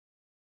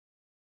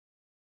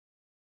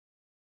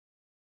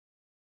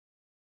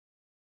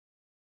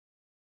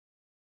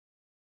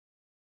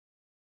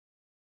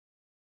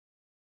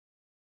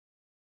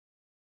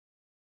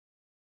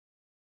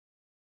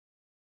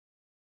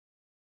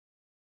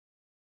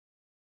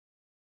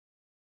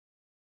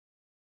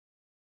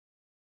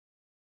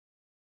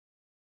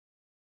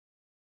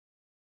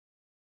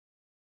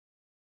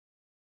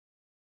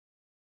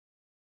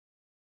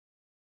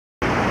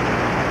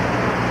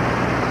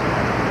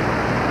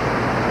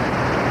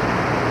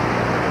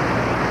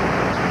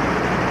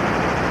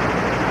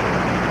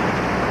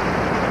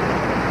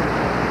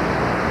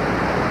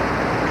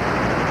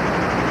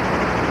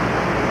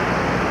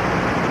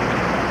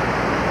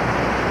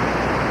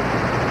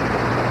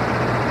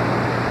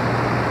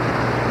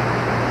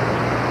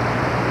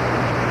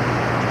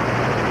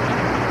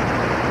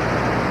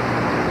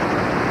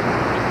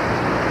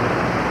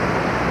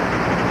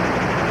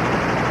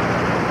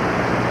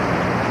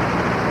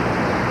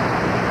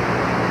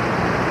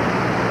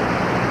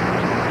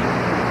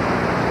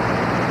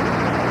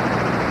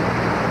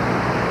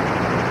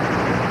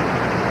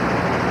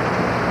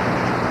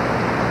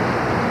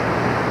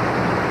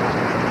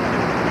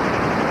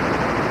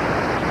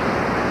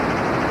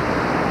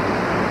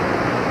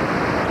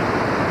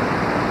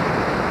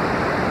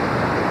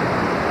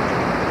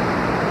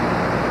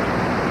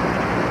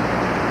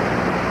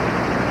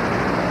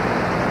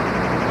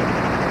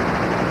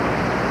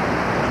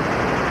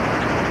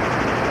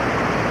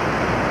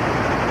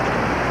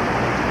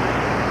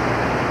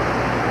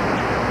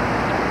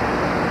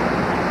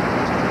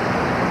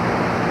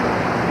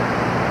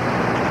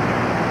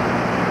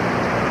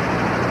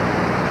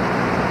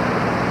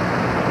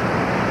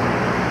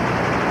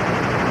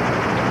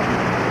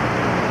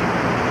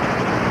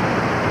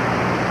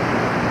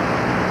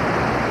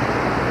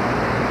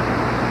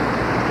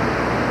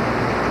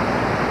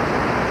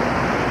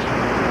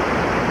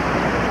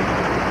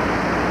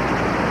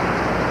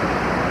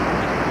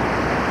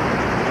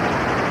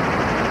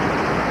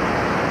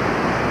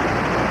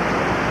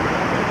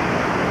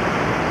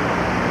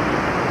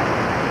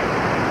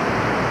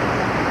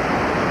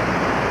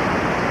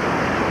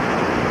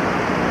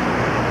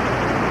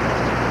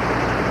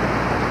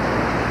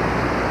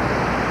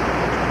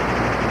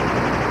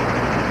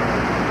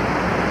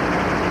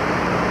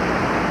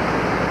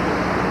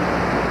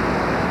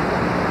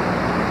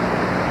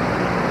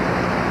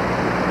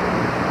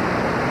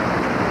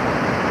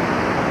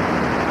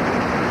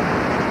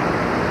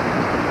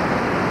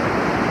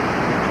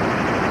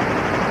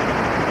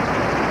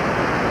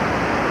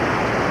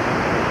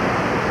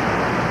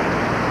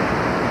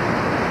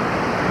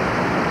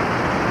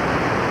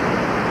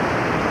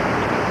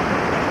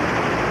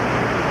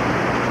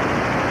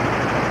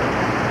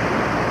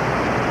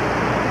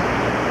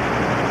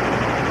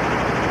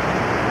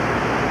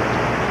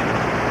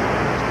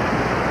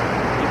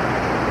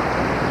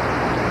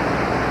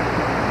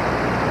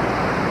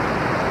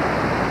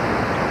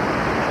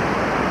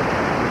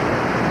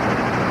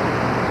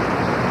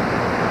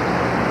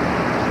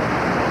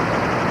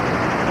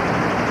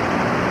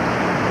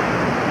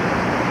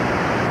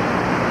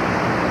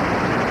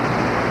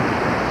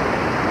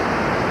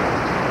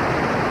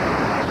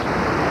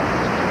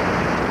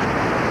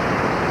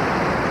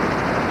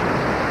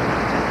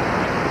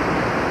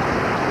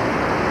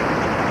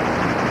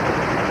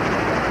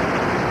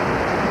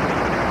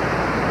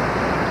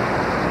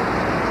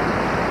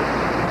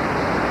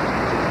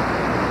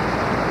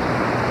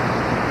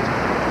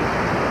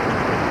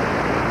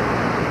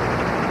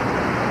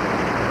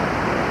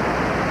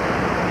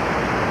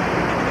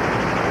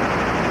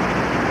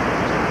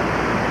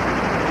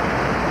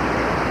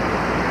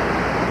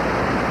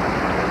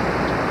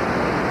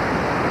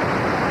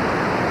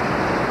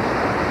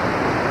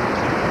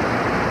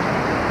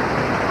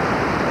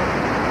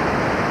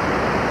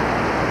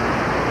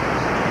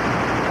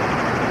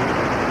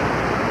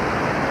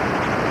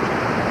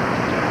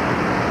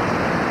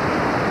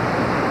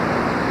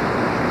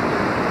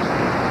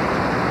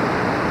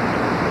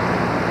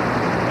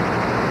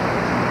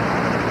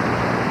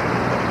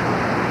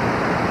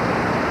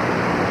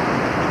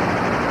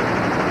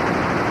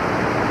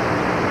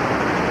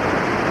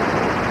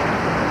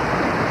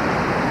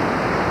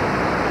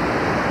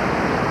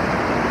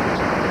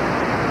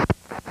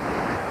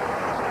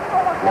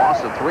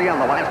3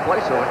 on the last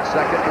play, so it's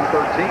 2nd and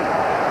 13.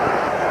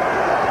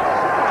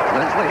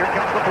 Lindsley, here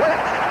comes the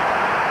blitz.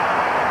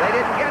 They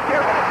didn't get there,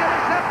 but it's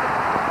intercepted.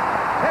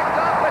 Picked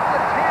up at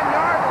the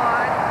 10-yard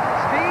line.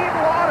 Steve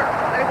Lauder.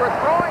 They were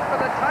throwing for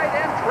the tight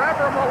end,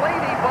 Trevor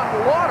Malini, but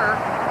Lauder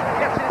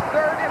gets his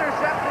 3rd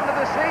interception of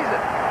the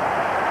season.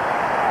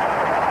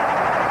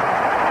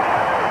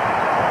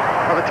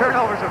 Well, the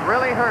turnovers have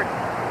really hurt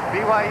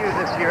BYU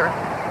this year.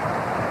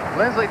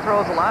 Lindsley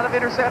throws a lot of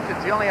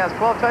interceptions. He only has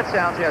 12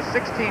 touchdowns. He has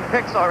 16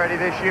 picks already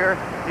this year.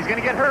 He's going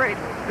to get hurried.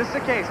 This is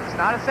the case. It's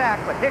not a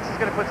sack, but Hicks is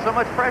going to put so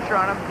much pressure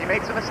on him. He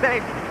makes a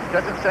mistake,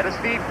 doesn't set his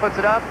feet, puts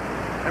it up,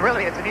 and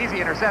really it's an easy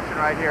interception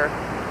right here.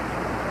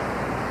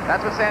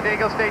 That's what San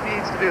Diego State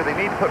needs to do. They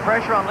need to put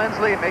pressure on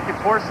Lindsley and make him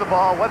force the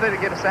ball. Whether to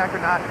get a sack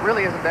or not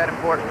really isn't that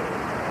important.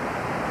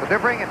 But they're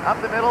bringing up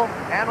the middle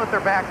and with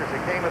their backers. They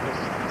came with the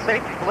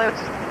safety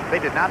blitz. They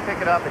did not pick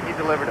it up, and he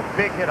delivered a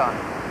big hit on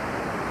it.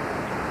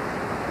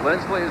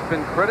 Lindsley has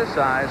been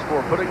criticized for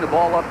putting the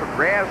ball up for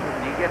grabs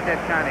when you get that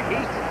kind of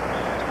heat.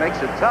 It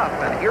makes it tough.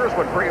 And here's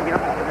what Brigham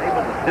Young has been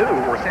able to do,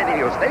 or San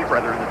Diego State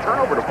rather, in the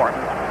turnover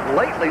department.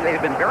 Lately,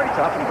 they've been very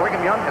tough, and Brigham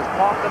Young has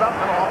coughed it up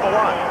an awful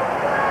lot.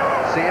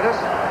 Sanders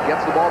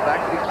gets the ball back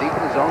deep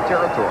in his own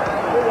territory.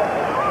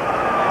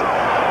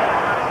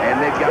 And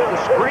they've got the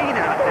screen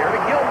out there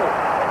to Gilmore.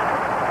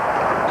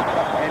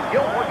 And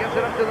Gilmore gives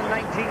it up to the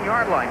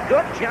 19-yard line.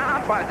 Good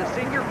job by the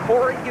senior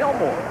Corey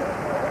Gilmore.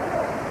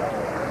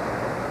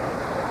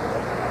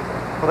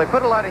 Well, they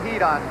put a lot of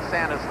heat on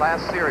Sanders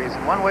last series,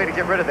 and one way to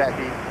get rid of that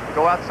heat,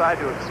 go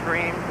outside to a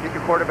screen, give your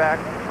quarterback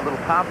a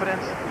little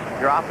confidence,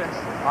 your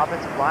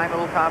offensive line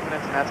a little confidence,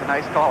 and that's a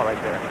nice call right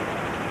there.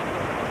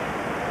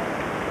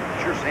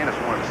 I'm sure Sanders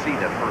wanted to see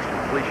that first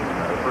completion.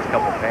 The first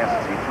couple of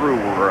passes he threw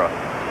were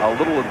a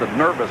little of the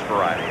nervous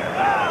variety.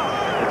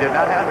 They did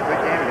not have a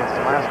good game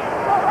against him last year.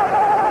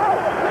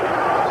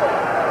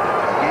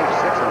 Game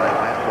 6 on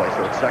that last play,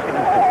 so it's 2nd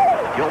and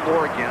 4.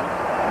 Gilmore again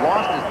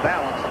lost his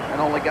balance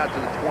and only got to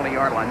the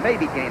 20-yard line.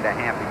 Maybe gained a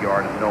half a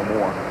yard and no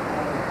more.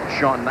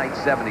 Sean Knight,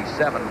 77,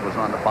 was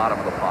on the bottom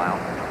of the pile.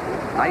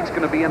 Knight's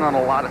going to be in on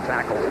a lot of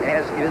tackles,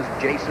 as is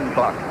Jason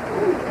Buck.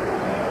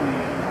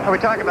 Are we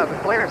talking about the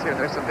players here?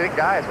 There's some big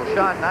guys. Well,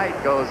 Sean Knight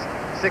goes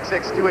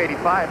 6'6",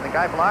 285. And the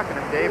guy blocking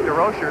him, Dave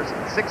DeRocher's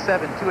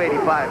 6'7",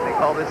 285. They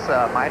call this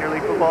minor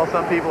league football.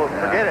 Some people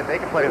forget it. They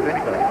can play with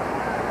anybody.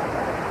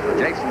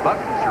 Jason Buck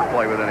can sure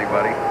play with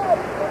anybody.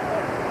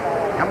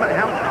 How much do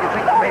you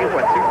think he made,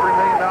 what, $2-3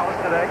 million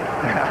today?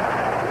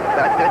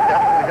 That did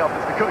definitely help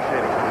his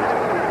negotiating position.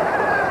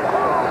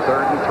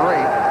 3rd and 3.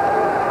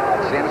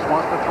 Sanders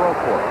wants to throw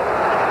for it.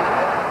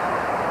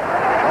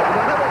 Over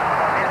the middle,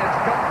 and it's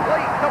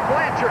complete to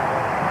Blanchard.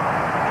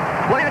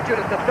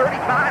 Blanchard at the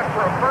 35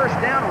 for a first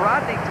down.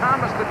 Rodney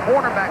Thomas, the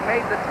cornerback,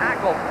 made the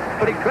tackle,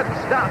 but he couldn't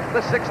stop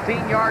the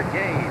 16-yard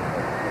gain.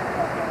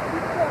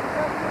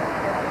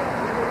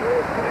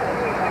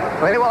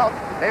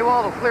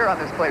 Aywald will clear on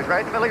this play. He's right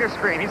in the middle of your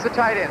screen. He's the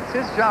tight end. It's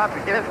his job to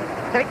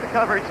take the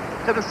coverage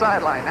to the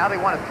sideline. Now they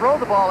want to throw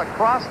the ball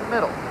across the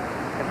middle.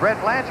 And Brett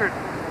Blanchard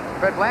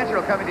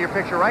will come into your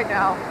picture right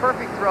now.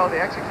 Perfect throw. They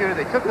executed.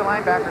 They took the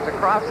linebackers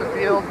across the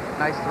field.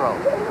 Nice throw.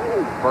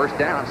 First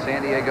down,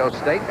 San Diego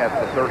State at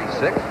the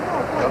 36.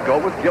 They'll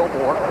go with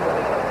Gilmore.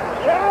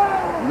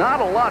 Not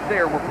a lot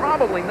there. We're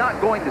probably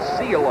not going to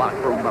see a lot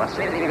from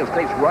San Diego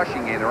State's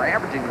rushing game. They're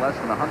averaging less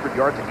than 100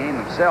 yards a game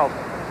themselves.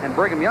 And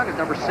Brigham Young is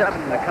number 7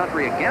 in the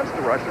country against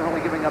the rush. They're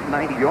only giving up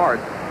 90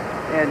 yards.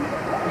 And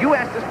you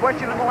asked this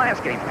question in the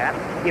last game, Pat.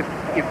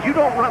 If you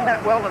don't run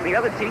that well and the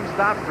other team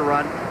stops to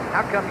run,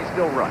 how come you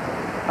still run?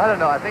 I don't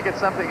know. I think it's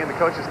something in the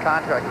coach's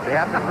contract that they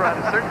have to run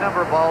a certain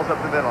number of balls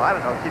up the middle. I don't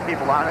know. Keep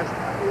people honest.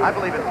 I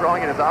believe in throwing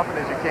it as often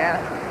as you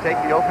can.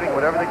 Take the opening,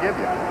 whatever they give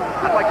you.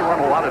 I'd like to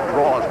run a lot of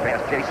draws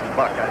past Jason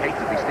Buck. I'd hate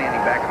to be standing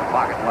back in the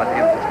pocket and let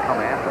him just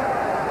come after him.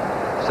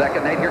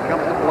 2nd and 8, here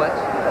comes the blitz.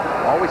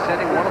 Always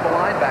sending one of the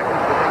linebackers,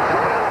 but they don't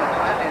have the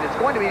flat, and it's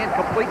going to be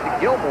incomplete to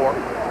Gilmore.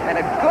 And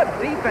a good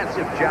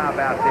defensive job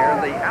out there.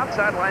 The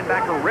outside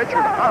linebacker,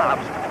 Richard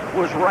Hobbs,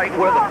 was right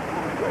with him.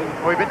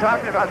 Well, we've been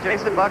talking about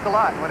Jason Buck a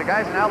lot. When a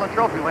guy's an Outland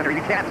Trophy winner,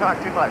 you can't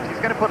talk too much. He's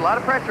going to put a lot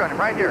of pressure on him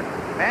right here.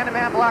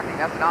 Man-to-man blocking,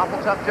 that's an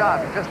awful tough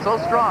job. He's just so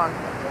strong.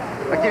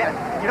 Again,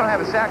 you don't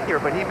have a sack here,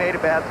 but he made a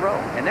bad throw.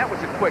 And that was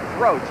a quick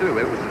throw, too.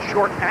 It was a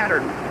short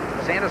pattern.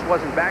 Sanders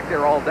wasn't back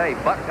there all day.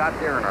 Buck got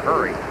there in a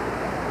hurry.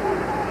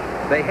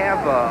 They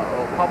have a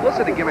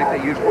publicity gimmick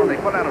they use for him. They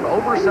put out an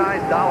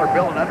oversized dollar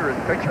bill, and under his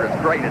picture, it's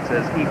great. It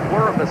says, "E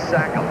pluribus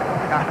sacum."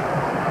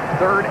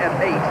 3rd and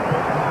 8.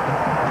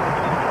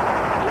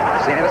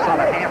 Sanders on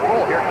a half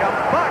roll. Here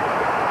comes Buck.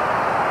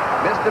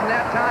 Missed him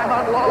that time,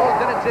 unloads,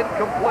 and it's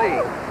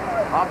incomplete.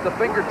 Off the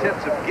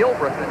fingertips of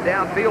Gilbreth, and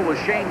downfield was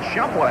Shane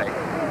Shumway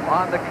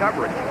on the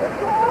coverage.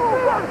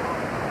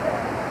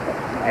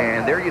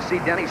 And there you see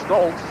Denny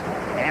Stoltz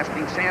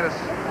asking Sanders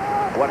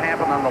what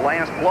happened on the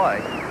last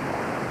play.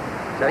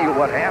 Tell you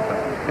what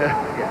happened.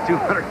 At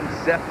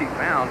 270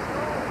 pounds,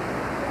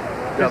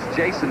 just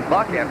Jason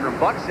Buck after him.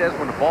 Buck says,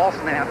 when the ball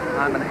snaps,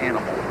 I'm an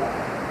animal.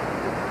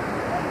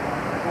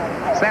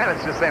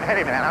 Santa's just saying,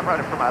 hey, man, I'm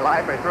running for my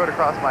life. I threw it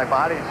across my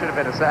body. It should have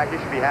been a sack. You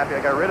should be happy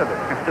I got rid of it.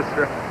 That's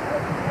right.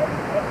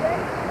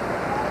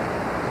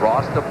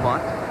 Ross to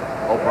punt.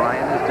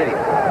 O'Brien is deep.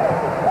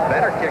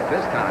 Better kick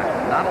this time.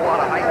 Not a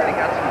lot of height, but he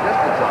got some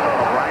distance on it.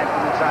 O'Brien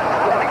from inside the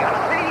 40. Got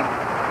a seam.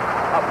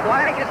 A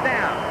flag is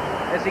down.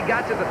 As he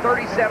got to the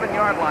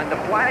 37-yard line, the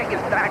flag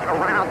is back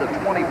around the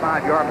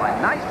 25-yard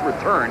line. Nice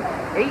return.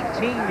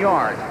 18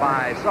 yards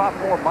by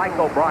sophomore Mike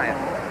O'Brien.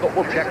 But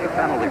we'll check the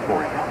penalty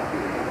for you.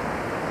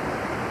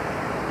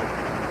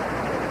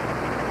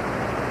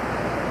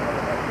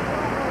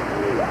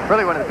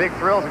 Really, one of the big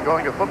thrills of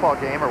going to a football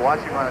game or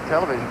watching on a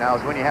television now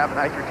is when you have a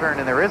nice return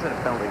and there isn't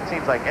a penalty. It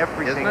seems like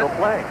every single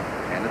play.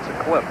 And it's a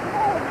clip.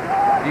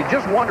 You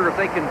just wonder if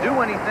they can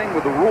do anything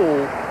with the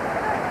rule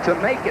to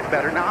make it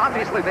better. Now,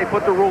 obviously, they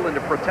put the rule in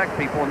to protect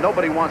people, and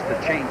nobody wants to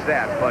change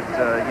that, but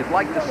you'd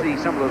like to see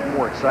some of those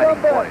more exciting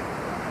plays.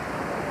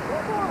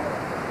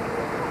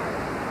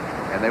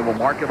 And they will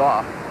mark it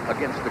off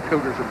against the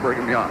Cougars of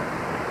Brigham Young.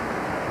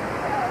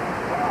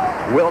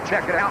 We'll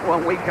check it out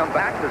when we come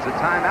back. There's a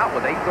timeout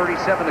with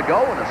 8:37 to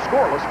go and a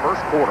scoreless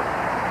first quarter.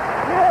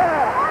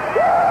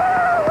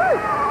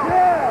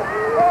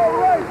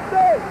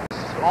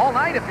 All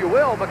night, if you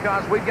will,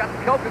 because we've got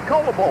the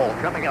Coca-Cola Bowl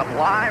coming up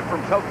live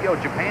from Tokyo,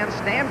 Japan.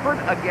 Stanford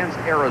against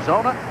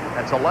Arizona.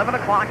 That's 11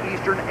 o'clock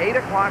Eastern, 8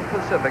 o'clock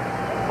Pacific,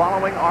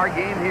 following our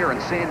game here in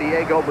San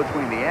Diego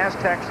between the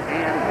Aztecs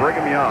and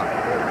Brigham Young.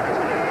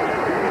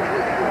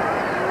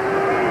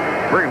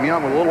 Brigham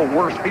Young with a little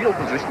worse field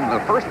position than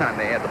the first time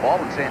they had the ball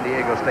in San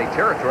Diego State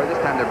territory.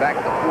 This time they're back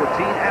at the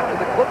 14 after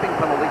the clipping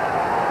penalty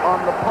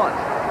on the punt.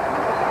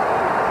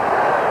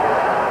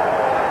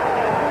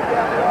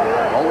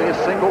 Only a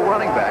single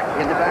running back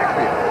in the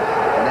backfield,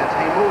 and that's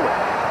Hamuli.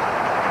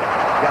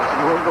 Got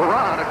some room to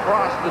run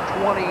across the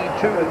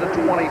 22 to the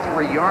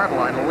 23-yard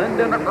line.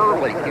 Lyndon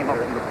Early came up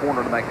from the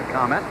corner to make a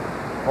comment,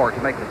 or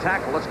to make the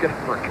tackle. Let's get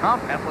for a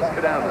comment. Let's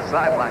go down to the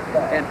sideline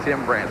and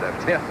Tim Brando.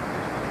 Tim.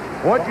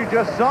 What you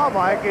just saw,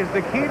 Mike, is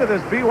the key to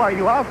this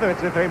BYU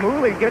offense. If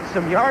Hamuli gets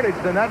some yardage,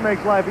 then that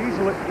makes life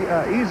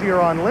easier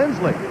on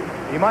Lindsley.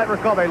 You might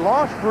recall they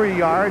lost 3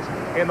 yards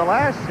in the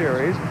last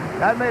series.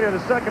 That made it a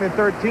 2nd and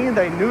 13.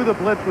 They knew the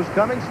blitz was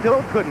coming,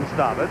 still couldn't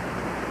stop it.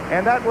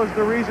 And that was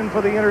the reason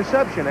for the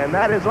interception. And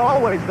that is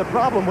always the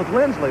problem with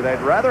Lindsley.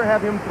 They'd rather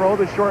have him throw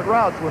the short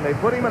routes. When they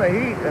put him in a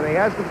heat and he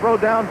has to throw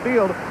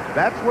downfield,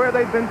 that's where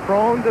they've been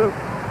prone to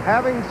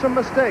having some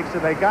mistakes.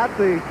 And they got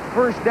the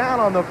first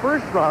down on the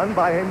first run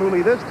by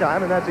Hamuli this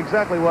time, and that's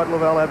exactly what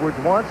Lavelle Edwards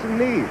wants and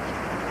needs.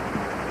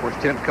 Of course,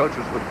 Tim,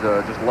 coaches would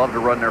just love to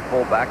run their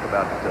fullback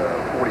about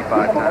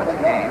 45 times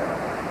a game.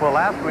 Well,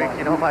 last week,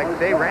 you know, Mike,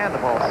 they ran the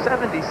ball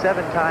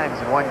 77 times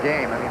in one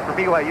game. I mean, for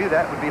BYU,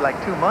 that would be like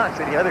 2 months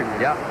any other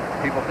year.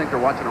 Yeah, people think they're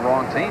watching the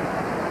wrong team.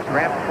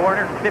 Ran for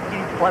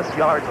 450-plus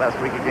yards last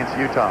week against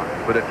Utah.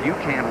 But if you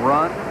can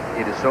run,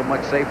 it is so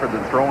much safer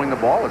than throwing the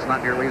ball. It's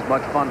not nearly as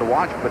much fun to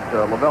watch, but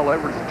Lavelle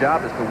Edwards'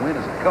 job is to win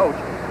as a coach.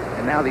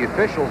 And now the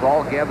officials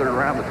all gathered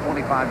around the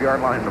 25-yard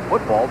line of the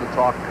football to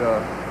talk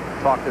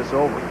this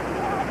over.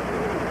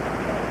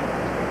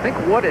 I think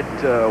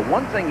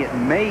one thing it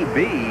may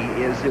be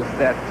is if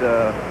that,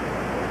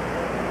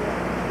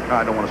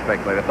 I don't want to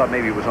speculate. I thought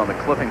maybe it was on the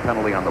clipping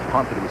penalty on the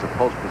punt that it was a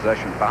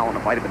post-possession foul, and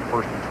it might have been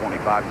 1st and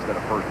 25 instead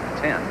of 1st and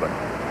 10, but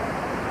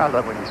I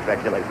love when you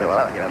speculate, Bill.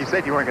 Yes. You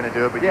said you weren't going to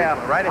do it, but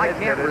yeah, you right ahead. I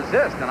can't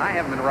resist, and I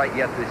haven't been right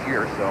yet this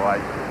year, so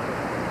I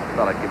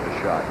thought I'd give it a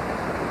shot.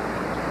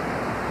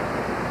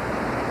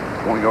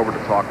 Going over to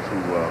talk to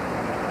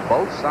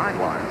both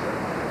sidelines.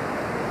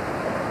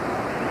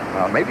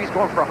 Maybe he's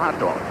going for a hot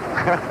dog.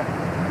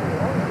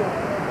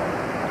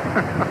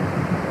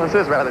 Well, this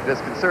is rather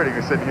disconcerting.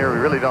 We're sitting here. We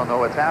really don't know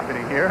what's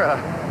happening here.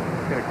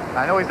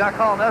 I know he's not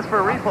calling us for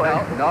a replay.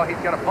 No, he's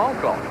got a phone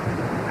call.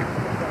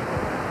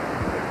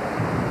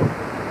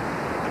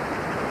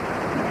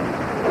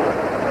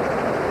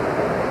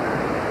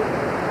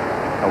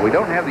 We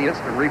don't have the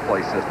instant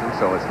replay system,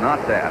 so it's not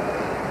that.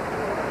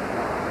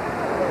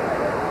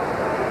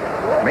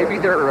 Maybe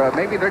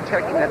they're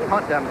checking that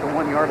punt down at the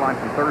 1-yard line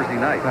from Thursday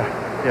night.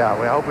 Yeah,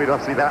 we hope we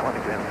don't see that one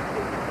again.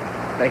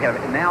 They have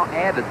now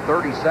added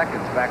 30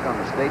 seconds back on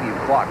the stadium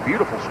clock.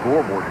 Beautiful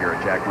scoreboard here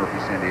at Jack Murphy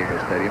San Diego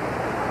Stadium.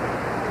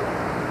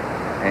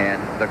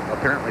 And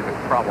apparently the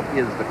problem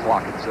is the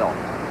clock itself.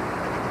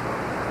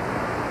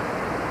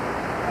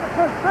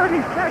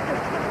 30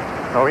 seconds.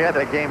 Oh, we had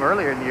that game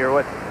earlier in the year.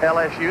 What,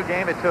 LSU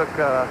game? It took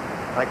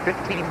like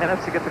 15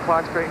 minutes to get the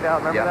clock straightened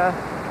out. Remember that?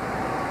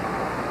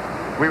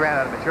 We ran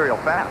out of material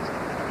fast.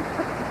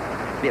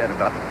 Yeah, in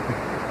about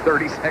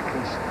 30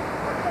 seconds.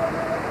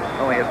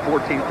 Only had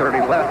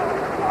 14:30 left.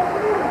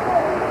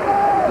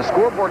 The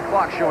scoreboard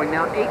clock showing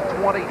now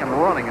 8:20 and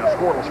running in a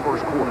scoreless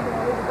first quarter.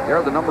 There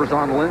are the numbers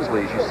on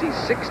Lindsley. As you see,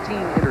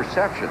 16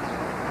 interceptions.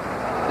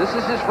 This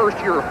is his first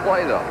year of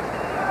play, though,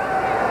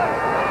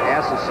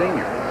 as a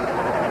senior.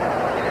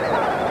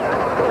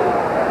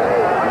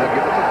 And they'll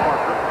give it to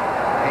Parker.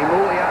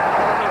 Hamuli out.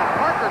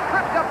 Parker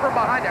tripped up from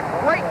behind. A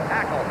great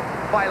tackle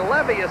by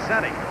Levy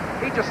Ascenti.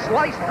 He just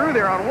sliced through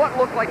there on what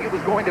looked like it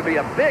was going to be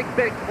a big,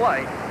 big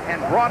play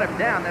and brought him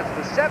down. That's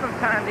the 7th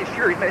time this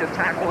year he made a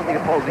tackle in the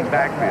opposing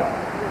backfield.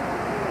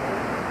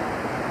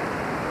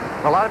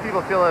 A lot of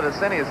people feel that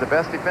Ascenti is the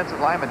best defensive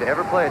lineman to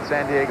ever play at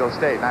San Diego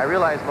State. And I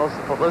realize most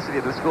of the publicity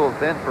of the school has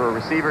been for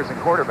receivers and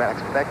quarterbacks,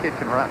 but that kid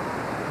can run.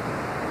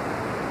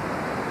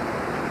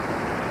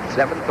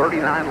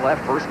 7:39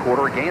 left, first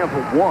quarter. A gain of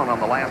 1 on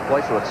the last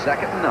play, so it's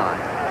 2nd and 9.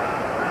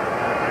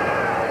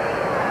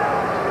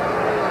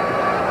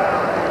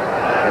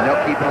 And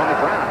they'll keep it on the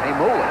ground. Hey,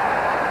 Mooley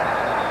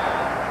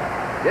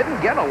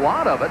didn't get a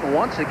lot of it. And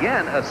once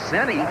again,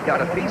 Ascenti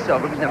got a piece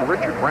of it, and then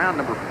Richard Brown,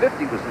 number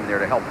 50, was in there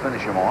to help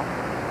finish him off.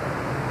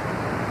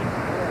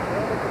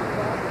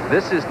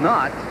 This is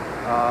not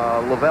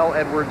Lavelle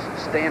Edwards'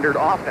 standard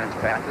offense,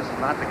 Pat. This is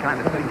not the kind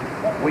of thing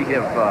we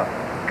have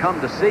come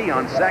to see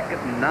on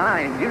 2nd and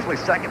 9. Usually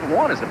 2nd and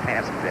 1 is a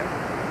passing down.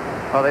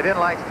 Well, they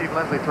didn't like Steve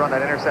Lindsley throwing that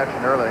interception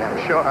early. I'm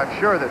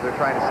sure that they're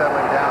trying to settle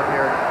him down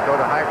here and go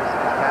to high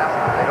percentage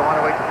passing, but they don't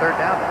want to wait to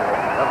 3rd down to do it.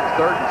 Up to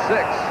 3rd and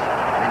 6.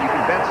 And you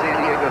can bet San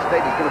Diego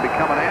State is going to be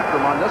coming after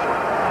him on this one.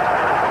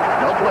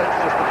 No blitz,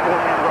 just a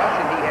 4-man rush,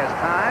 and he has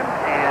time,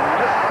 and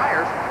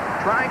misfires,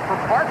 trying for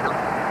Parker.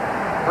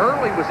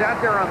 Early was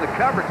out there on the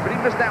coverage, but he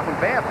missed that one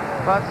badly.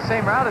 Well, it's the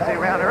same route as they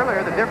ran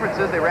earlier. The difference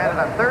is they ran it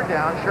on 3rd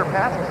down, sure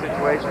passing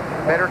situation,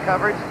 better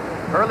coverage.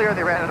 Earlier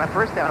they ran it on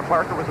 1st down, and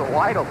Parker was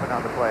wide open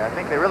on the play. I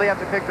think they really have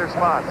to pick their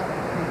spots.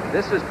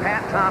 This is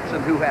Pat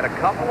Thompson, who had a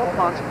couple of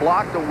punts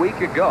blocked a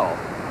week ago.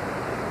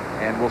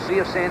 And we'll see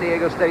if San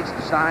Diego State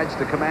decides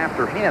to come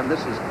after him.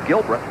 This is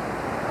Gilbreth,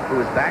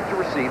 who is back to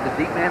receive the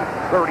deep man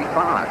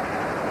 35.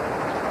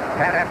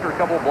 Pat, after a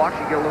couple of blocks,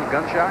 you get a little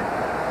gun shy?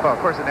 Well, of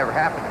course, it never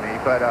happened to me,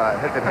 but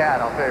if it had,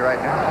 I'll tell you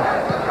right now,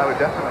 I would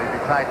definitely be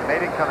tight. They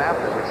didn't come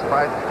after it, which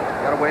surprised me.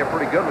 Got away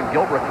pretty good when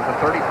Gilbreth with the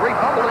 33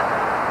 fumbled it.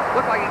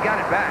 Looked like he got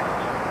it back.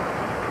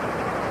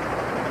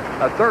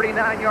 A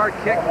 39-yard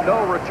kick,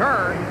 no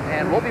return,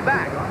 and we'll be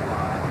back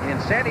in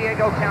San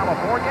Diego,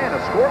 California in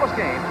a scoreless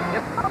game.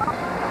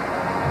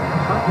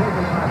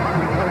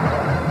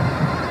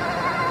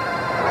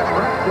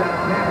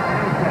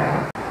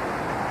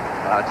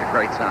 That's a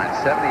great sign.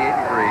 78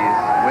 degrees.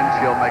 Wind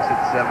chill makes it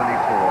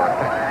 74.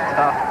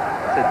 Tough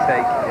to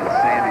take in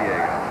San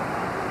Diego.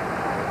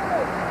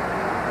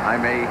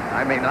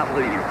 I may not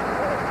leave,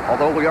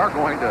 although we are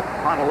going to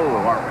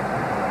Honolulu, aren't we?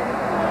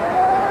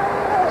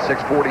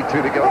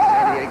 6:42 to go.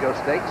 San Diego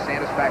State.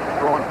 Santa's back to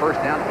throw on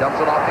 1st down.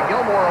 Dumps it off to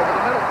Gilmore over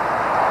the middle.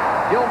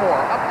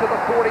 Gilmore up to the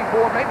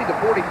 44, maybe the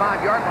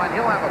 45-yard line.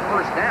 He'll have a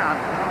 1st down.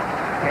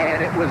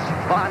 And it was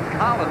Von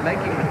Collin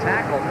making the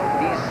tackle.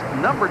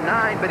 He's number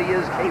 9, but he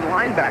is a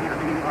linebacker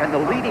and the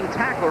leading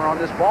tackler on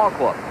this ball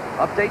club.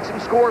 Update some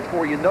scores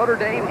for you. Notre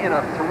Dame in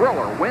a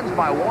thriller. Wins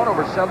by 1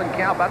 over Southern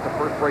Cal. About the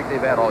first break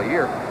they've had all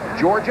year.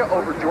 Georgia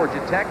over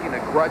Georgia Tech in a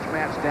grudge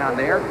match down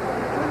there.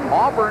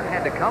 Auburn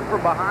had to come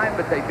from behind,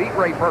 but they beat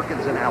Ray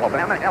Perkins in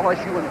Alabama.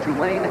 LSU and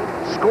Tulane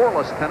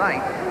scoreless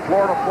tonight.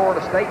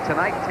 Florida State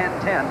tonight,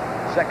 10-10.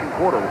 2nd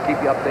quarter. We'll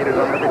keep you updated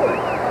on everything.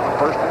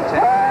 1st and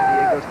 10. San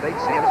Diego State.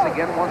 Sanders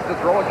again wants to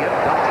throw again.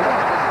 Dumps it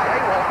off. This is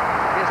Awald.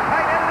 His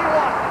tight end, and he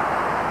lost it.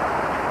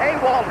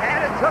 Awald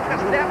had it, took a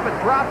step, and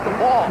dropped the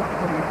ball.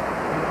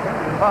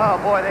 Oh,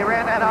 boy, they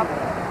ran that up.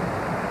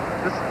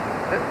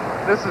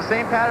 This is the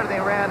same pattern they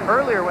ran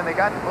earlier when they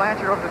got to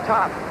Blanchard over the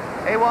top.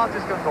 Awald's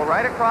just going to go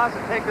right across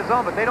and take the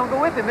zone, but they don't go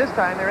with him this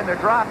time. They're in their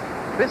drop.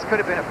 This could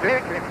have been a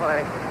big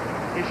play.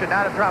 He should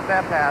not have dropped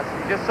that pass.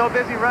 He's just so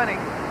busy running.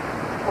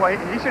 Boy,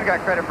 he should have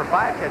got credit for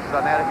 5 catches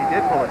on that if he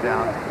did pull it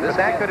down. But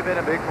that could have been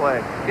a big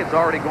play. Kid's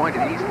already going to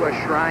the East-West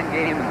Shrine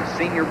game and the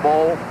Senior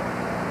Bowl.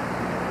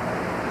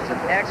 He's an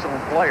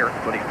excellent player,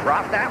 but he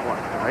dropped that one.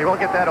 He won't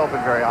get that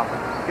open very often.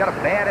 He's got a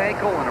bad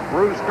ankle and a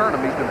bruised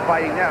sternum. He's been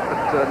fighting that, but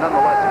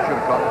nonetheless, he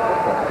should have caught the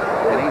football.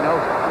 And he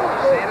knows it.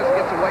 Sanders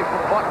gets away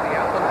from Buckley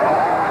out the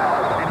top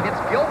and hits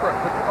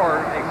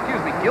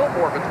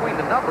Gilmore between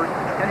the numbers,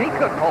 and he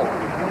couldn't hold it.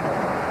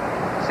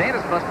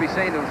 Sanders must be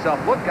saying to himself,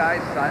 look, guys,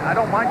 I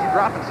don't mind you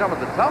dropping some of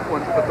the tough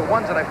ones, but the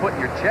ones that I put in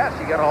your chest,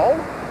 you got to hold.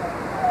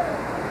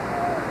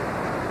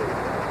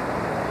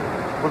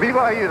 For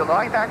BYU, the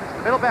linebackers,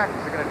 the middle backers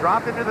are going to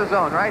drop into the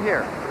zone right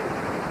here.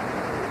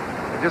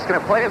 They're just going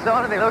to play a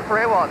zone, and they look for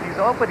Awald. He's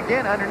open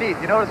again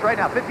underneath. You notice right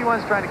now,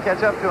 51's trying to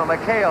catch up to him.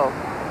 Makeo.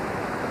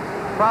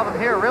 Problem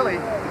here, really,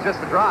 is just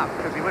the drop,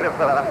 because he would have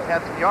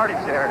had some yardage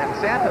there, and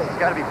Santos has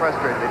got to be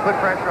frustrated. They put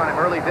pressure on him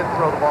early, didn't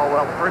throw the ball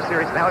well the first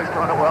series. Now he's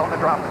throwing it well in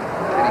the drop.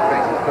 And he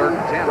faces 3rd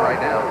and 10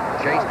 right now.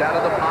 Chased out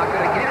of the pocket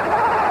again.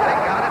 They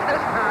got it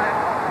this time.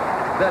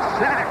 The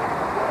sack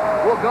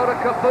will go to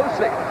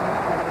Kafusi.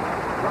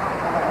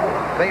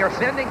 They are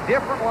sending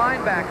different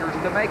linebackers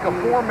to make a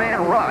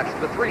 4-man rush.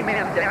 The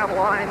 3-man down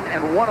line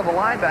and one of the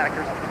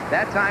linebackers.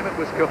 That time it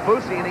was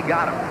Kafusi, and he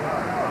got him.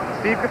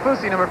 Steve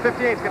Kafusi, number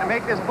 58, is going to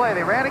make this play.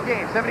 They ran a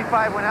game.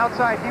 75 went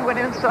outside. He went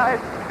inside.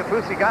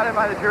 Kafusi got him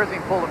by the jersey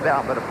and pulled him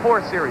down. But a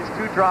poor series.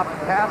 2 dropped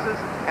passes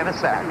and a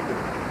sack.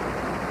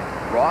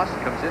 Ross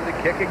comes in to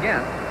kick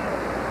again.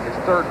 His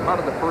 3rd punt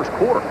of the first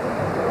quarter.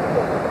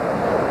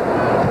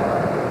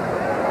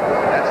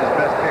 That's his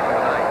best kick of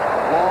the night.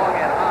 Long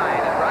and high,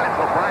 and it drives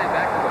O'Brien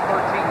back to the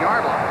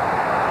 13-yard line.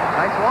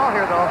 Nice wall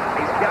here, though.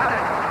 He's got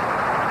it.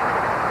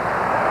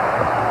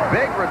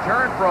 Big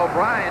return for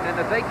O'Brien, and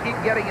if they keep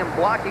getting him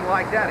blocking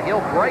like that,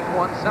 he'll break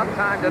one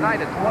sometime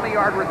tonight. A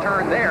 20-yard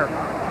return there.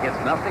 It's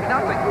 0-0,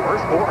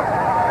 first quarter.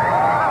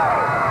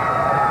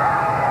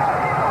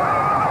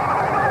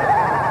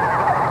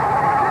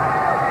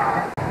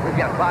 We've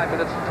got 5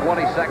 minutes and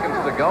 20 seconds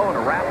to go in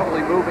a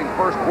rapidly moving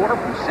first quarter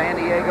from San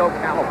Diego,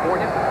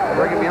 California.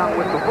 Brigham Young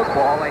with the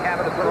football. They have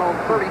it at their own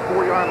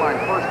 34-yard line,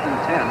 1st and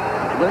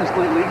 10.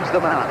 Lindsley leads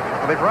them out.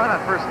 Well, they've run on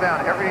first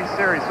down every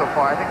series so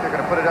far. I think they're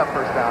going to put it up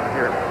first down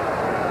here.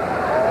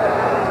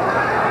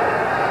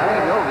 How do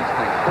you know these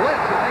things?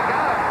 Blitz, and they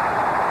got him.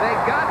 They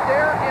got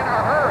there in a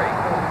hurry.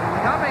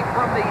 Coming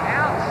from the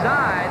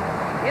outside,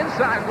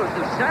 inside was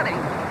the setting,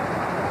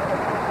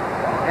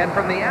 and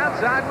from the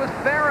outside was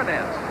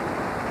Baroness.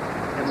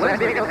 And San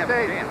Diego didn't have a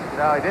State. chance.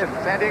 No, he didn't.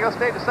 San Diego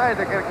State decided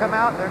they're going to come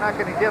out. They're not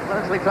going to give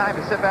Lindsley time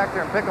to sit back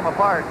there and pick them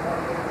apart.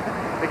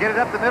 They get it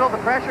up the middle,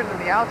 the pressure, and then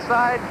the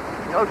outside,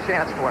 no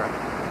chance for him.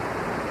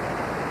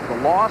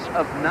 The loss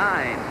of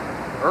 9.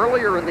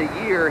 Earlier in the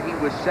year, he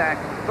was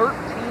sacked 13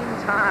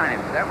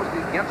 times. That was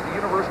against the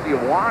University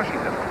of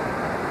Washington.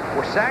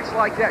 For sacks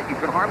like that, you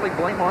can hardly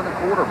blame on the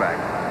quarterback.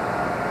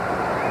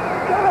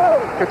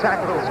 Could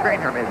tackle a little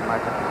screen here, maybe,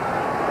 Michael.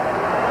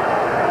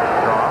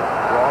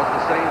 Draw's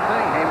the same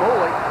thing. Hey,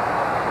 Mooley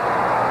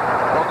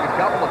broke a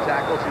couple of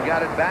tackles and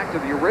got it back to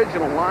the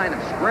original line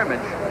of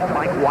scrimmage.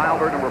 Mike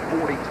Wilder, number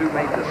 42,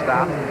 made the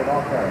stop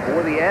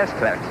for the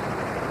Aztecs.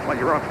 Well,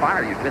 you're on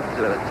fire. You've been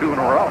to 2 in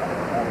a row.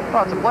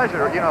 Well, it's a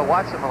pleasure, you know,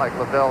 watch someone like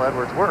LaVelle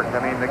Edwards work.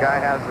 I mean, the guy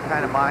has the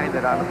kind of mind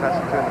that I'm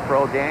accustomed to in the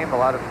pro game. A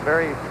lot of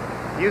he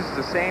uses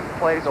the same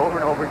plays over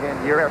and over again,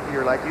 year after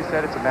year. Like you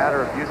said, it's a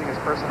matter of using his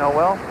personnel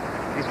well.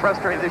 He's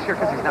frustrated this year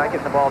because he's not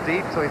getting the ball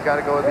deep, so he's got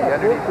to go with the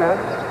underneath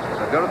patterns.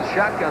 So go to the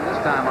shotgun this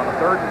time on a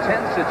 3rd and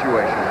 10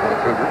 situation for the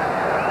Cougars.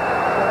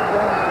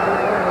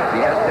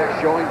 The Aztecs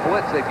showing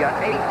blitz. They've got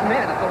 8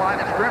 men at the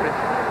line of scrimmage.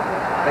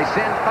 They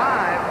send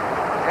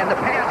 5, and the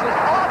pass is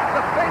off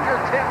the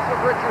fingertips of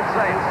Richard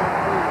Zayas.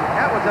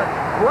 That was a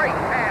great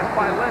pass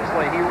by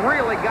Lindsley. He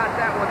really got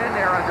that one in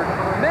there under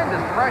tremendous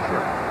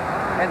pressure,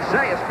 and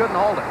Zayas couldn't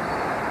hold it.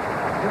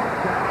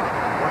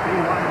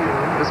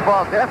 This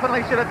ball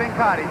definitely should have been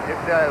caught. If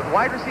the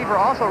wide receiver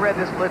also read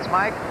this blitz,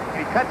 Mike,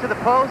 he cut to the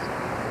post.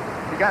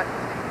 He got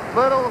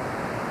little.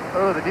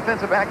 Oh, the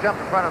defensive back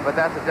jumped in front of him, but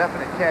that's a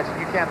definite catch.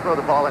 You can't throw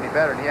the ball any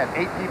better. And he had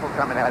 8 people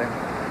coming at him.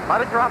 A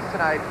lot of drops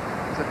tonight.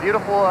 It's a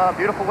beautiful,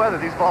 beautiful weather.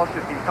 These balls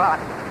should be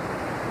caught.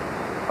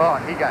 Oh,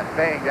 and he got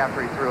banged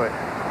after he threw it.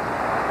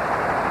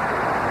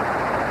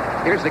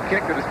 Here's the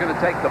kick that is going to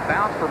take the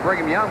bounce for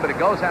Brigham Young, but it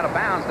goes out of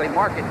bounds. They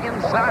mark it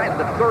inside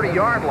the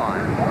 30-yard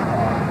line.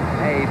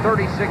 A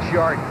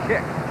 36-yard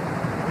kick.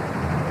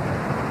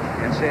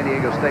 And San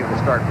Diego State will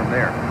start from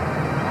there.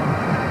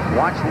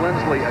 Watch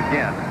Lindsley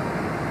again.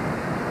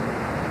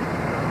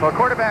 Well,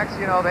 quarterbacks,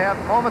 you know, they have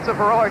moments of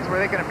heroics where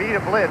they can beat a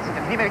blitz,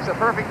 and he makes a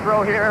perfect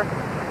throw here,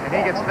 and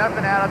he gets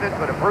nothing out of it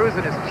but a bruise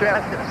in his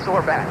chest and a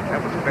sore back.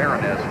 That was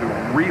Baroness who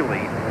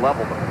really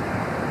leveled him.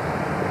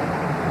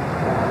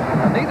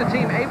 Neither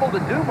team able to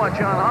do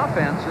much on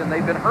offense, and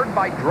they've been hurt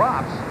by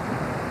drops.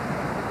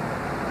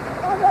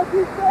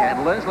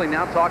 And Lindsley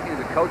now talking to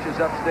the coaches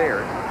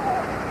upstairs.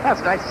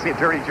 That's nice to see a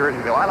dirty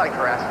jersey, though. I like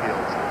grass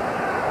fields.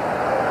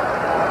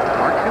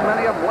 Aren't too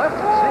many of them left,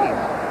 it seems.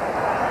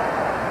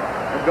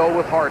 We'll go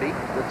with Hardy,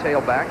 the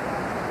tailback.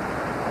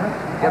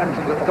 Get him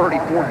to the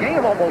 34. Gain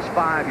of almost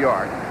 5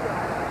 yards.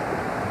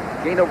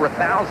 Gained over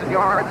 1,000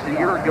 yards a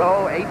year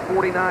ago.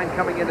 849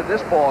 coming into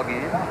this ball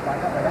game.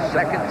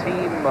 Second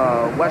team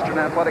Western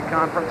Athletic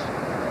Conference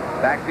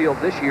backfield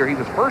this year. He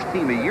was first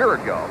team a year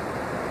ago.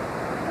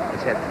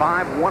 Has had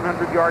 5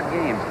 100-yard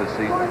games this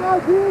season.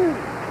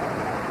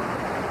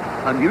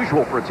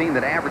 Unusual for a team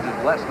that averages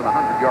less than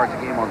 100 yards a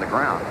game on the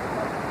ground.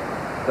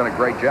 Done a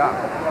great job.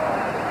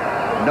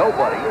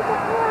 Nobody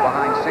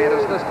behind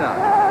Santos this time.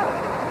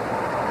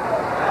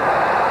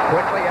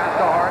 Quickly out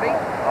to Hardy.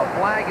 A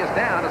flag is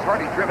down as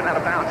Hardy's driven out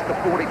of bounds to the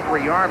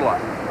 43-yard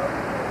line.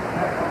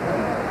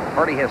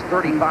 Hardy has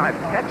 35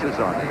 catches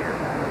on the year.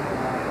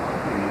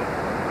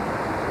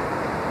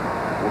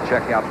 We'll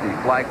check out the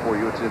flag for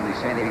you. It's in the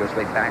San Diego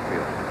State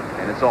backfield,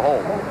 and it's a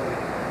hold.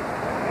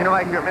 You know,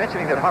 Mike, you're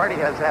mentioning that Hardy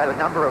has had a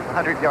number of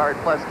 100-yard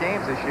plus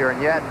games this year,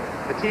 and yet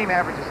the team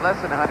averages less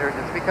than 100.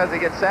 It's because they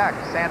get sacked.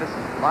 Sanders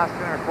has lost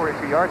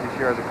 242 yards this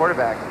year as a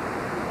quarterback.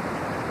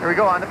 Here we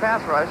go on the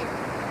pass rush.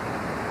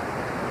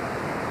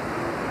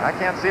 I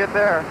can't see it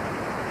there.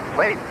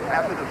 Late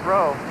after the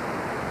throw.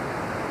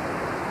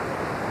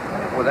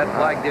 Well, that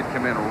flag did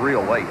come in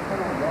real late.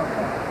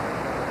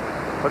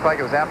 Looked like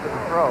it was after the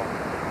throw.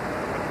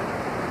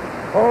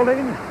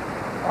 Holding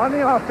on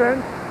the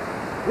offense.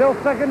 Still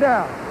second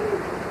down.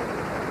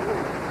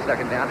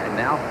 Second down and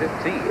now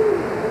 15.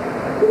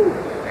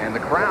 And the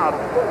crowd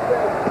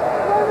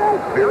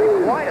very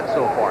quiet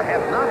so far.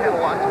 Have not had a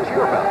lot to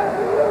cheer about.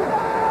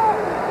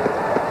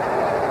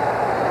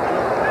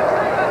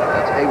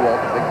 That's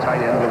Haywalt, the big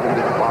tight end, moving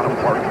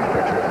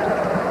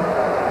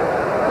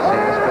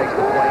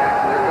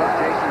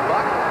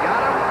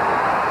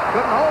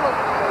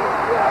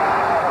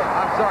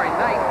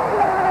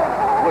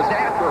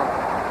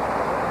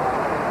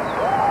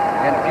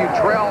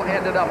Trell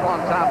ended up on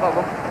top of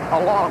him,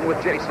 along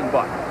with Jason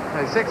Buck.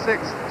 6'6",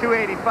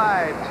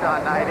 285,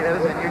 Sean Knight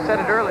is, and you said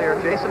it earlier,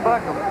 Jason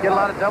Buck will get a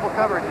lot of double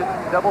coverage,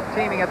 double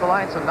teaming at the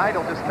line, so Knight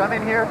will just come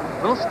in here,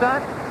 little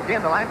stunt.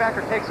 Again, the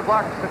linebacker takes a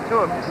block to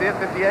him. You see it,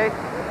 58,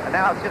 and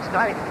now it's just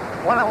Knight,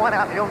 one-on-one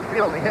out in the open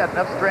field. He had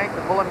enough strength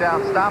to pull him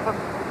down, stop him.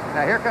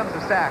 Now here comes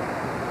the sack.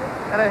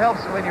 And it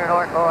helps when you're an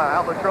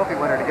Outlaw Trophy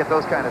winner to get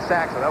those kind of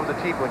sacks. So that was a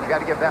cheap one. You got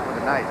to give that one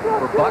to Knight.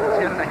 For Buck,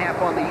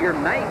 10.5 on the year.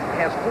 Knight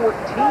has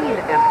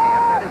 14.5.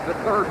 That is the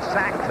third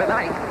sack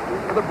tonight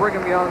for the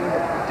Brigham Young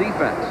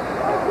defense.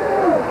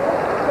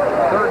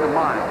 Third and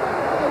mile.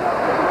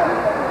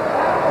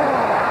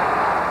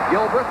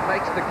 Gilbreth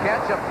makes the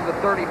catch up to the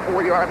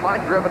 34-yard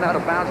line, driven out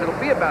of bounds. It'll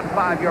be about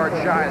 5 yards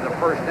shy of the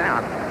first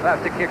down. They'll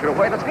have to kick it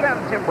away. Let's get out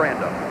of Tim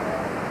Brando.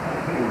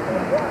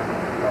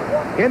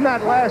 In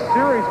that last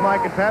series,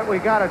 Mike and Pat, we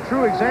got a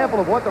true example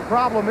of what the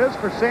problem is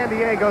for San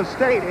Diego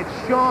State. It's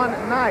Sean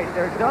Knight.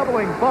 They're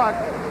doubling Buck,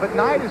 but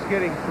Knight is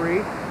getting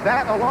free.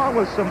 That, along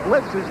with some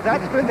blitzes,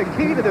 that's been the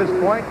key to this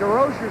point.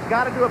 DeRocher's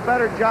got to do a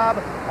better job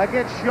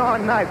against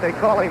Sean Knight. They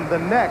call him the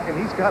neck, and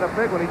he's got a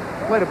big one. He's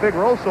played a big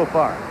role so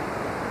far.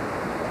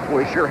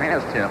 Well, he sure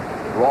has, Tim.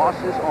 Ross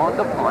is on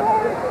the punt.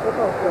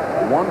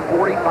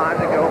 1:45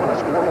 to go in the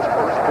scoreless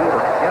first quarter.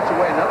 Gets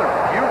away another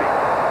beauty.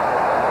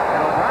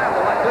 And O'Brien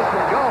will let this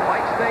one go.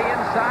 Might stay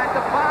inside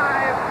the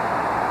 5.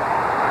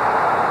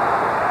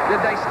 Did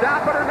they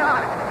stop it or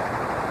not?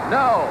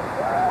 No.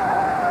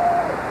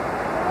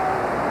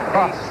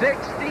 A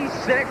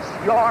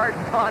 66-yard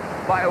punt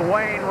by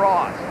Wayne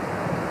Ross.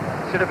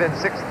 Should have been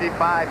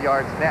 65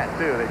 yards net,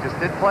 too. They just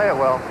didn't play it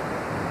well.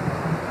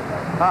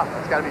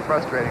 It's got to be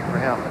frustrating for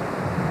him.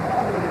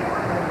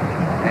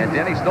 And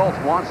Denny Stoltz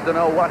wants to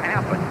know what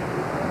happened.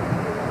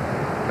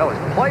 No, his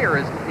player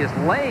is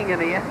laying in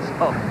the end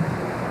zone.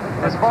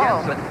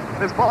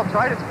 This ball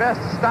tried its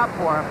best to stop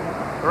for him.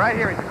 But right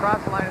here, he's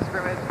across the line of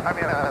scrimmage.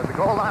 The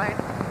goal line.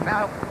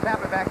 Now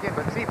tap it back in.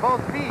 But see,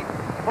 both feet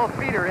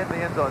are in the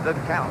end zone. It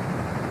doesn't count.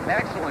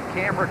 Excellent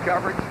camera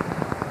coverage.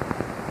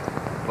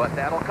 But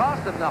that'll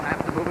cost them. They'll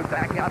have to move it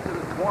back out to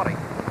the 20.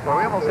 Well,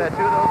 we almost had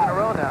 2 of those in a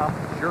row now.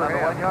 Sure on the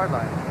 1 yard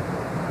line.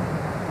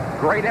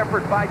 Great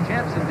effort by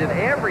Jensen. Did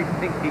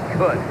everything he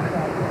could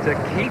to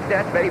keep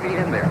that baby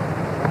in there.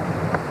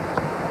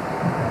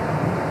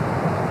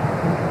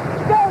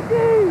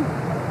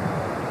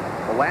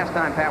 The last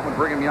time, Pat, when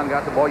Brigham Young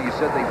got the ball, you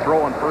said they'd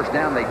throw on first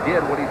down. They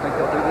did. What do you think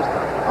they'll do this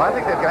time? Well, I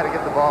think they've got to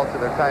get the ball to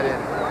their tight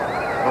end,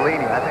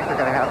 Bellini. I think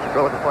they're going to have to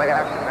go with the play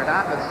action. They're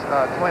not in this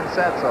twin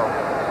set, so.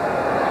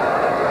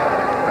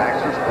 Backs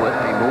are split.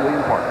 Mooley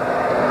and Parker.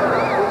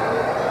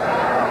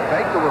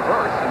 Fake the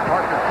reverse, and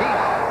Parker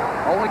keeps.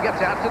 Only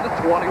gets out to the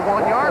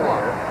 21-yard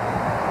line.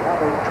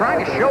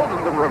 Trying to show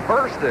them the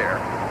reverse there.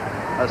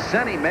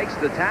 Aseni makes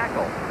the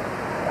tackle.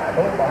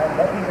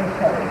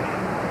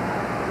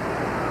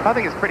 I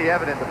think it's pretty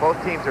evident that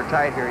both teams are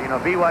tight here. You know,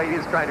 BYU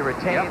is trying to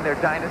retain their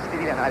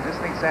dynasty, and I just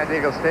think San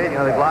Diego State,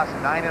 they've lost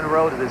 9 in a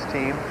row to this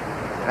team.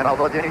 And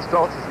although Denny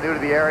Stoltz is new to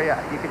the area,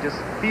 you can just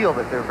feel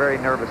that they're very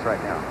nervous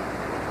right now.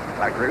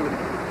 I agree with you.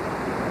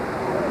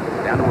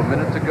 Down to a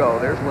minute to go.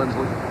 There's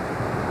Lindsley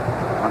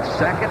on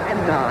 2nd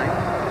and 9.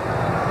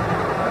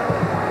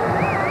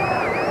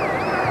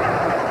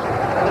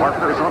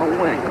 Parker is on a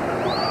wing.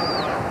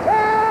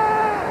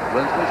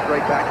 Lindsley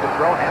straight back to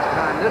throw. Has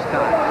time this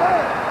time.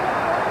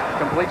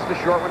 Completes the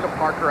short one to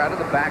Parker out of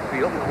the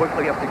backfield. And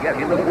quickly up to get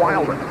him is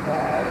Wilder.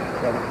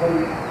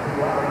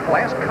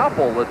 Last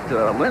couple that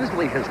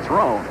Lindsley has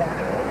thrown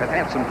have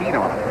had some heat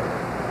on him.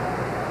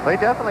 Well, he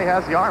definitely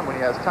has the arm when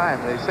he has time.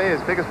 They say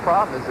his biggest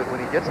problem is that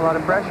when he gets a lot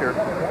of pressure,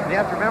 and you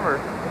have to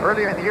remember,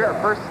 earlier in the year,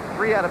 first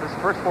 3 out of his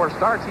first 4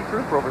 starts, he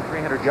threw for over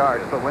 300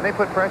 yards. But when they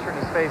put pressure in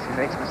his face, he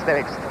makes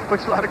mistakes,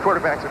 which a lot of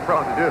quarterbacks are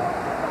prone to do.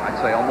 I'd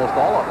say almost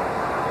all of them.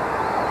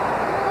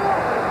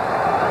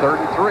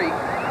 3rd and 3.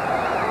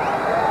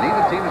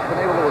 Neither team has been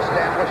able to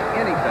establish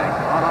anything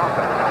on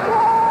offense.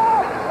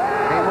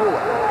 Mooley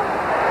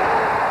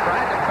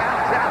trying to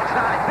bounce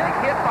outside. Big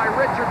hit by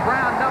Richard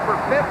Brown, number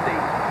 50,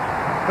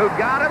 who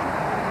got him,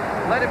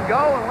 let him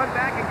go, and went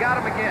back and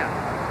got him again.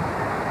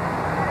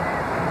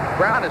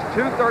 Brown is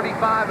 235,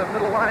 a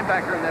middle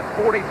linebacker in that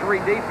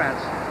 43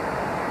 defense.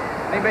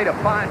 He made a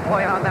fine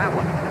play on that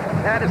one.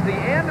 That is the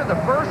end of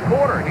the first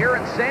quarter here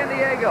in San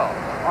Diego.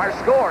 Our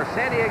score,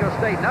 San Diego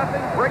State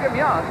nothing, Brigham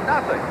Young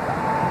nothing.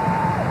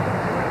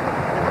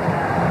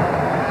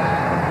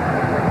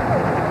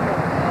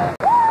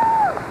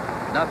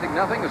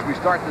 Nothing as we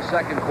start the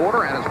second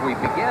quarter, and as we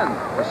begin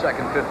the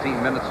second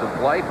 15 minutes of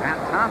play, Pat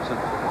Thompson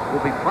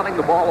will be punting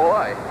the ball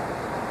away.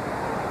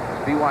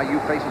 BYU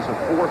faces a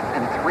 4th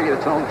and 3 at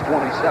its own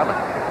 27.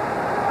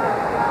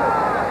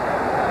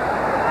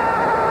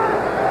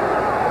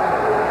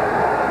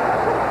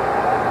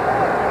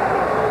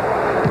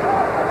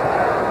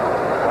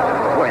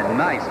 Boy, a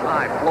nice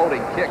high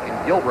floating kick, and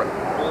Gilbreth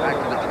back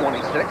to the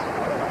 26.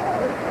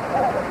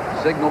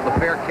 Signaled the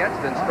fair catch,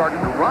 then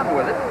started to run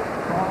with it.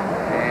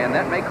 And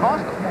that may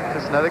cost them.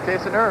 Just another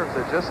case of nerves.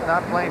 They're just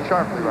not playing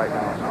sharply right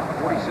now.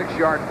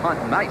 46-yard punt.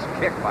 Nice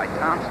kick by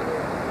Thompson.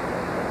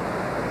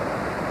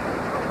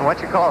 And once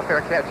you call a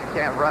fair catch, you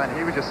can't run.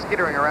 He was just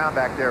skittering around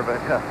back there,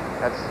 but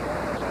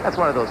that's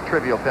one of those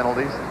trivial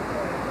penalties.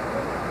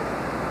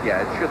 Yeah,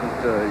 it shouldn't.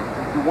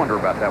 You wonder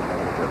about that one a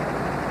little bit.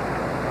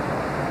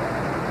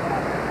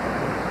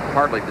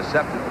 Hardly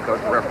deceptive because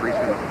the referee's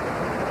going to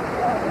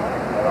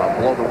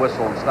blow the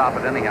whistle and stop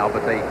it anyhow,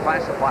 but they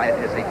classify it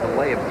as a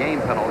delay of game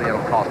penalty.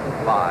 It'll cost them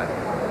 5.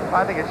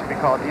 I think it should be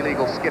called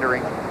illegal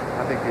skittering.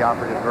 I think the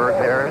operative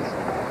verb there is.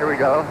 Here we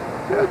go.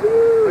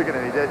 Look at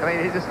him. He did. I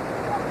mean, he just,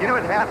 you know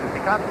what happened? He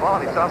caught the ball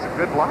and he saw some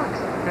good blocks.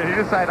 And he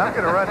decided, I'm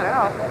going to run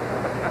now.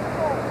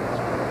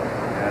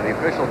 The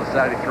official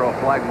decided to throw a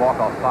flag and walk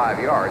off 5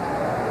 yards.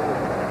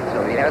 So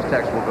the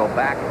Aztecs will go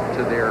back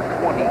to their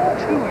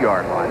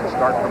 22-yard line and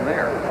start from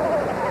there.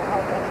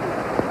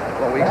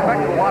 Well, we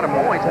expect a lot of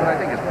points, but I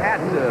think as Pat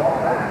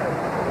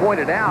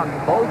pointed out,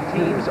 both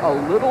teams a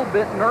little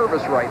bit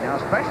nervous right now,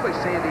 especially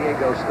San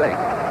Diego State.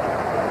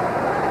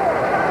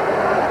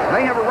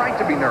 They have a right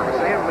to be nervous.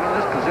 They haven't been in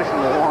this position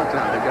in a long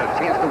time. They've got a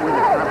chance to win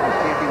the conference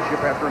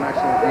championship after an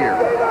excellent year.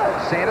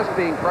 Santos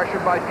being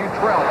pressured by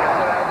Futrell. Gets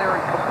it out of there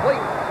and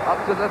complete up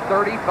to the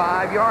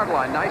 35-yard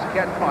line. Nice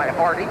catch by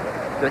Hardy.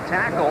 The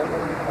tackle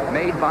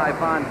made by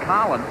Von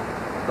Collin,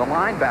 the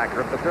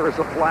linebacker, but there is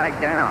a flag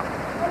down.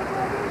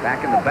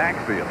 Back in the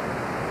backfield.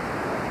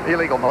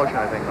 Illegal motion,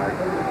 I think, Mike.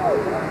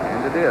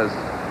 And it is.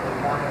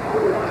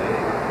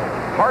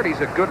 Hardy's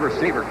a good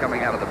receiver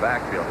coming out of the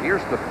backfield.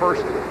 Here's the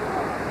first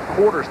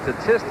quarter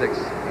statistics,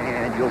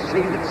 and you'll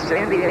see that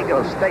San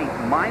Diego State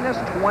minus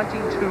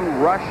 22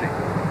 rushing.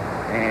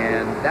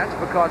 And that's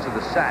because of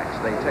the sacks.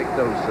 They take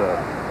those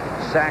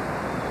sack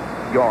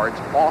yards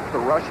off the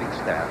rushing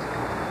stats.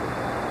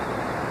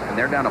 And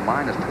they're down to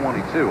minus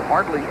 22.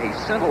 Hardly a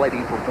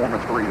scintillating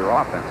performance for either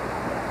offense.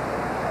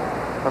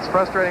 That's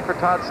frustrating for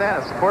Todd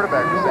Santos, the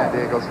quarterback for San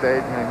Diego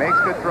State. And he makes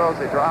good throws,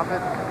 they drop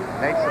it,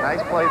 makes a nice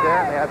play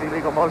there, and they have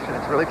illegal motion.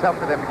 It's really tough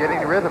for them to get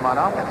any rhythm on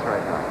offense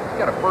right now. He's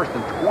got a 1st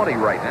and 20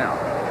 right now.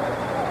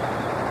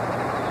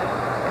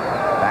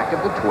 Back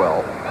at the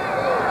 12.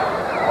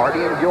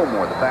 Hardy and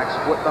Gilmore, the back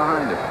split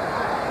behind him.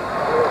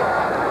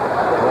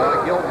 Throw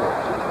to Gilmore.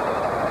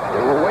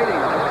 They were waiting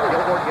on it.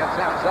 Gilmore gets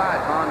outside.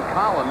 Von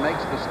Collin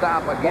makes the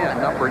stop again.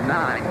 Number 9.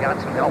 Got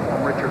some help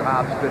from Richard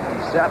Hobbs,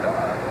 57.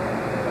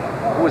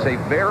 It was a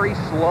very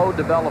slow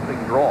developing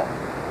draw.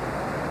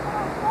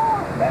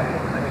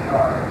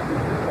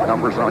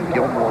 Numbers on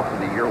Gilmore for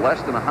the year,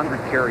 less than 100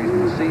 carries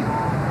in the season.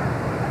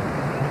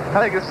 I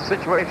think this is a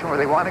situation where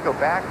they want to go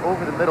back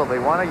over the middle. They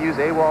want to use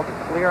AWOL to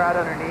clear out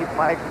underneath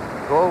Mike,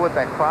 go with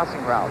that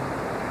crossing route.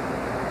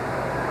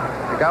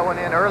 They got one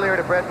in earlier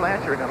to Brett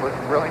Blanchard, and it looked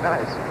really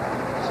nice.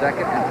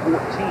 2nd and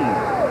 14.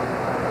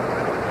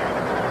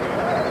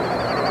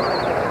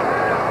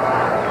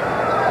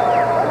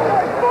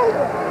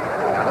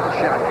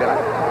 Shotgun.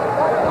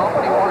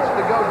 Company wants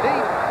to go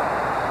deep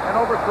and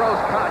overthrows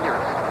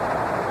Conyers.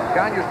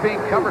 Conyers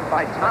being covered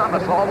by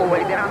Thomas all the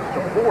way down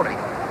to 40.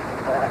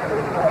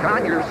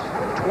 Conyers,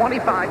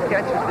 25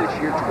 catches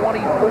this year,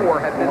 24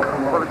 have been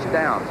from first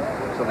downs.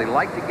 So they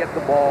like to get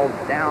the ball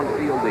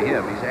downfield to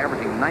him. He's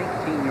averaging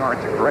 19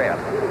 yards a grab.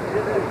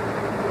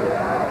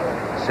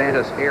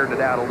 Santos aired it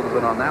out a little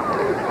bit on that one.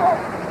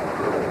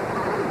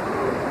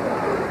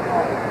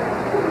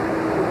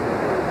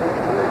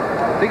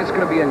 I think it's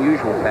going to be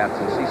unusual, Pat,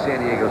 to see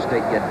San Diego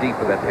State get deep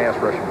with that pass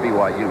rush of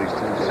BYU. He's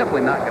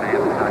simply not going to have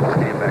the time to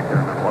stand back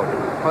there and unload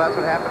it. Well, that's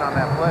what happened on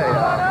that play.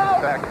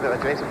 In fact,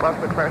 Jason Buck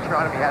put pressure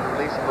on him. He had to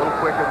release a little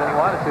quicker than he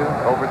wanted to.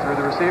 Overthrew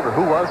the receiver,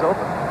 who was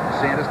open.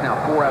 Santos now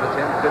 4 out of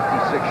 10,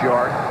 56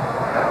 yards.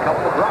 Got a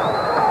couple of drops.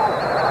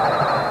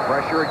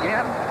 Pressure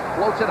again.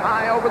 Floats it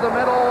high over the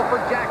middle for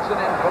Jackson,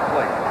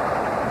 incomplete.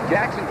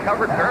 Jackson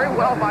covered very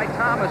well by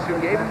Thomas, who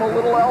gave him a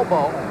little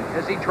elbow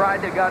as he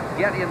tried to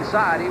get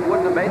inside. He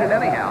wouldn't have made it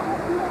anyhow.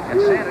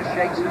 And Santos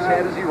shakes his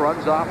head as he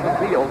runs off the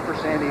field for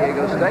San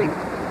Diego State.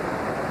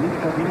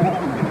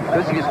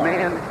 Busiest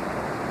man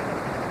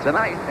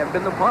tonight have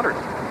been the punters.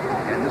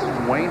 And this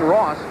is Wayne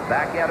Ross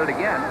back at it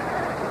again.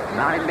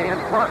 9-man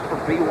front for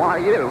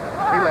BYU.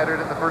 He led it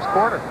in the first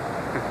quarter.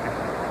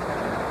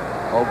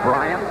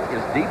 O'Brien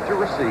is deep to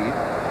receive.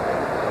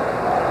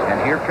 And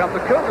here come the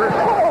Cougars.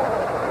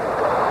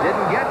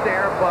 Didn't get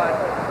there, but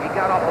he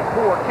got off a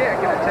poor kick,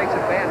 and it takes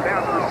a bad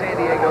bounce for San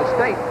Diego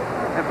State.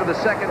 And for the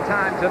second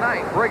time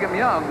tonight, Brigham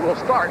Young will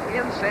start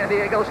in San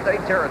Diego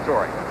State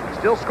territory.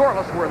 Still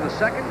scoreless. We're in the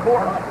second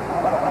quarter.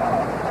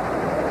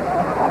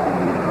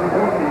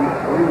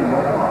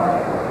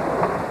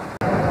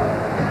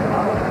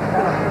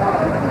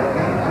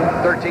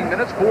 13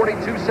 minutes,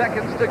 42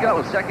 seconds to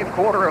go. Second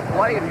quarter of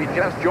play. If you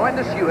just joined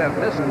us, you have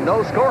missed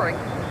no scoring.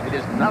 It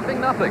is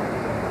 0-0.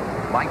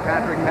 Mike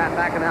Patrick, Pat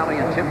McAnally,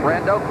 and Tim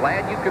Brando,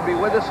 glad you could be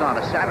with us on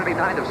a Saturday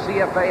night of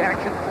CFA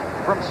action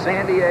from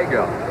San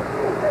Diego.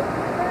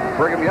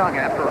 Brigham Young,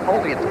 after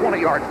only a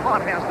 20-yard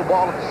punt, has the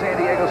ball at the San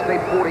Diego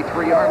State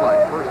 43-yard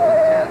line. 1st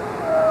and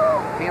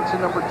 10.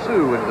 Hanson, number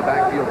 2, into the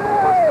backfield for the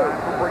first time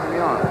for Brigham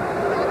Young.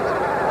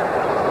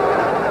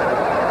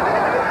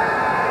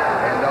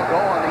 And they'll go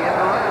on the end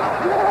around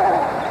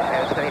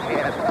as they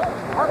had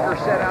Parker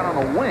set out on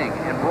the wing,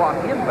 and brought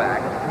him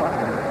back.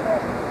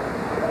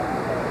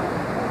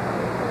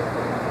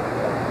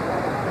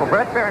 Well,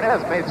 Brett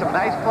Fairnez made some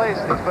nice plays.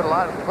 He's put a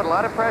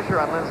lot of pressure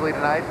on Lindsley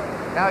tonight.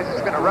 Now he's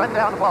just going to run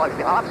down the ball. He's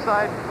the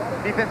offside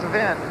defensive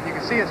end. You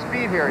can see his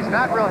speed here. He's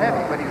not real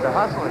heavy, but he's a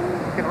hustler.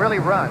 He can really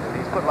run.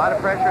 He's put a lot of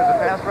pressure as a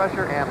pass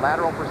rusher and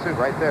lateral pursuit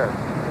right there.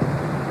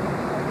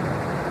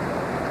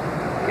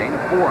 Gain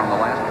of 4 on the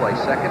last play,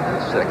 2nd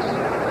and 6.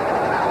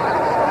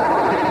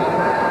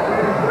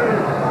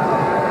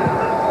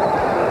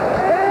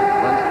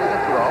 Lindsley to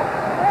throw.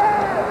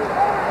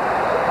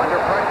 Under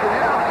pressure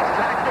now. He's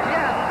sacked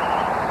again.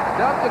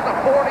 Dumped at the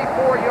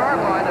 44-yard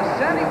line.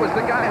 Ascenti was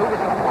the guy who was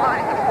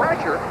applying the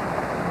pressure.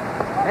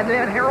 And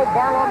then Harold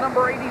Barlow,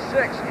 number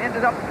 86,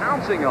 ended up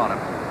pouncing on him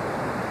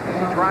as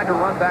he tried to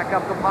run back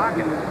up the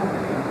pocket.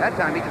 That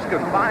time he just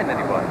couldn't find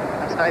anybody.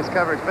 That's nice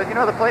coverage. But you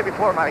know, the play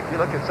before, Mike, you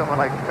look at someone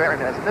like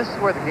Fairnez, and this is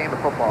where the game of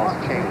football has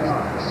changed.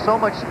 There's so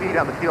much speed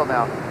on the field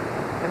now.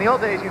 In the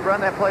old days, you'd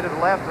run that play to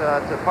the left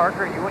to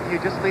Parker. You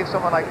just leave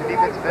someone like the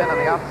defensive end on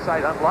the opposite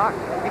side unblocked.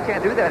 You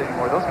can't do that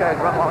anymore. Those guys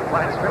run along the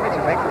line of scrimmage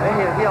and they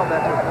held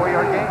that to a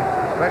 4-yard gain.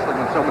 Especially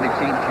when so many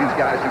teams use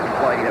guys who can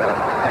play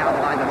down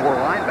line and more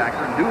linebacker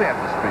and do have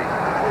the speed.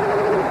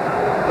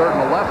 3rd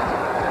and 11.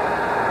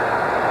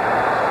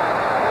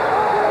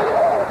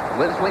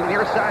 Lindsley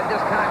near side this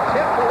time,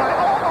 tipped away,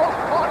 almost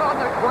caught on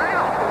the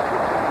ground.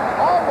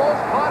 Almost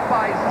caught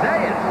by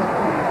Zayas,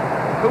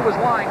 who was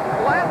lying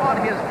flat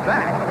on his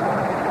back.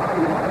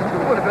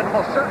 Would have been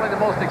certainly the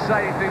most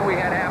exciting thing we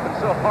had happen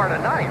so far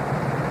tonight.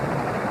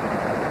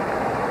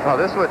 Oh,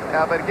 this would,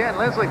 but again,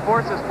 Lindsley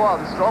forced this ball.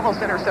 This is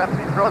almost intercepted.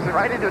 He throws it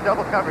right into a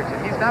double coverage,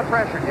 and he's not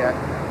pressured yet.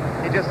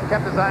 He just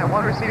kept his eye on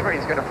one receiver.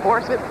 He's going to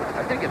force it.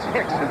 I think it's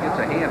Hicks who gets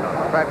a hand on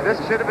it. Right, but this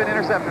should have been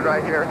intercepted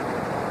right here.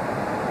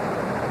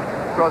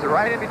 Throws it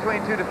right in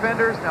between 2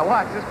 defenders. Now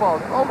watch, this ball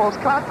is almost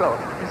caught, though.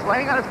 He's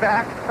laying on his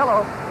back.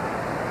 Hello.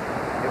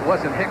 It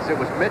wasn't Hicks, it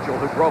was Mitchell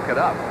who broke it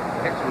up.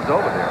 Hicks was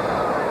over there.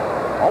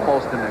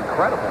 Almost an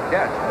incredible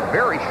catch.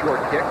 Very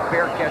short kick,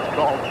 fair catch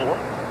called for.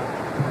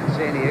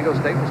 San Diego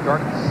State will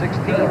start at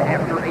 16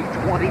 after a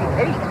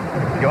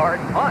 28-yard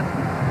punt.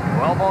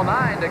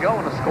 12:09 to go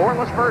in a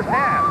scoreless first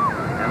half.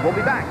 And we'll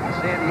be back in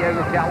San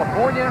Diego,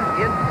 California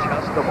in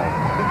just a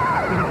moment.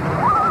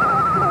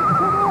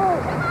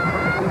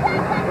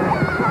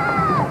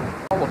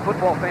 All the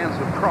football fans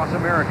across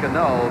America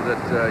know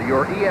that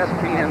your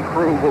ESPN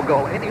crew will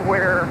go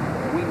anywhere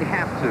we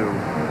have to,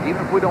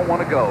 even if we don't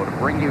want to go, to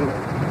bring you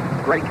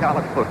great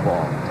college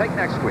football. Take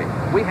next week.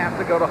 We have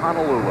to go to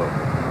Honolulu.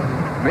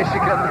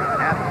 Michigan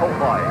at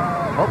Hawaii.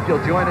 Hope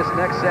you'll join us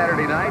next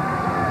Saturday night.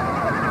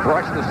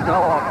 Brush the snow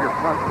off your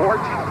front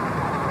porch.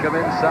 Come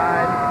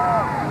inside,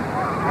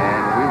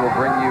 and we will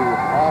bring you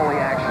all the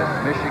action.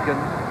 Michigan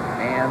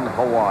and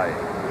Hawaii.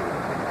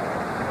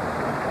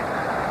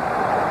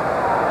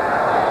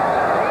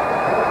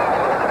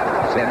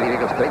 San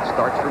Diego State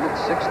starts from at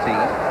 16.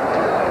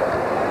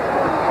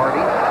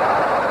 Hardy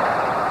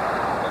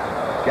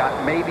got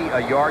maybe a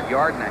yard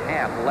and a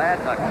half. Lad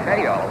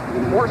Akeo,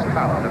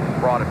 horsepower that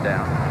brought him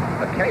down.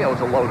 Akeo's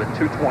a load at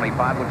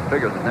 225, looks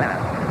bigger than that.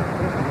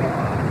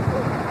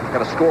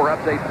 Got a score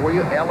update for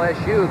you.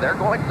 LSU, they're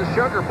going to the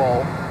Sugar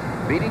Bowl,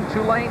 beating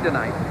Tulane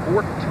tonight,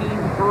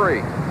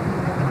 14-3.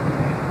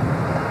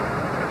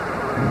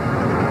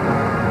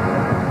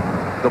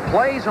 The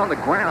plays on the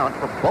ground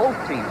for both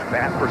teams,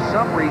 Pat, for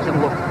some reason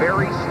look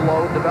very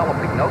slow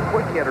developing. No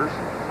quick hitters.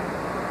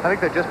 I think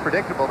they're just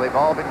predictable. They've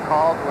all been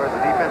called where the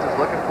defense is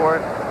looking for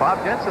it.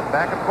 Bob Jensen,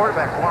 backup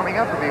quarterback, warming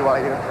up for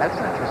BYU. That's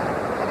interesting.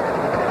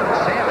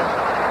 Savage,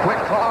 quick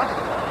toss.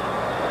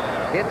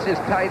 Hits his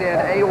tight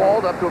end,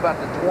 Ewald, up to about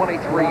the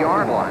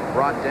 23-yard line.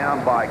 Brought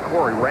down by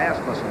Corey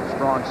Rasmussen,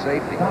 strong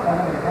safety.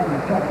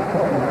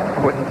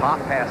 Couldn't pop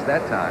past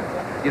that time.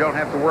 You don't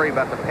have to worry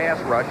about the pass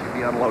rush if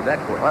you unload that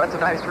quick. Well, that's a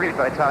nice read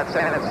by Todd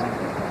Sanitz.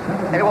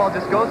 Ewald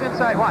just goes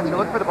inside. Watch, you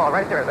look for the ball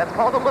right there. That's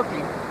called a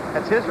lookie.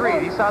 That's his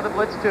read. He saw the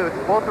blitz, too. It's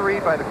both a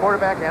read by the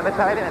quarterback and the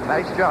tight end.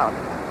 Nice job.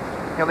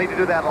 He'll need to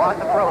do that a lot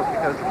in the pros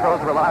because the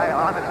pros rely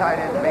on the tight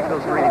end to make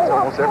those reads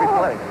almost every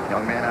play.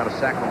 Young man out of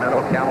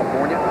Sacramento,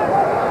 California.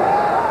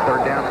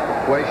 3rd down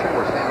situation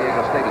where San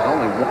Diego State is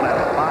only 1 out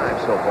of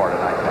 5 so far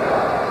tonight.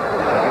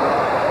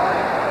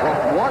 Well,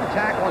 one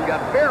tackle and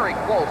got very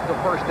close to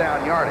first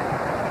down yardage.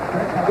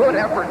 Good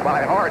effort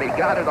by Hardy.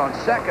 Got it on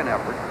second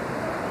effort.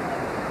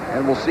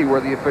 And we'll see where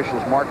the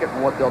officials mark it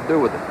and what they'll do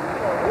with it.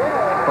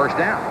 First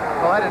down.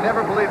 Well, I'd have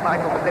never believed,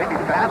 Michael, that they'd be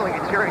battling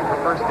and cheering for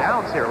first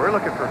downs here. We're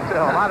looking for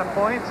a lot of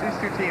points. These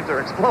two teams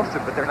are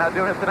explosive, but they're not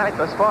doing it tonight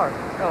thus far.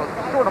 No,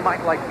 sort of might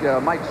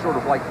sort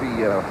of like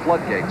the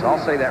floodgates. I'll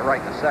say that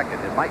right in a second.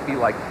 It might be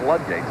like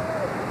floodgates.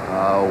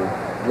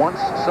 Once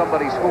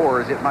somebody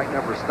scores, it might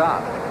never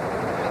stop.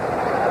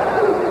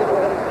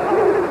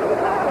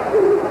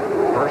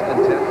 1st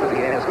and 10 for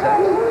the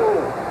Aztecs.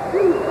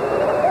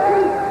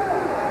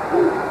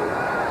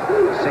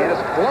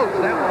 Santis floats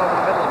that one over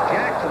the middle of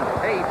Jackson.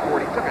 Paid for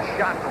it. He took a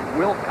shot from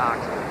Wilcox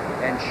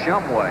and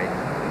Shumway.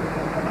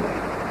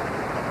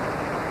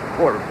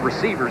 Boy,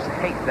 receivers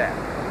hate that.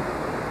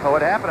 Well,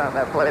 what happened on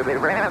that play, they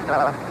ran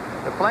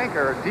the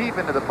flanker deep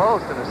into the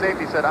post, and the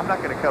safety said, I'm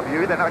not going to cover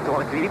you. They're not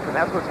going deep, and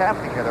that's what's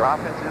happening here. Their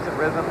offense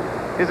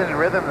isn't in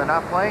rhythm. They're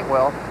not playing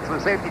well. So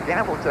the safety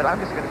gambled, said, I'm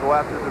just going to go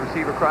after the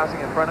receiver crossing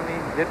in front of me.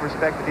 Didn't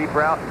respect the deep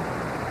route.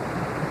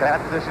 Bad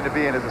position to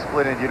be in is a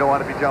split end. You don't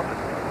want to be jumping.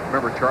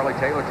 Remember Charlie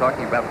Taylor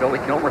talking about Billy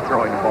Kilmer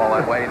throwing the ball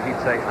that way, and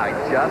he'd say, I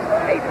just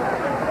hate it.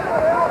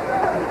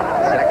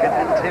 2nd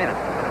and 10.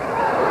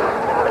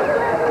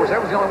 Of course,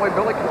 that was the only way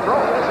Billy could throw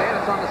it.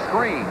 It's on the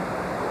screen.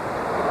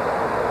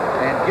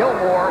 And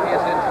Gilmore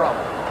is in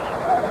trouble.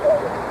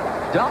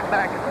 Dump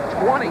back at the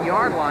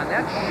 20-yard line.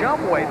 That's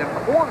Shumway, the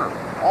corner,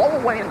 all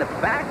the way in the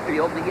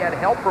backfield. He had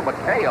help from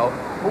Makeo,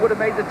 who would have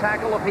made the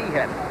tackle if he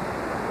hadn't.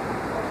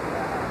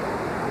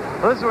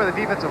 Well, this is where the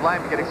defensive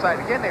linemen get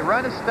excited. Again, they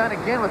run a stunt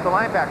again with the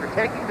linebacker,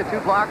 taking the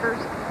 2 blockers.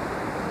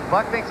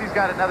 Buck thinks he's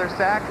got another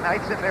sack.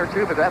 Knight's in there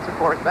too, but that's, of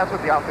course, that's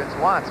what the offense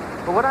wants.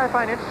 But what I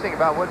find interesting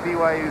about what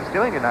BYU is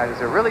doing tonight is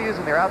they're really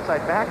using their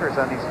outside backers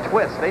on these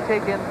twists. They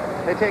take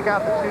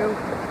out the 2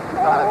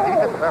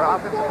 their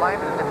offensive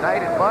linemen, and then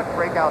Knight and Buck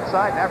break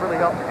outside, and that really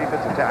helps the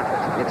defensive tackles.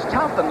 It's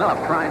tough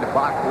enough trying to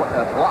block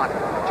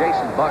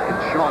Jason Buck and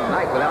Sean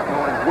Knight without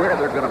knowing where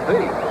they're going to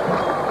be.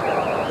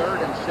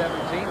 3rd and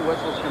 17.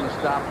 Whistle's going to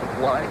stop the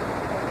play.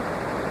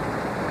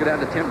 Go down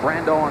to Tim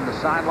Brando on the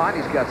sideline.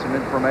 He's got some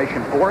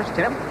information for us.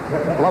 Tim?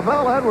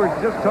 Lavelle Edwards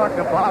just talked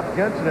to Bob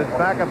Jensen, his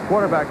backup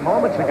quarterback,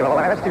 moments ago,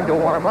 asked him to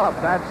warm up.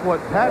 That's what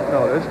Pat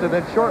noticed. And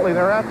then shortly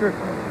thereafter,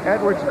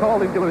 Edwards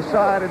called him to his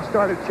side and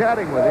started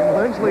chatting with him.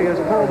 Lindsley has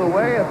pulled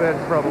away a bit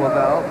from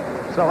Lavelle.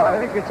 So I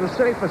think it's a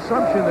safe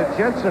assumption that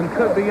Jensen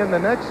could be in the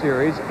next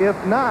series. If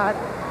not,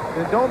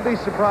 then don't be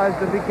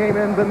surprised if he came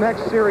in the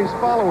next series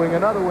following,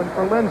 another one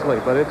for Lindsley.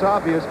 But it's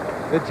obvious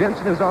that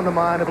Jensen is on the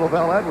mind of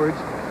Lavelle Edwards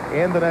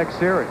in the next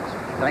series.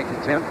 Thank you,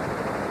 Tim.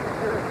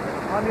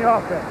 On the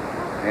offense.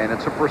 And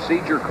it's a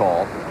procedure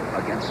call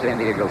against San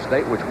Diego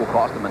State, which will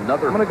cost him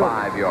another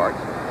 5 yards.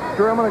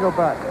 Sure, I'm going to go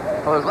back.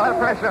 Well, there's a lot of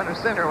pressure under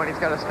center when he's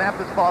got to snap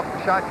this ball from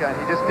shotgun.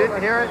 He just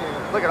didn't hear it.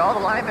 Look at all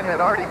the linemen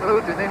had already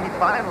moved, and then he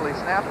finally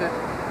snapped it.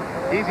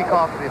 Easy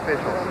call for the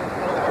officials.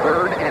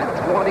 3rd and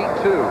 22.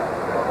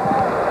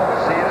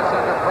 Santa's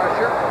under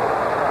pressure.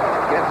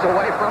 Gets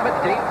away from it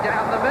deep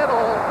down the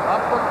middle. Up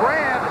for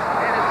grabs,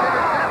 and it's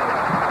intercepted.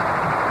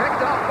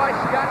 Picked off by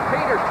Scott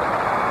Peterson.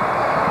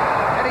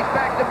 And he's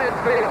back to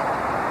midfield.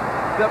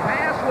 The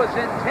pass was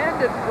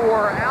intended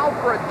for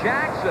Alfred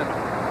Jackson,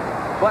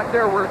 but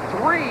there were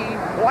 3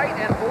 white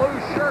and blue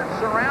shirts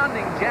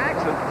surrounding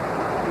Jackson,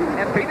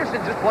 and Peterson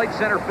just played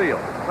center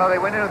field. Well, they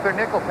went in with their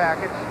nickel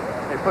package.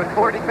 They put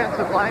 4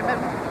 defensive linemen.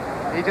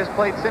 He just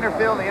played center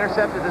field, and he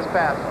intercepted this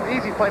pass.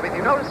 Easy play, but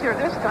you notice here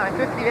this time,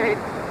 58,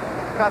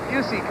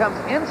 Kafusi comes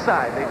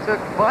inside. They took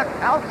Buck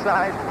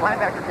outside. The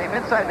linebacker came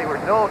inside. They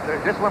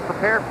just weren't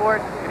prepared for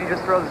it, and he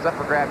just throws this up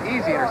for grab.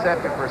 Easy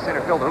interception for a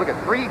center fielder. Look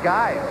at 3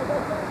 guys.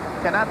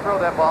 Cannot throw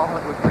that ball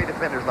with 3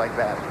 defenders like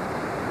that.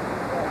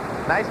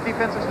 Nice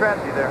defensive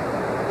strategy there.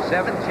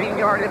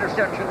 17-yard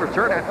interception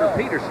return after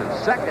Peterson's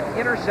 2nd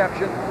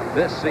interception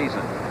this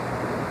season.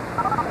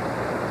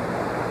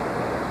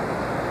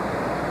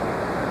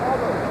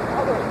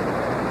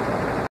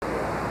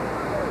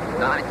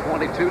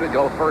 .22 to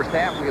go first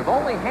half. We have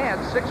only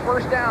had 6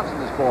 first downs in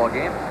this ball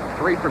game.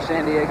 3 for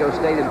San Diego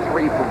State and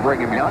 3 for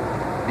Brigham Young.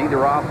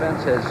 Neither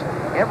offense has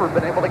ever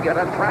been able to get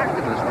on track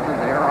in this one.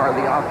 And there are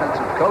the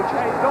offensive coaches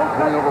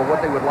going over what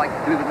they would like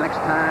to do the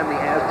next time the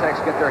Aztecs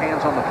get their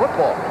hands on the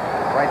football.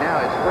 Right now,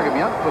 it's Brigham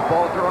Young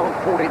football at their own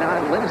 49.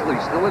 Lindsley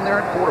still in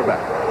there at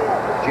quarterback.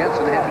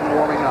 Jensen had been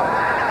warming up.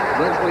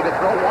 Lindsley to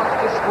throw, wants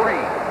to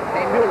screen.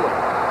 Hey, Mueller.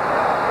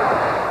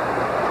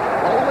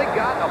 Only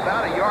got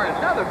about a yard.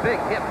 Another big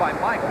hit by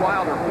Mike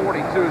Wilder,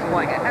 42, is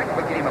playing a heck of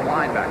a game at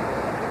linebacker.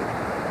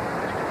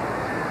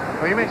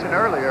 Well, you mentioned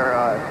earlier,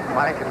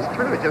 Mike, and it's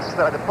true, it just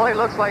the play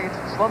looks like it's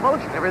in slow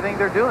motion, everything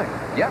they're doing.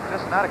 Yep.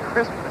 Just not a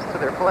crispness to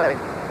their play.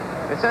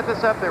 They set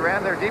this up, they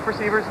ran their deep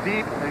receivers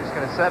deep, and they're just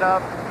going to set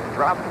up,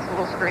 drop this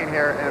little screen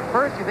here, and at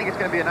first you think it's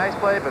going to be a nice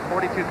play, but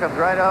 42 comes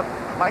right up.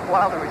 Mike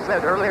Wilder, we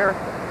said earlier,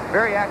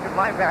 very active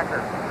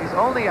linebacker. He's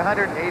only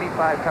 185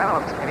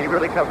 pounds, and he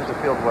really covers the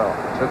field well.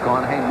 Took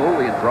on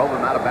Mooley and drove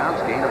him out of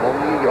bounds, gain of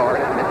only a yard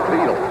at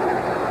midfield.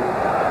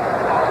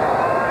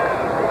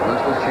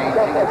 Lindsley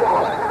changing it.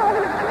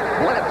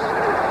 Blitz.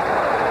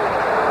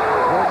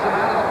 Pulls him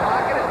out of the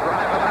pocket and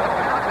drive him out of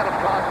bounds. That'll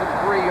cost him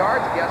 3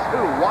 yards. Guess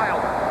who?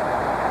 Wilder.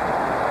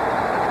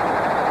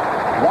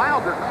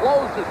 Wilder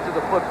closes to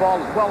the football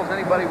as well as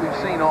anybody we've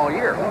seen all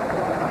year.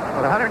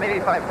 With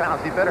 185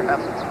 pounds, he better have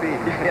some speed.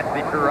 Yeah,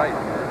 you're right.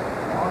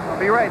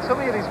 But you're right, so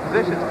many of these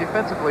positions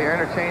defensively are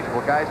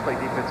interchangeable. Guys play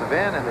defensive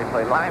end and they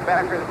play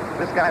linebacker.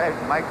 This guy,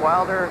 Mike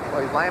Wilder,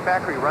 plays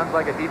linebacker. He runs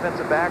like a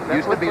defensive back.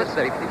 Used to be a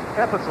safety.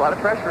 That puts a lot of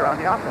pressure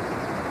on the offense.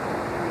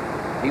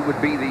 He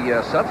would be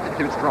the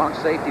substitute strong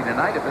safety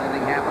tonight if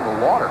anything happened to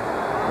Lauder.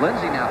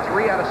 Lindsey now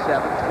 3 out of 7,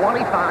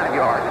 25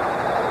 yards.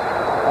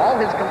 All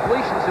his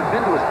completions have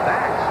been to his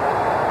backs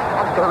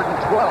on 3rd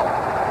and 12.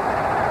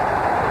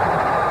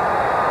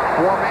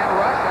 4-man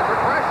rush under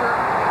pressure.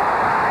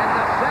 And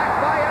the sack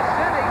by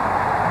Assini.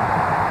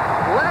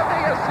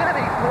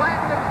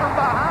 flattened him from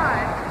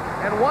behind.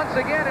 And once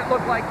again, it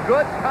looked like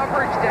good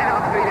coverage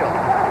downfield.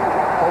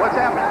 Well, what's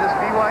happened to this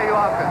BYU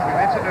offense? We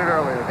mentioned it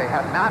earlier. They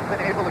have not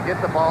been able to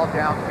get the ball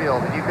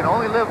downfield. And you can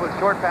only live with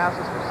short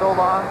passes for so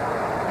long.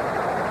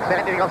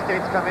 San Diego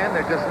State's come in.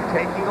 They're just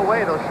taking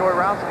away those short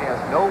routes, and he has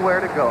nowhere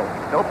to go.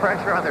 No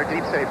pressure on their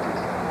deep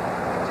safeties.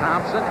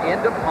 Thompson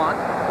into punt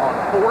on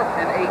 4th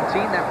and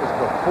 18. That was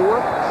the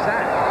 4th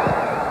sack.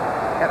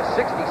 Had a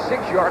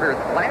 66-yarder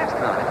last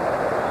time.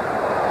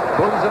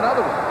 Booms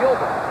another one.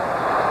 Gilbert.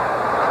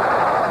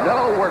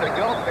 Nowhere to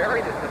go.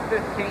 Buried at the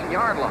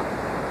 15-yard line.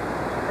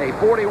 A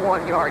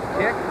 41-yard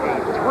kick, a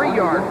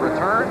 3-yard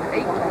return,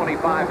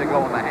 8:25 to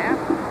go in the half.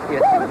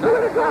 It's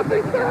 9-0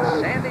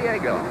 in San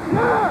Diego.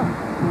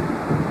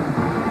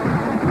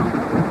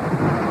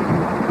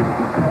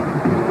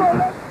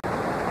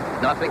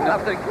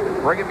 Nothing.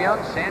 Brigham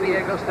Young, San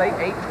Diego State,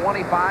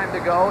 8:25 to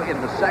go in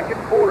the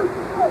second quarter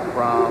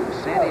from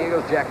San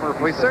Diego's Jack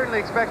Murphy. We certainly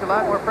expect a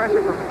lot more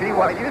pressure from the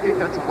BYU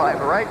defensive line,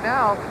 but right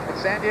now,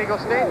 it's San Diego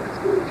State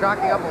that's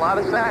chalking up a lot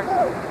of sacks.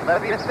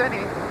 Levy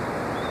Asseni,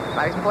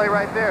 nice play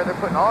right there. They're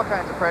putting all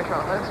kinds of pressure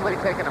on Lindsley,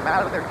 taking them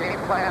out of their game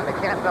plan. They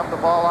can't dump the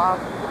ball off.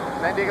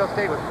 San Diego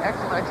State with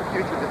excellent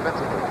execution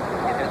defensively.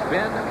 It has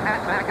been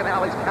Pat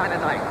McAnally's kind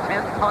of night.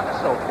 10 punts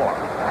so far.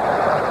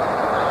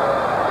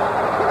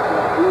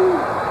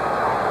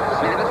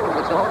 Sanders from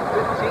his own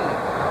 15.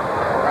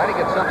 Trying to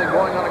get something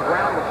going on the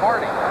ground with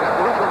Hardy. Got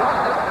room to run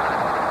this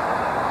time.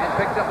 And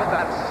picked up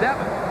about 7.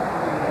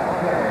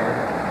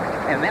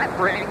 And that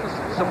brings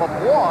some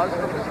applause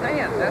from the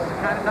stands. That's the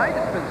kind of night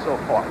it's been so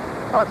far.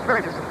 Oh, it's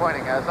very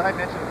disappointing. As I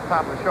mentioned at the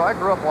top of the show, I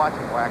grew up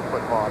watching WAC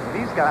football. And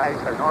these guys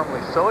are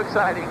normally so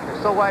exciting.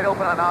 They're so wide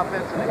open on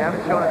offense, and they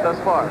haven't shown it thus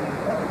far.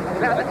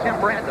 Now to Tim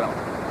Brando.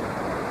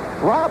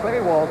 Rob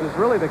Awald is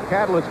really the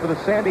catalyst for the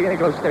San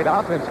Diego State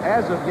offense.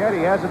 As of yet, he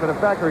hasn't been a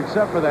factor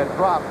except for that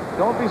drop.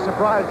 Don't be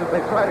surprised if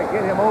they try to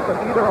get him open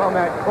either on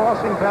that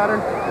crossing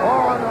pattern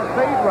or on the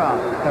fade route.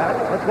 Pat,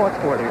 let's watch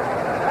for it here.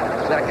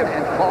 Second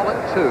and call it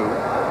 2.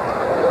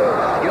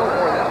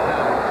 Gilmore this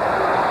time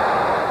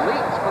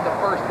leaps for the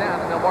first down,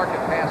 and they'll mark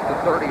it past the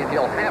 30, and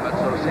he'll have it.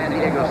 So San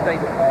Diego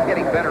State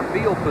getting better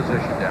field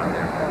position down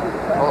there.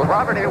 Well,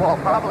 Robert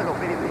Awald probably will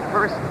be the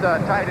first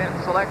tight end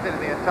selected in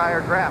the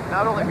entire draft,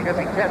 not only because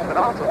he can catch, but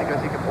also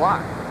because he can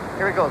block.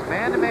 Here he goes,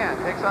 man-to-man,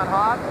 takes on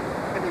Hobbs,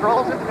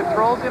 controls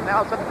him,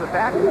 now it's up to the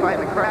back to find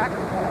the crack.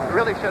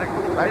 Really should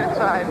have right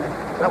inside.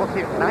 Double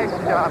team, nice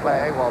job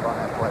by Awald on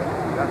that play.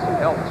 Got some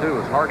help, too,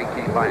 as Hardy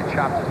came by and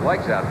chopped his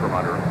legs out from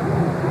under him.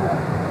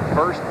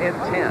 First and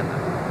 10.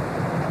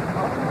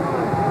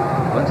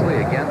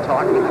 Lindsley again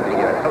talking to the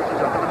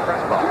coaches up in the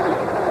press box.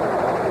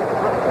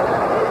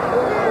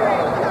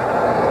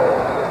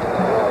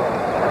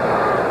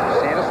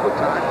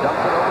 Time,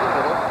 dumps it over the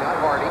middle, got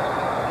Hardy.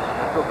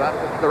 After about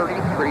the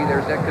 33,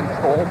 there's that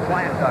control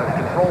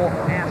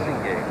passing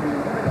game.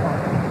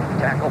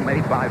 Tackle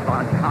made by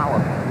Von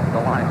Collin, the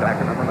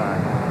linebacker, number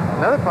 9.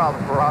 Another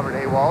problem for Robert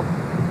Awald,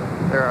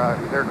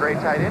 their great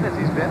tight end, is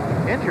he's been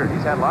injured.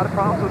 He's had a lot of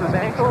problems with his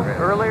ankle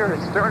earlier,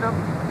 his sternum,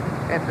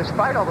 and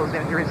despite all those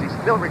injuries, he's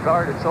still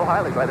regarded so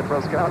highly by the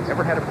pro scouts.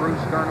 Ever had a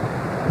bruised sternum?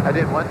 I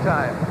did one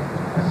time.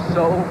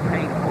 So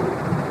painful.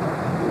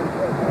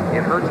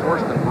 It hurts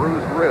worse than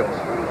bruised ribs.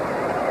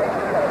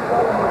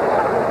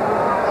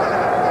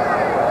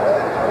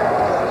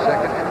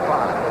 Second and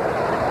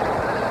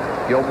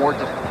 5. Gilmore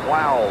just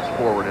plows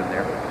forward in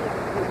there.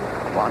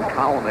 Von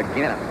Collin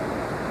again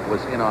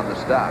was in on the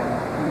stop.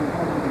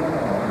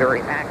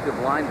 Very active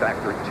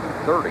linebacker at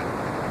 230.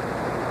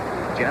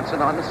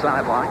 Jensen on the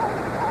sideline.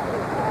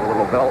 For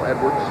Lavelle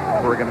Edwards,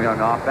 Brigham Young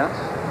offense.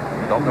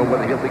 Don't know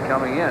whether he'll be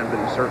coming in, but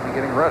he's certainly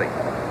getting ready.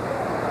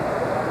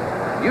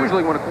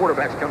 Usually when a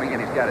quarterback's coming in,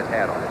 he's got his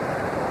hat on.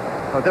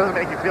 Well, it doesn't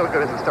make you feel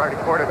good as a starting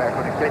quarterback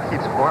when a kid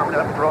keeps warming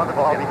up and throwing the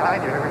ball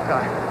behind you every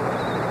time.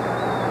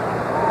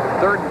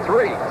 Third and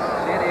 3.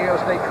 San Diego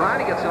State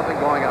trying to get something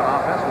going on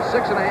offense with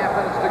 6.5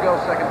 minutes to go,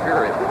 second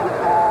period.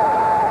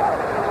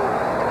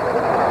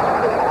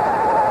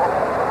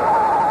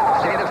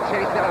 Sanders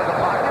chased out of the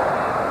pocket,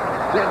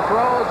 then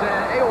throws,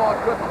 and Awald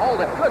couldn't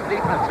hold it. Good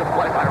defensive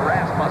play by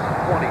Rasmussen,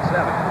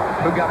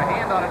 27, who got a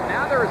hand on it.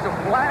 Now there is a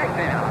flag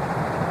down.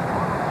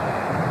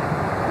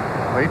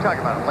 Well, you're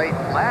talking about a late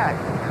flag.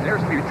 And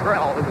there's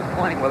Butrell, who was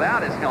playing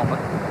without his helmet.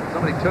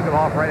 Somebody took it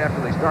off right after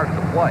they started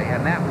to play,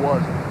 and that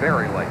was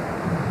very late.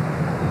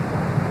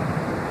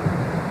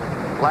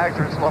 Flags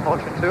are in slow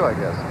motion, too, I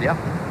guess. Yep.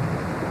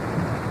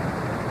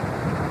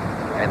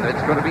 And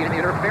it's going to be an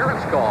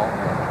interference call.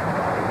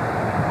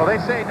 Well, they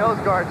say nose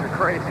guards are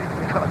crazy.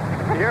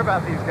 You hear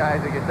about these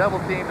guys. They get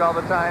double-teamed all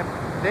the time.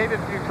 David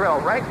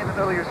Butrell, right in the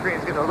middle of your screen,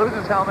 is going to lose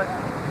his helmet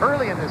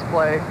early in this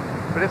play,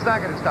 but it's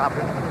not going to stop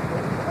him.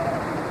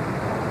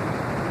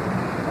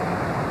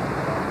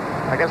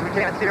 I guess we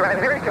can't see it right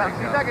here. He comes.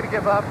 He's not going to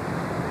give up.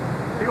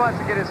 He wants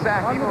to get his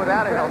sack even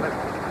without a helmet.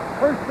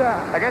 First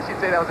down. I guess you'd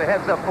say that was a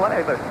heads-up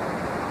play, but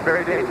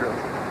very dangerous.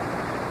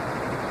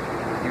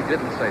 You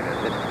didn't say that,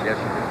 did you? Yes,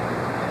 you did.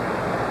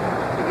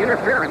 The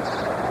interference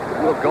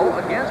will go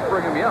against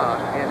Brigham Young,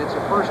 and it's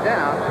a first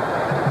down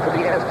for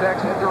the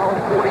Aztecs at their own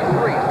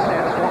 43.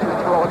 Sanders wants to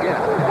throw again.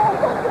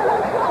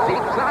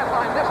 Deep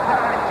sideline this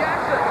time.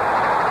 Jackson.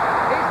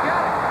 He's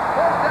got it.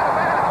 Pulls out of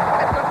bounds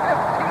at the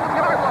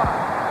 15-yard line.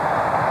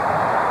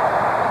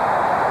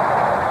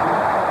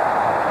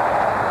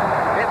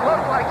 It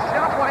looked like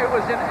Shumway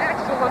was in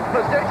excellent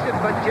position,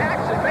 but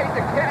Jackson made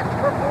the catch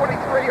for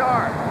 43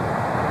 yards.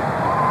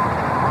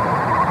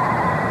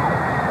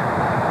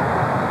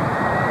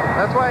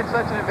 That's why it's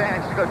such an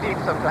advantage to go deep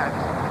sometimes.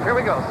 Here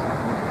we go.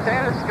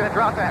 Sanders is going to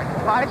drop back.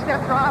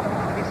 5-step drop.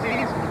 He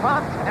sees,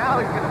 pumps. Now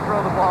he's going to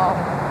throw the ball.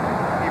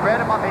 He read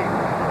him on the,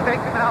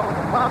 faked him out with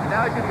the pump.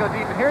 Now he's going to go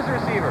deep. And here's the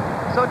receiver.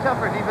 So tough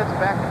for a defensive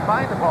back to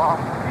find the ball.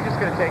 He's just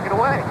going to take it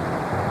away.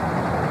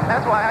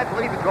 That's why I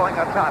believe in going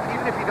up top.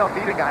 Even if you don't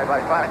beat a guy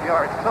by 5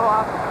 yards, so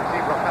often the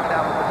receiver will come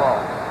down with the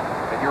ball.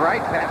 And you're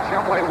right, Pat.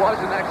 Shumway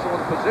was in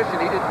excellent position.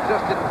 He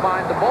didn't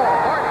find the ball.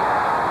 Hardy,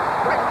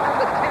 right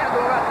from the 10 to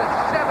about the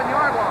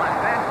 7-yard line.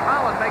 Van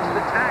Collin makes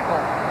the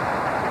tackle.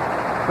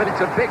 But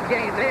it's a big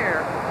gain there.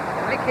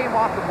 And they came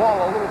off the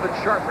ball a little bit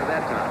sharper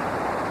that time.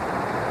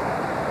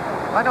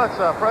 I know it's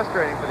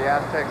frustrating for the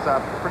Aztecs,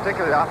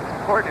 particularly the offensive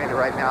coordinator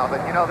right now,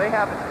 but, you know, they've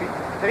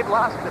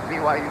lost to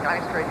BYU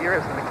 9 straight years,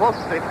 and the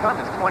closest they've come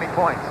is 20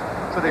 points.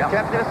 So they've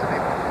kept this, and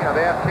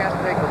they have a chance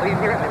to take the lead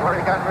here, and they've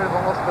already gotten rid of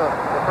almost the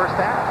first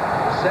half.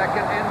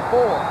 2nd and 4.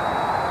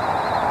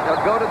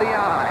 They'll go to the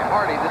eye.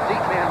 Hardy, the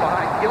deep man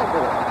behind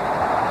Gilmore.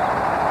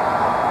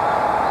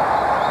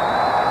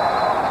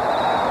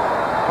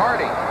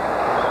 Hardy,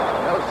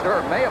 no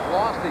sir, may have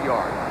lost a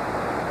yard.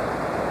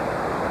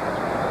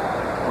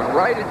 Went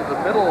right into the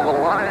middle of the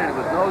line, and it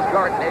was nose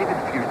guard David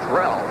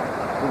Futrell,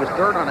 who was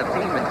third on the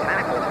team in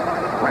tackles,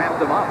 wrapped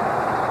him up.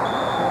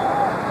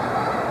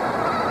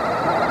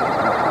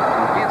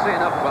 Can't say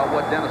enough about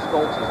what Dennis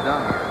Stoltz has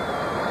done here.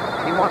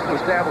 He wants to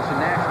establish a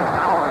national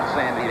power in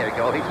San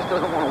Diego. He just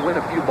doesn't want to win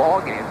a few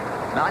ball games,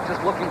 not just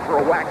looking for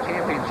a WAC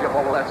championship,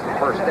 although that's the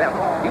first step.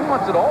 He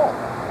wants it all,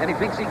 and he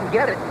thinks he can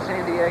get it in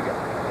San Diego.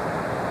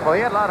 Well,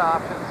 he had a lot of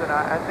options, and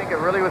I think it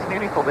really was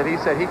meaningful that he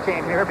said he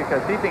came here because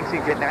he thinks he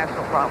can get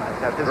national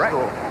prominence at this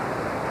school.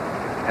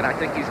 And I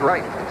think he's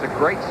right. It's a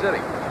great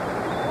city.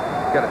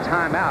 Got a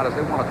timeout as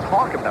they want to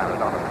talk about it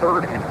on a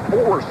 3rd and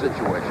 4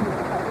 situation.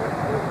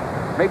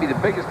 Maybe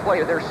the biggest play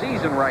of their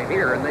season right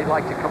here, and they'd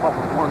like to come up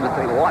with one that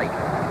they like.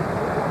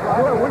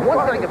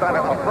 One thing about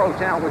a pro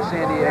town which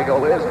San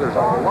Diego is, there's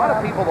a lot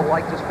of people that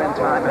like to spend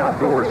time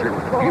outdoors here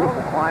with the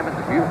beautiful climate,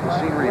 the beautiful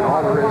scenery, and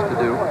all there is to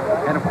do.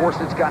 And, of course,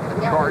 it's got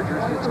the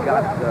Chargers, it's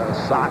got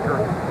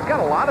soccer. It's got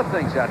a lot of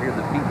things out here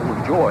that people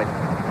enjoy.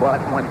 But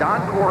when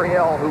Don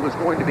Coryell, who was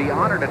going to be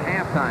honored at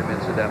halftime,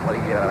 incidentally,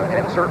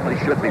 and certainly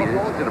should be,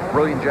 did a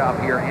brilliant job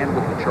here and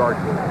with the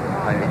Chargers.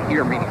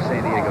 Here meaning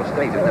San Diego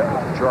State and then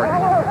with the Chargers.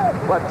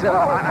 But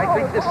I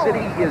think this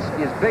city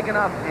is big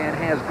enough and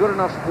has good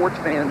enough sports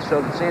fans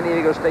so that San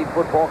Diego State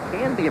football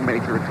can be a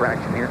major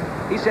attraction here.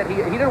 He said he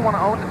didn't want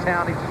to own the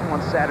town, he just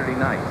wants Saturday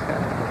nights.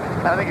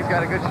 I think he's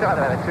got a good shot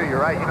at it, too.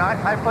 You're right. You know,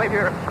 I played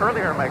here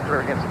earlier in my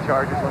career against the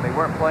Chargers when they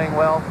weren't playing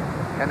well,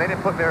 and they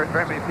didn't put very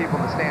many people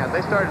in the stands.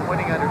 They started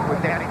winning with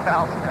Danny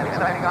Fouts, an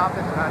exciting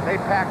offense, and they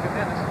packed them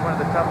in. This is one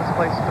of the toughest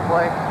places to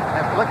play.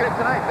 And look at it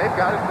tonight. They've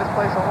got this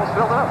place almost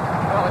filled up.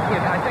 Well,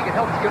 I think it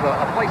helps give a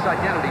place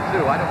identity,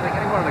 too. I don't think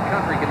anyone in the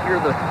country can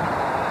hear the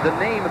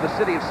name of the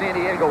city of San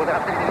Diego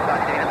without thinking about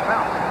Dan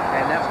Fouts.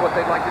 And that's what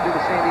they'd like to do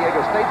with San Diego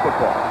State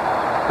football.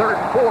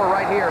 3rd and 4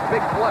 right here.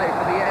 Big play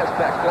for the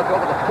Aztecs. They'll go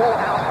with a full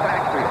house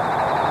backfield.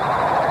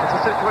 It's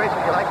a situation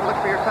you like to look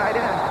for your tight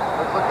end.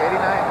 Let's look, 89.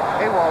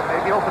 Haywald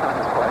may be open on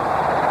this play.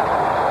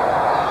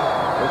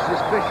 This is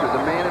Fisher,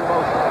 the man in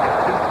motion. They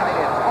got 2 tight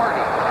ends.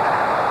 Hardy.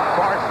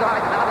 Far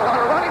side, not a lot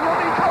of running room.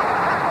 He goes to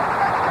tackle.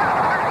 Touchdown,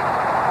 Hardy.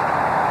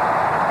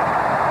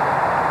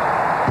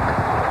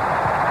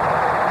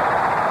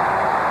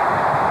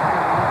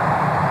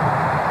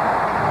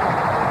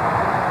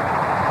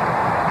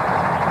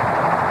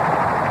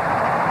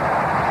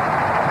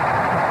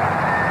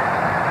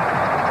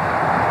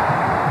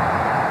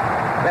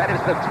 That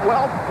is the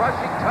 12th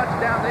rushing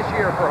touchdown this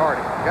year for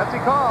Hardy. Gutsy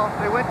call.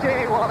 They went to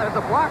Haywald. There's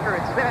a blocker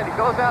instead. He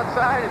goes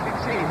outside, as you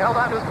can see. He held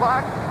onto his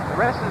block. The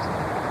rest is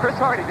Chris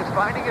Hardy just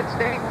finding it,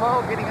 staying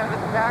low, getting under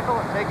the tackle,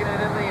 and taking it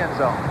in the end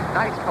zone.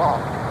 Nice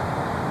call.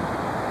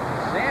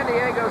 San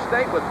Diego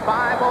State with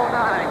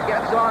 5:09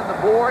 gets on the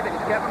board, and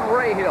Kevin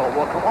Rahill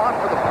will come on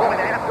for the point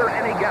after,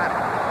 and he got it.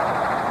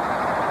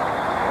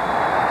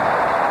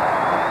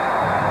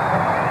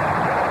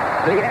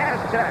 The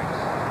Aztecs,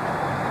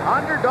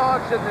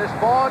 underdogs in this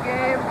ball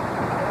game,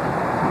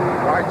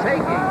 are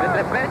taking the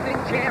defending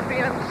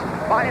champions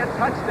by a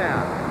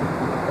touchdown.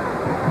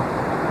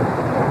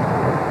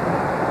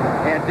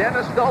 And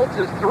Dennis Stoltz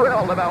is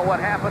thrilled about what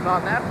happened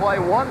on that play.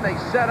 One, they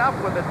set up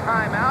with a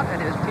timeout,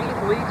 and his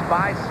team leads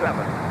by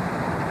 7.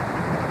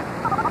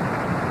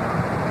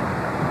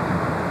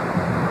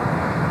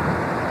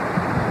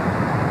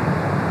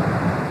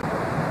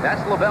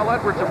 That's Lavelle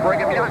Edwards of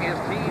Brigham Young. His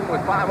team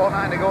with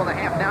 5:09 to go in the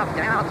half now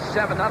down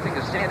 7-0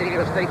 because San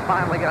Diego State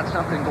finally got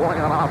something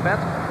going on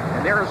offense. And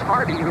And there's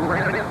Hardy, who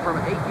ran it in from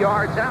 8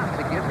 yards out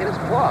to give his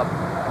club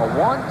a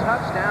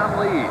 1-touchdown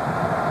lead.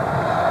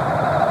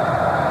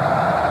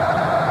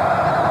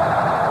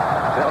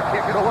 They'll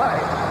kick it away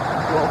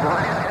to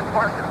O'Brien and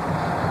Parker.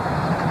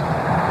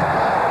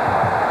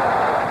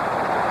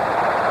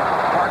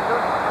 Parker,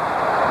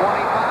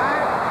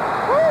 25.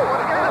 Woo,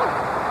 what a go!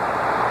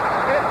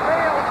 It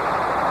failed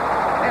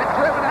and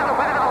driven out of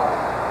bounds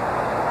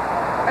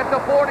at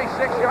the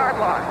 46-yard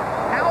line.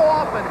 How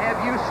often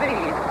have you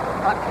seen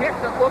a kick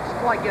that looks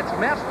like it's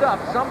messed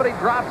up, somebody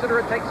drops it or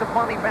it takes a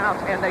funny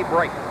bounce and they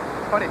break it?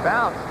 Funny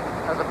bounce.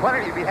 As a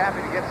punter, you'd be happy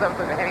to get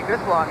something to hang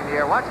this long in the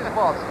air. Watching the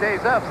ball,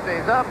 stays up.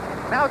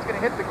 Now it's going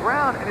to hit the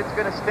ground, and it's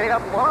going to stay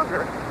up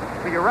longer.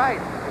 But you're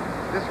right.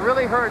 This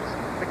really hurts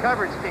the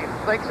coverage team.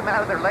 Takes them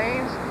out of their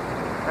lanes.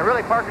 And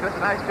really, Parker does a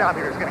nice job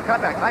here. He's going to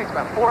cut back nice,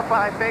 about 4 or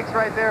 5 fakes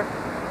right there.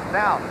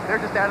 Now, they're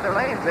just out of their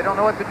lanes. They don't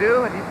know what to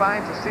do, and he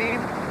finds a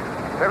seam.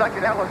 They're lucky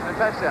that wasn't a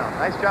touchdown.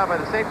 Nice job by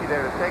the safety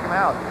there to take him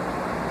out.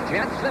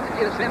 Jensen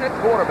is in at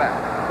quarterback.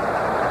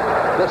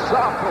 The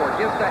sophomore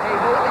gives to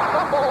Haymooley.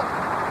 Fumble.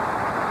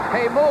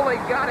 Haymooley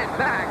got it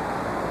back.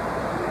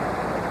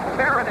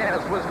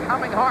 Marinez was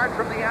coming hard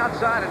from the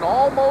outside and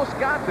almost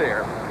got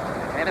there.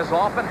 And as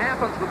often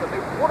happens with a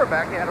new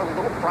quarterback, he had a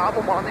little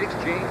problem on the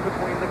exchange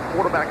between the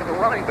quarterback and the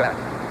running back.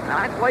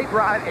 9-play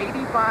drive,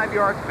 85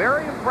 yards.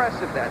 Very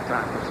impressive that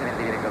time for San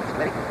Diego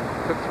State.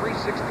 Took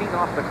 3:16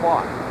 off the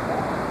clock.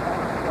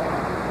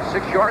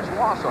 6 yards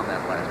loss on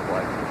that last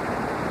play.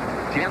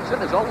 Jensen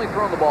has only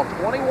thrown the ball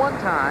 21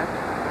 times.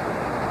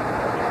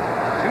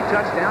 2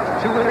 touchdowns,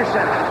 2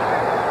 interceptions.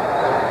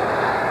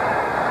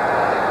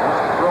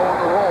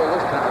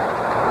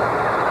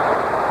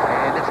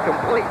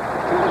 Complete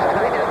to his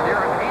tight end,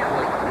 Darren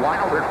Hanley.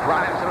 Wilder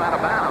drives him out of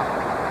bounds.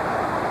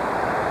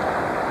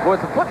 Well,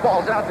 if the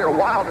football's out there,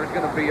 Wilder's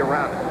going to be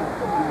around it.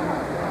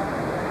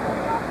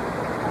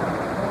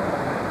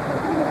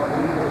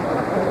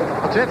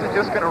 Well, Jensen's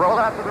just going to roll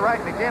out to the right,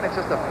 and again, it's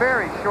just a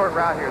very short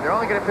route here. They're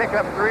only going to pick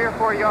up 3 or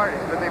 4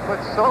 yardage, but they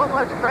put so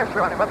much pressure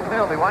on him up the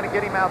middle. They want to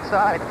get him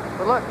outside.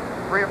 But look,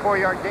 3 or 4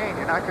 yard gain.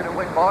 You're not going to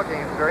win ball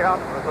games very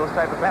often with those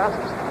type of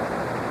passes.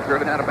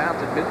 Driven out of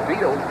bounds at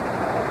midfield.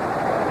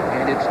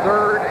 And it's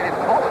 3rd and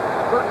call it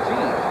 13.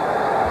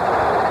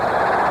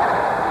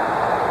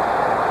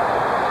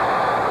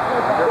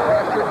 Under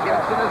pressure,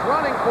 Gibson is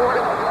running for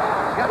it.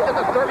 Got to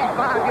the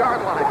 35-yard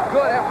line.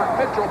 Good effort.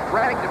 Mitchell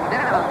dragged him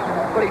down,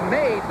 but he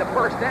made the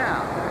first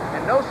down.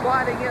 And no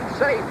sliding in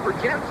safe for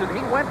Jensen.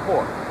 He went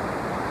for it.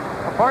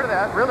 A part of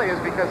that really is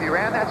because he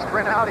ran that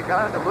sprint out. He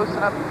got him to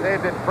loosen up. They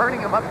had been burning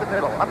him up the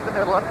middle.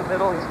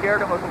 He scared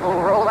him with a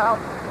little rollout.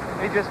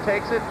 He just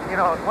takes it. You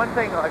know, one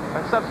thing a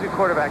substitute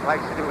quarterback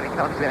likes to do when he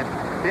comes in,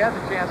 if he has a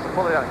chance to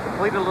pull it out,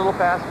 complete it a little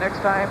fast. Next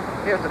time,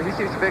 he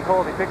sees a big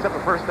hole, he picks up a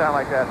first down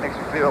like that, makes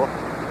you feel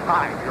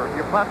high.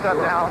 You're pumped up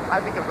now.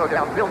 I think he'll go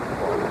downfield with the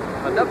ball.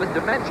 Another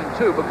dimension,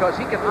 too, because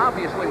he can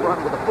obviously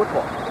run with a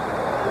football.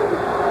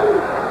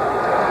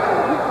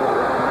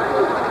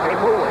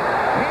 Haymooley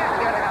can't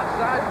get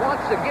outside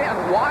once again.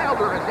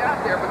 Wilder is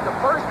out there, but the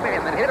first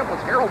man that hit him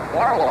was Harold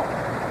Barlow.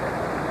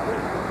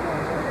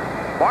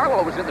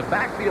 Barlow was in the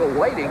backfield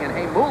waiting, and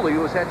Haymooley,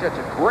 who has had such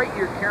a great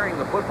year carrying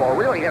the football,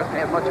 really hasn't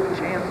had much of a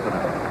chance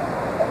tonight.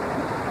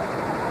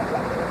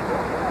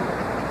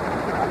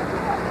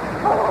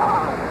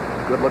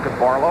 Good look at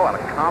Barlow out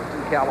of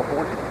Compton,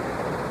 California.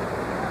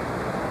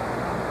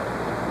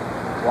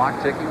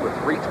 Clock ticking with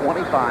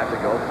 3:25 to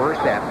go.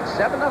 First half.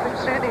 7-0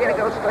 San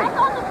Diego State.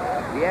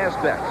 The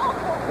Aztecs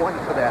going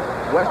for that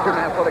Western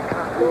Athletic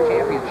Conference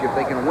Championship.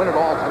 They can win it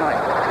all tonight.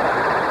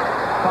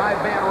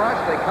 5-man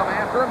rush, they come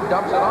after him,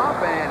 dumps it off,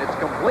 and it's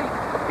complete.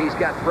 He's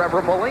got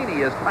Trevor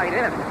Molini as tight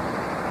end.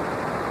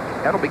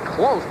 That'll be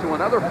close to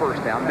another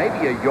first down,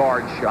 maybe a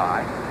yard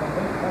shy.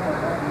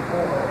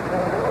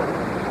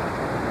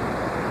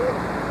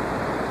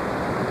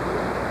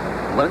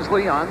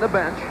 Lindsley on the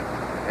bench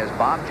as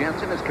Bob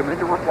Jensen has come in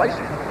to replace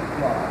him.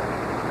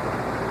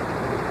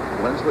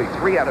 Lindsley,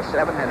 3 out of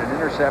 7, had an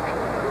interception,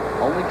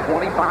 only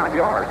 25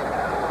 yards.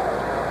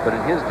 But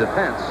in his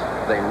defense,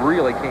 they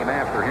really came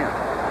after him.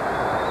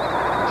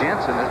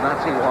 Jensen has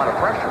not seen a lot of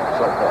pressure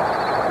so far.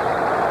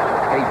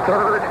 A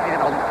 3rd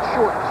and a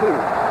short 2.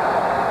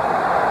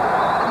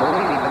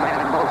 Molini, the man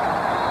in motion.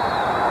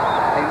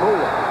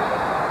 Haymooley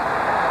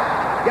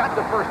got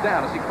the first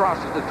down as he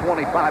crosses the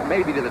 25,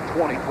 maybe to the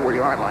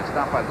 24-yard line,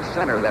 stopped by the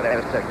center of that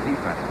Aztec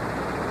defense.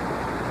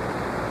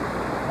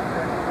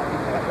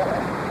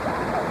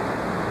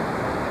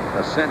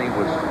 Asceni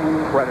was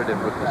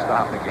credited with the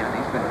stop again.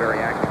 He's been very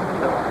active.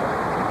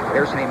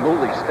 There's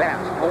Haymooley's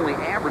stats, only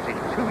averaging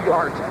 2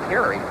 yards a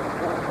carry.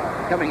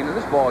 Coming into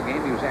this ball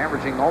game, he was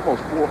averaging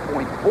almost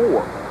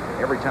 4.4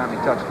 every time he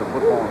touched the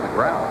football on the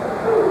ground.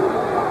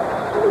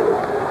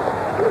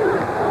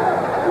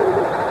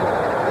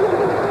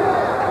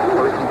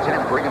 First and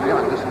 10, Brigham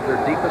Young. This is their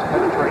deepest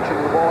penetration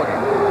of the ball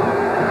game.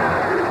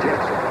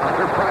 Jensen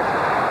under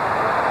pressure.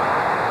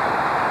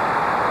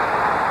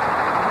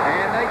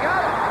 And they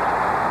got him.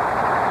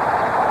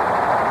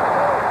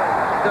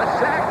 The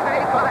sack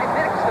made by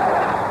Nixon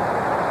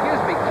gives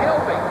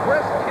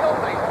Chris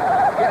Kilby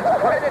gets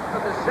credit for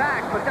the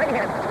sack, but they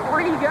had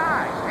 3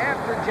 guys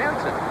after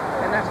Jensen.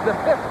 And that's the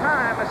 5th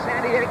time a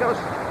San Diego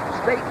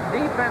State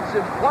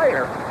defensive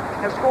player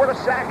has scored a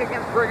sack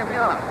against Brigham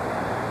Young.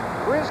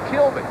 Chris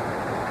Kilby.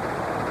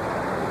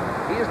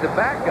 He is the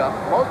backup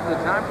most of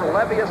the time for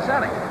Levy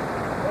Ascenti.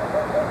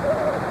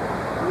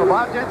 So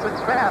Bob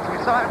Jensen's fast.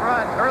 We saw him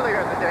run earlier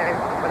in the day,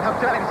 but I'm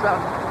telling you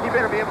something, he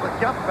better be able to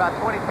jump about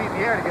 20 feet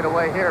in the air to get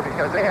away here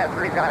because they had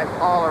 3 guys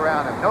all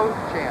around him. No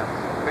chance.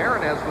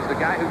 Marinez was the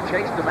guy who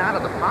chased him out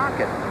of the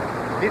pocket.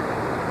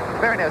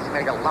 Marinez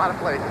made a lot of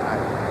plays tonight.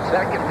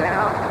 2nd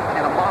down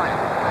and a mile.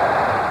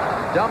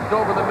 Dumped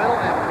over the middle,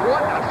 and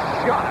what a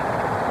shot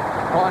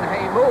on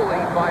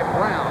Haymuli by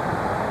Brown.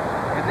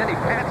 And then he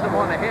pats him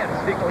on the head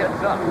as he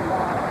gets up.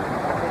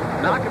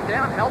 Knock him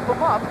down, help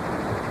him up.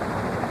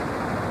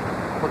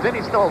 Well,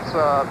 Denny Stoltz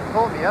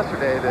told me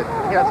yesterday that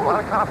he has a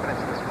lot of confidence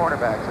in his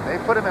cornerbacks, and they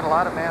put him in a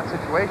lot of man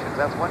situations.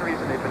 That's one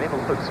reason they've been able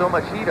to put so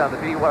much heat on the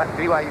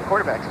BYU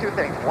quarterbacks. 2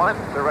 things. 1,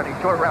 they're running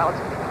short routes,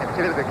 and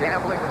 2, they're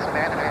gambling with some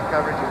man-to-man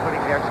coverage and putting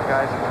the extra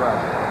guys in front.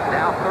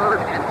 Now 3rd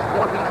and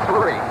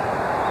 23.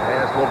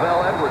 As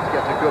Lavelle Edwards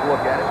gets a good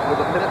look at it with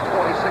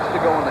 1:26 to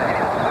go in the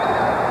half.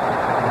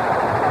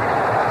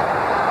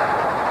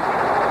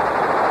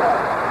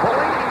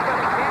 Bellini, but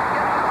he can't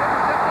get this,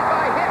 intercepted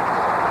by Hicks.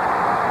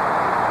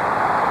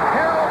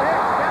 Harold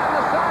Hicks down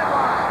the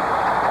sideline.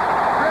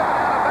 Driven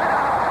out of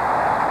bounds.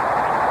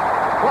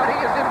 But he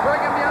is in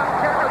Brigham Young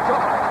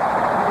territory.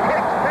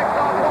 Hicks picked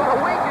off one a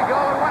week ago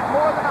and went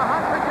more than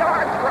 100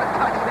 yards for a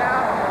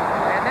touchdown.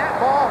 And that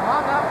ball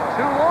hung up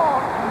too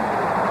long.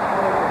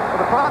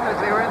 The problem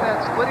is they were in that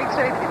splitting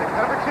safety, the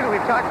cover 2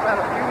 we've talked about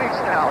a few weeks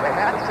now. They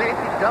had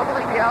safety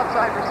doubling the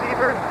outside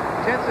receiver.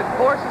 Jensen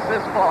forces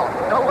this ball.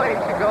 No way he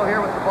should go here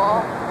with the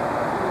ball.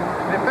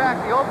 And in fact,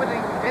 the opening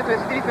in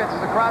this defense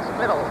is across the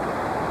middle.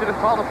 Should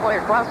have called a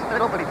play across the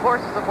middle, but he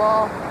forces the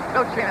ball.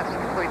 No chance to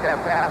complete that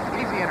pass.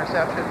 Easy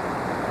interception.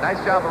 Nice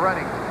job of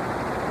running.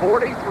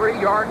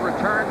 43-yard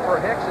return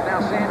for Hicks, and now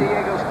San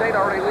Diego State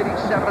already leading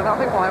 7-0.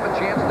 Will have a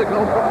chance to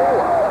go for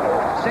more.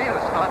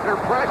 Santos under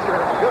pressure.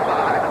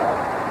 Goodbye.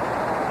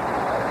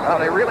 Oh,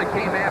 they really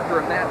came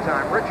after him that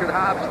time. Richard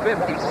Hobbs,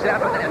 57,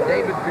 and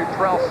David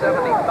Futrell,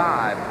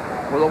 75,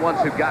 were the ones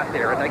who got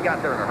there, and they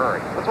got there in a hurry.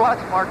 Let's watch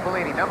Mark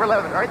Bellini, number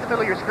 11, right in the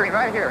middle of your screen,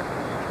 right here.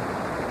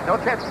 No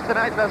catches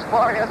tonight thus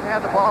far. He hasn't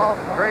had the ball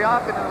very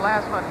often in the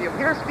last month. He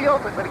appears to be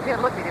open, but again,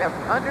 look, you have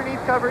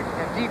underneath coverage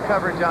and deep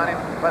coverage on him.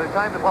 By the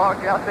time the ball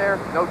gets out there,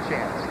 no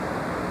chance.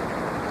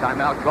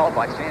 Timeout called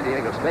by San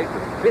Diego State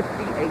with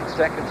 58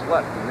 seconds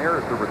left, and there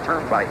is the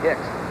return by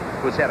Hicks,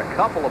 who's had a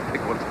couple of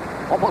big ones.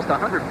 Almost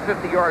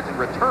 150 yards in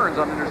returns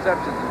on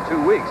interceptions in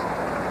 2 weeks.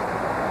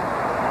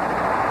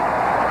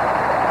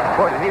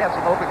 Boy, did he have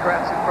some open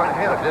grass in front of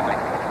him, didn't he?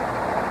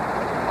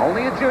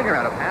 Only a junior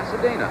out of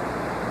Pasadena.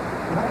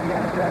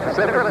 I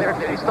said earlier,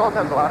 Denny Stoltz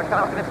has a lot of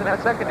confidence in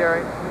that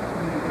secondary.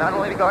 Not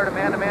only to guard a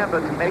man-to-man,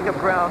 but to make up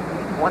ground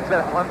once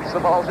the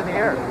ball's in the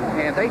air.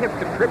 And they have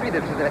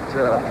contributed to that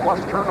plus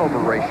turnover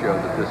ratio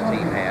that this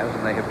team has,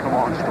 and they have come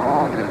on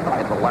strong in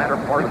the latter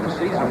part of the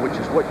season, which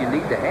is what you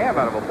need to have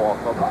out of a ball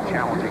club that's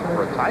challenging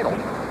for a title.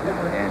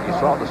 And you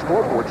saw the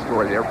scoreboard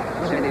story there.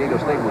 San Diego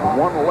State with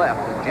 1 left.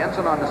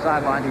 Jensen on the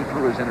sideline, he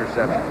threw his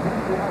interception.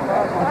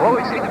 What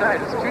we've seen tonight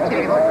is 2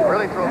 teams that can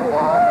really throw the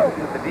ball.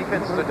 The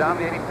defenses are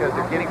dominating because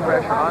they're getting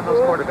pressure on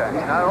those quarterbacks.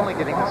 Not only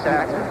getting the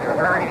sacks, but they're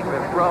hurrying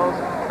their throws,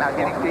 not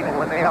getting people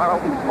when they are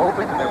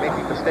open, and they're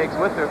making mistakes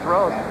with their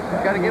throws.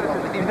 You've got to give it to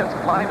the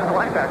defensive line and the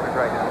linebackers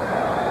right now.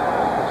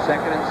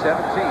 2nd and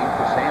 17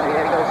 for San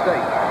Diego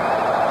State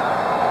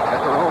at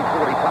their own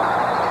 45.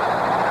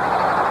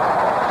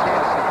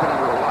 Kansas has been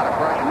under a lot of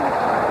pressure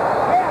tonight.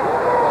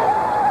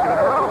 2 in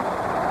a row.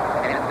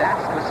 And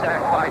that's the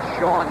sack by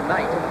Sean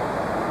Knight.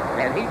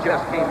 And he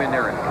just came in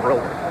there and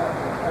drilled it.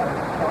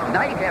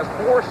 Knight has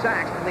 4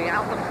 sacks from the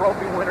Outland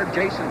Trophy winner,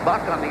 Jason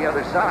Buck, on the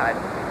other side.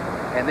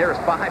 And there's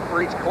 5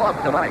 for each club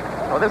tonight.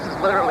 Well, this is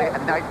literally a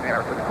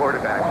nightmare for the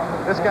quarterback.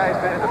 This guy's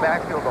been in the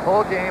backfield the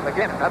whole game.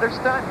 Again, another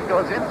stunt. He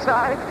goes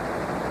inside.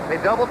 They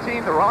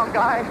double-team the wrong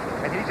guy,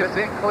 and he's just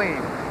in clean.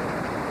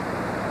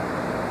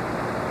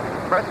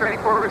 Frustrating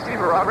for a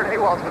receiver. Robert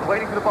Awald's been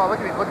waiting for the ball. Look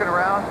at him looking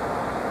around.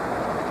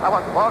 I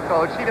want the ball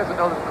coach. He doesn't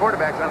know that the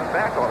quarterback's on his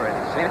back already.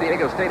 San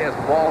Diego State has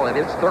the ball at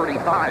its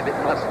 35. It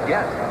must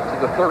get to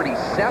the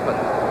 37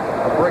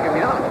 of Brigham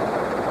Young.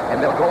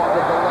 And they'll go on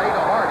the delay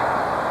to Hardy.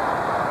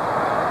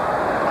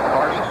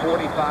 Hardy,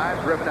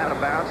 45, driven out of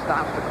bounds,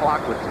 stops the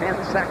clock with 10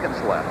 seconds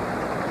left.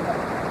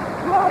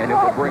 And it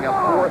will bring up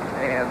 4th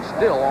and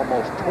still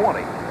almost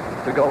 20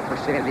 to go for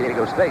San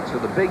Diego State. So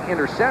the big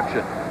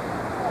interception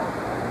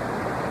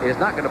is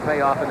not going to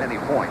pay off in any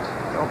points.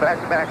 No,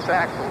 back-to-back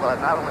sacks will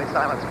not only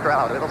silence the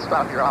crowd, it'll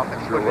stop your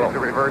offense from into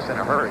reverse in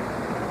a hurry.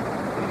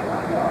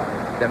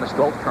 Dennis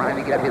Stoltz trying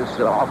to get his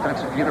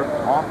offensive unit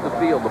off the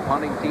field. The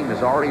punting team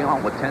is already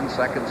on with 10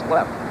 seconds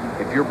left.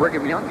 If you're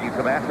Brigham Young, do you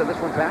come after this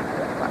one, Pat?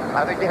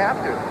 I think you have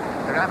to.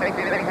 They're not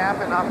making anything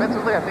happen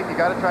offensively. I think you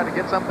got to try to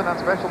get something on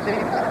special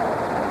teams.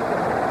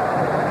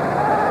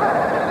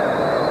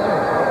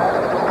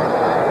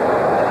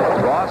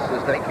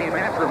 They came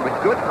after him with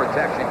good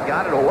protection,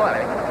 got it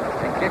away,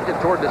 and kicked it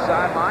toward the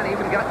sideline.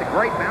 Even got the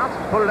great bounce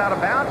and put it out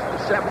of bounds at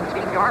the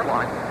 17-yard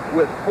line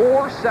with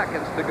 4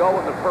 seconds to go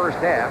in the first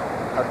half.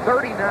 A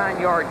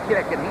 39-yard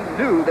kick, and he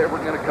knew they were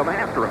going to come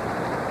after him.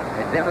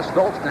 And Dennis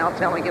Stoltz now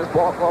telling his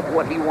ball club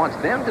what he wants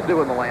them to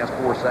do in the last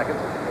 4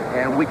 seconds.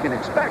 And we can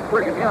expect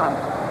Brigham Young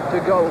to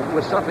go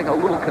with something a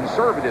little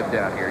conservative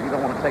down here. You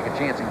don't want to take a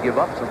chance and give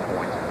up some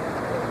points.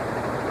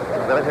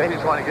 They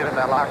just want to get in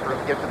that locker room,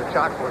 get to the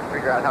chalkboard, and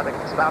figure out how they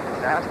can stop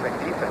this aspect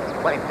defense.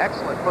 Playing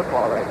excellent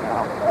football right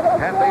now.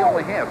 And they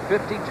only have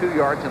 52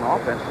 yards in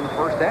offense in the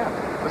first half.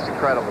 That's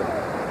incredible.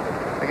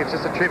 I think it's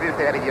just a tribute.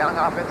 They had a young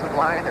offensive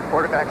line. Their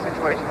quarterback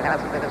situation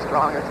hasn't been as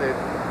strong as they've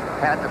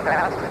had in the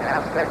past, and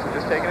aspects are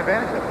just taking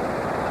advantage of it.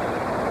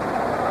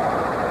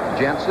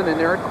 Jensen in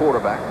there at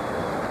quarterback.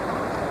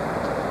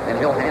 And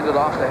he'll hand it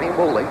off to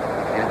Haymooley.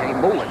 And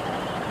Haymooley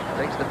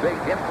takes the big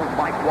hit from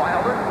Mike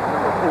Wilder.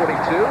 Number 42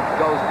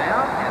 goes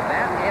down, and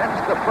that ends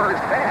the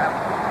first half.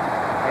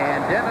 And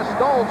Dennis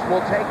Stoltz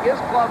will take his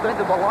club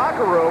into the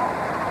locker room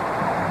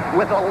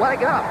with a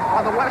leg up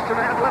on the Western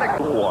Athletic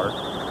Board.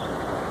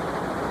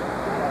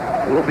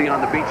 We'll be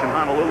on the beach in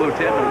Honolulu,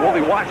 Tim, and we'll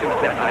be watching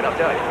it that night, I'll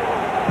tell you.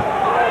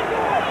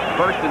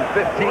 First and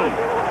 15.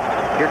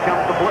 Here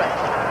comes the blitz.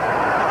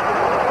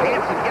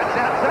 Hansen gets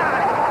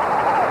outside.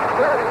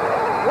 30,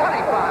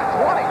 25,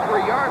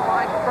 23-yard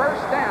line,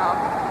 first down.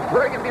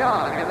 Brigham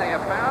Young, and they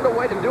have found a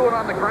way to do it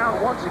on the ground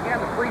once again.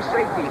 The free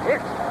safety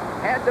Hicks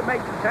had to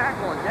make the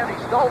tackle, and Denny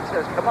Stoltz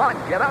says, come on,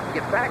 get up,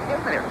 get back in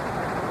there.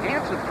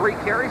 Hansen, 3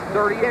 carries,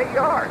 38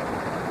 yards.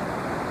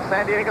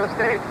 San Diego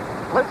State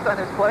blitzed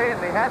on his play, and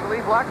they had to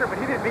leave blocker, but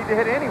he didn't need to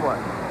hit anyone.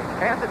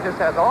 Hansen just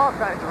has all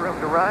kinds of room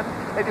to run.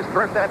 They just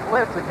burnt that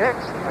blitz, and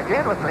Hicks,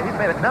 again, he's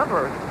made a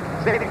number of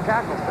saving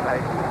tackles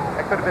tonight.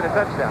 That could have been a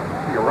touchdown.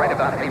 You're right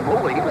about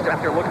Haymooley. He was out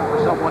there looking for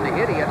someone to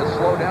hit. He had to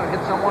slow down and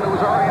hit someone who was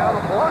already out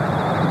of the play.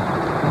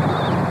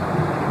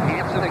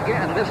 Hansen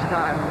again, this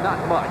time not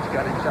much.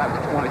 Got inside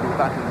the 20 to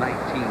about the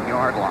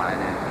 19-yard line,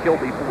 and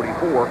Kilby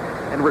 44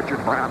 and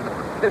Richard Brown,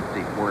 number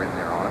 50, were in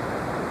there on it.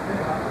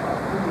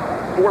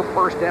 4th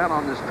first down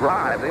on this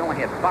drive. They only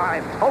had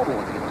 5 total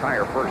in the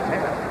entire first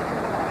half.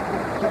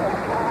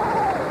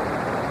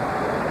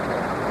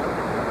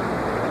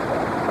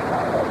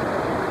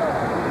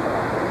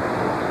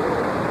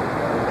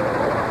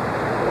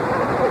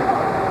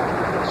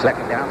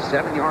 Second down,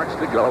 7 yards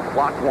to go.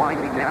 Clock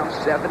winding down,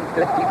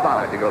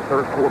 7:55 to go.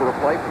 Third quarter of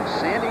play from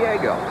San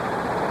Diego.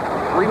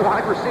 3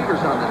 wide receivers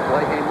on this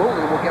play.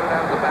 Haymooley will get it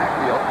out of the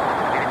backfield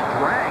and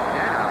drag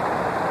down.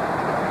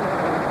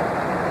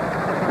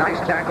 Nice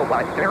tackle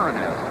by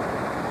Fairness.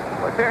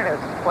 Well,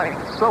 Fairness is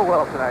playing so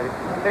well tonight.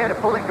 They had a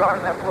pulling guard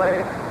on that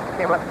play.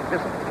 Came up and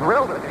just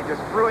drilled it. He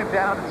just threw him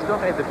down and still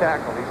made the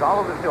tackle. He's all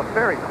over the field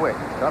very quick.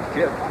 Tough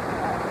kid.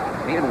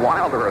 He and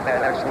Wilder have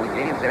had excellent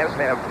games, as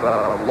have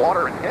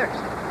Lauder and Hicks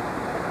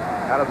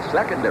out of the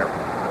secondary.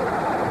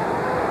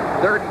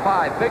 3rd and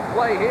 5. Big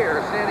play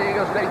here. San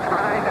Diego State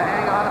trying to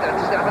hang on to that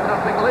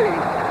 7-0 lead.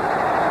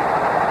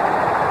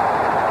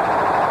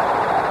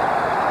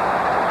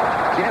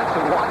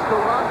 Jensen wants to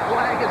run.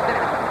 Flag is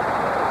down.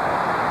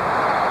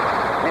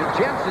 And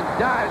Jensen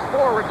dives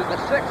forward to the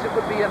 6. It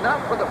would be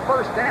enough for the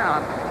first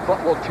down, but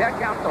we'll check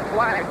out the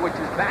flag, which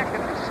is back at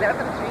the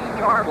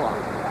 17-yard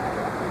line.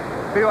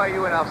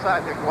 BYU went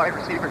outside. The wide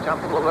receiver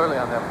jumped a little early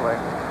on that play.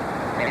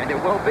 And it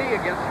will be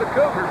against the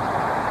Cougars.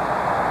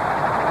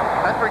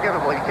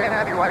 Unforgivable. You can't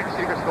have your wide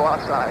receivers go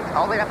outside.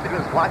 All they have to do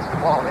is watch the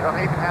ball. They don't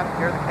even have to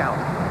hear the count.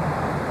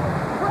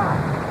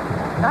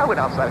 I went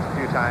outside a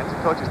few times. The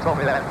coaches told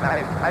me that.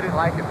 I didn't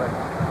like it, but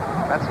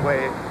that's the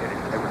way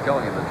They were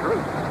telling you the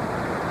truth.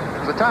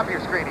 it was the top of your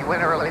screen. He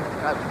went early.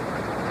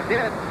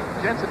 Again,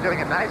 Jensen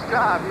doing a nice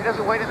job. He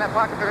doesn't wait in that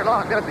pocket very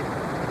long, does he?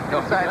 He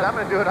decides, I'm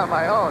going to do it on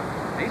my own.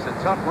 He's a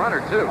tough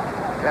runner, too.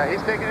 Yeah,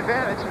 he's taking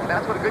advantage.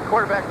 That's what a good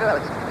quarterback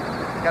does.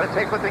 You got to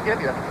take what they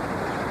give you.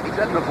 He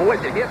doesn't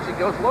avoid the hits. He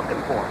goes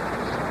looking for them.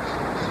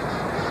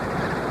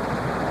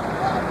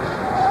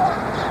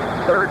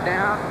 3rd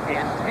down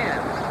and 10.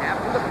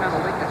 After the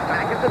penalty, it's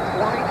back at the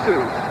 22.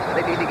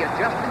 They need to get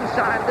just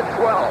inside the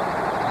 12.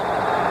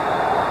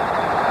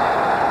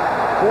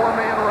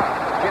 4-man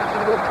rush.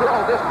 Jensen will throw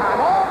this time.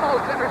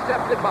 Almost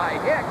intercepted by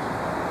Hicks.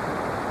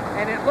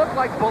 And it looked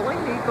like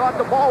Bellini thought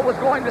the ball was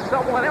going to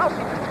someone else.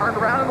 He just turned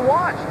around and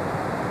watched.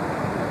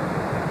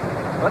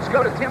 Let's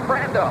go to Tim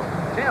Brando.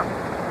 Tim.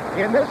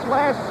 In this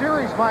last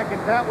series, Mike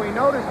and Pat, we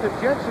noticed that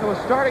Jensen was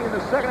starting in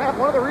the second half.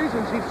 One of the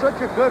reasons he's such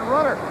a good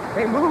runner.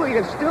 Haymooley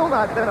has still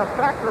not been a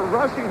factor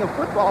rushing the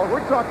football.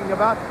 We're talking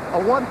about a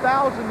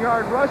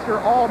 1,000-yard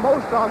rusher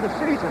almost on the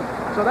season.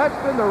 So that's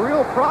been the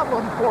real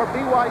problem for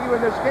BYU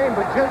in this game,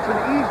 but Jensen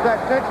eased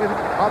that tension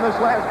on this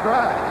last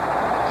drive.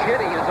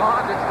 Chitty is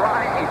on to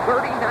try a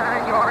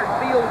 39-yard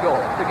field goal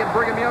to get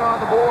Brigham Young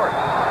on the board.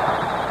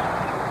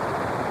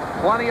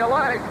 Plenty of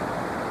legs.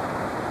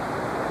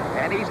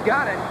 And he's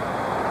got it.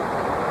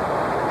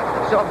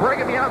 So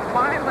Brigham Young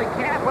finally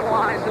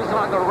capitalizes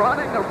on the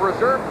running of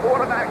reserve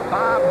quarterback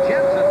Bob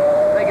Jensen.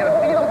 They get a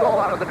field goal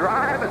out of the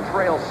drive and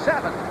trail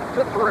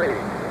 7-3.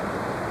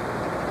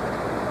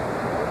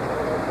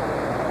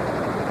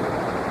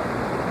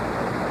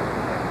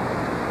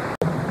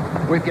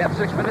 We've got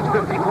 6 minutes,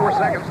 54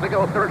 seconds to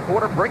go, third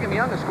quarter. Brigham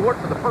Young has scored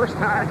for the first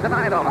time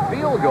tonight on a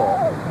field goal.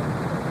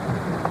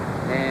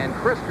 And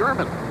Chris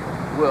German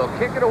will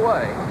kick it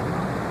away.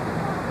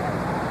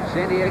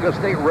 San Diego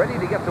State ready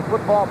to get the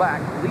football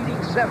back, leading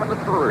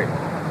 7-3.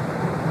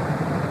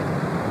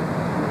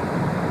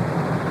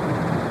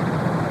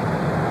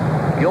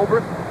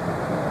 Gilbert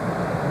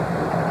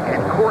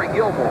and Corey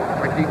Gilmore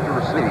are deep to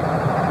receive.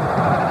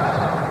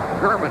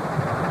 German,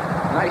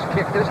 nice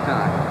kick this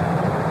time.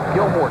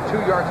 Gilmore 2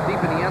 yards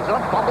deep in the end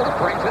zone, fumbles,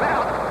 brings it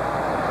out.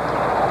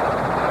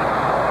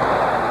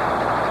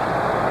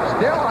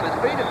 Still on his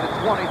feet at the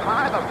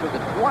 25, up to the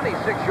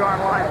 26-yard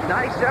line.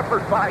 Nice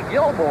effort by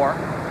Gilmore.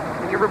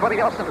 And everybody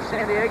else on the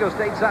San Diego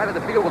State side of the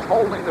field was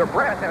holding their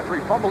breath after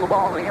he fumbled the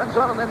ball in the end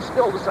zone and then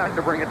still decided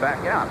to bring it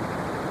back out.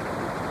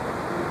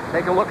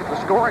 Take a look at the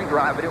scoring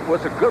drive, and it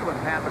was a good one,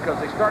 Pat, because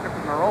they started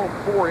from their own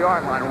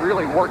 4-yard line and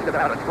really worked it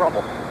out of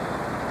trouble.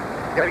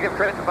 Got to give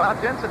credit to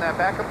Bob Jensen, that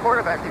backup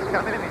quarterback. He's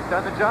come in and he's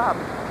done the job.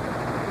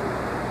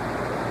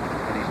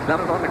 And he's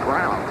done it on the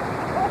ground.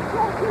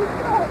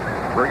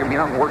 Brigham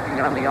Young working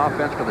on the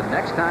offense for the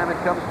next time it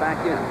comes back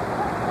in.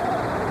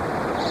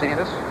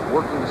 Santis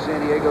working the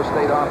San Diego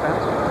State offense.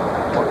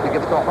 Wants to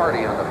give to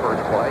Hardy on the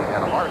first play,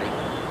 and Hardy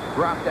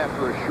dropped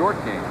after a short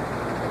game.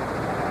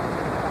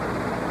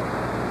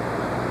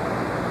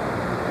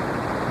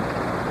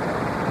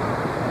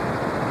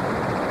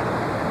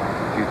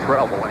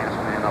 Futrell, the last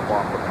man up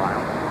off the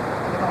pile.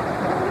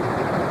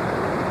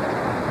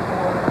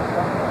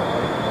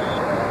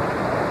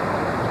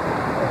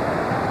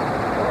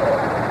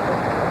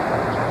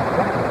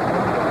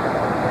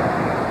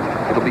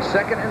 It'll be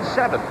 2nd and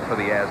 7 for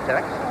the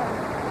Aztecs.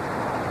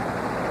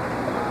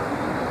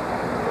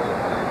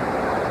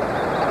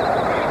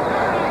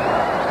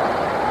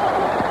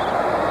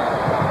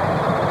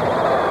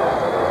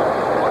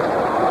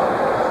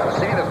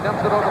 Santis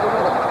dumps it over the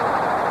middle.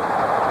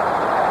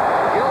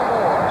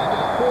 Gilmore,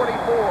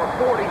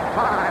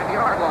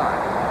 45-yard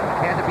line.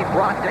 Had to be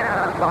brought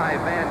down by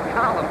Van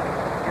Collin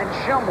and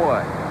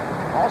Shumway.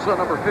 Also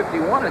number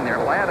 51 in there,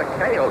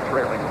 Ladakeo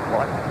trailing the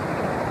play.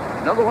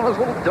 Another one of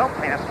those little dump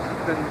passes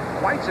has been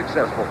quite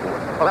successful for him.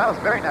 Well, that was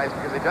very nice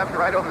because they dumped it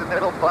right over the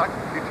middle. Buck,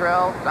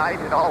 Futrell, Knight,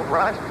 it all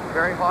rushed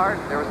very hard.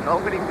 There was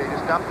nobody. They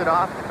just dumped it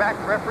off. In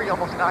fact, the referee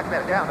almost knocked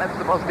that down. That's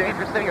the most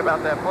dangerous thing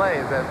about that play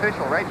is the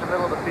official right in the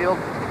middle of the field,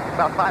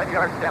 about 5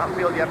 yards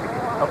downfield. You have to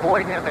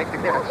avoid him and make the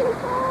catch.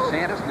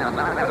 Santis now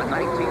 9 out of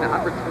 19,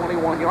 121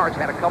 yards.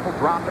 Had a couple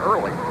dropped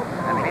early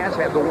and has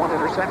had the one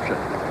interception.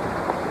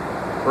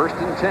 1st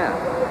and 10.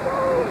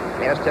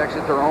 Aztecs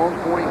at their own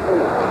 44.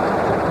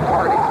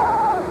 Hardy.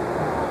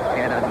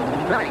 And a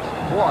nice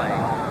play,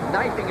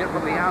 knifing it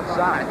from the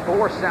outside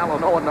for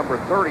Salanoa, number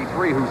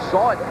 33, who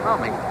saw it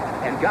coming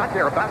and got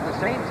there about the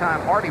same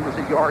time Hardy was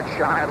a yard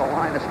shy of the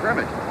line of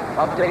scrimmage.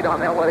 Update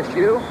on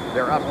LSU,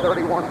 they're up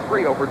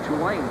 31-3 over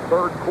Tulane,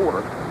 third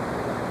quarter.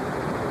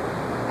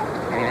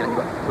 And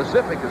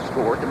Pacific has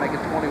scored to make it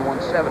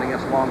 21-7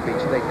 against Long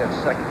Beach State, that's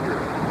second year.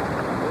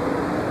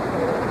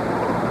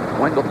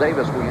 Wendell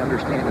Davis, we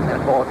understand, in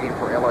that ball game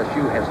for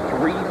LSU has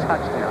 3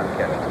 touchdown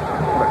catches.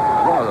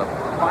 One of the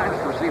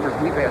finest receivers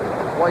we've had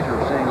the pleasure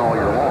of seeing all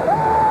year long.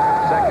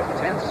 2nd and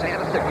 10,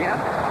 Santis again.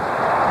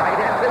 Tight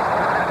end this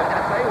time, and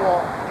that's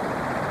AWOL.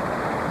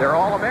 Their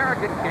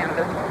All-American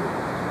candidate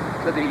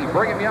to the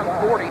Brigham Young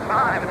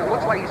 45, and it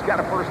looks like he's got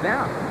a first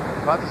down.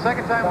 About the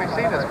second time we've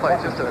seen this play.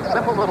 Just a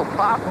simple little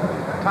pop,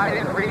 tight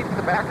end read,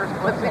 the backers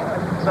blitzing.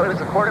 So it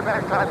is a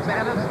quarterback, Todd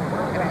Santis,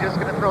 and he's just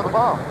going to throw the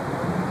ball.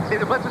 See,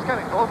 the blitzers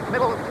coming, both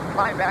middle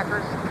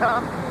linebackers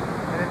come,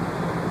 and then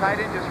tight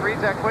end just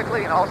reads that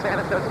quickly, and all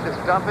Santis does is just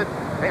dump it.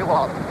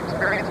 Maywald,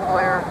 experienced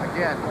player,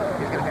 again,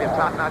 he's going to be a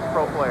top-notch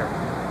pro player.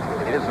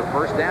 It is a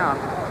first down.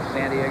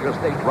 San Diego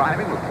State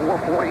driving with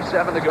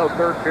 4:47 to go,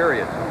 third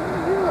period.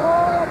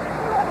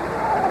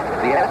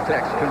 The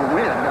Aztecs can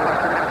win the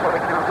Western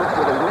Athletic Conference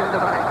with a win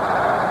tonight.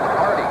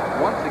 Hardy,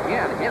 once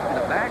again, hit in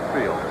the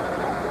backfield.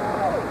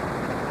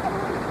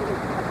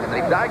 And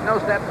they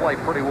diagnosed that play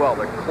pretty well.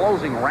 They're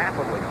closing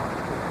rapidly on it.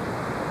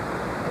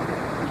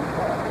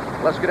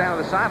 Let's go down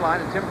to the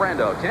sideline and Tim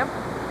Brando. Tim?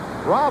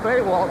 Rob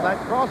Awalt, that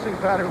crossing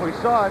pattern, we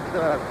saw it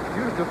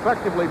used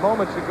effectively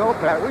moments ago,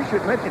 Pat. We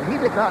should mention he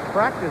did not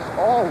practice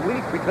all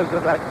week because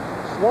of that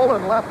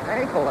swollen left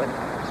ankle, and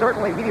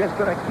certainly he has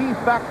been a key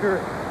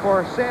factor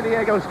for San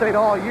Diego State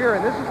all year,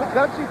 and this is a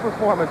gutsy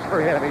performance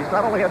for him. He's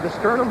not only had the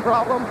sternum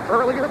problem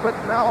earlier, but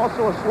now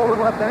also a swollen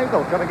left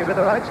ankle coming into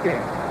tonight's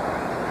game.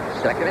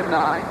 2nd and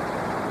 9.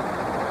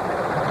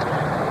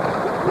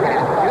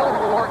 And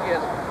Gilmore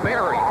is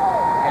buried,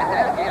 and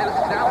that is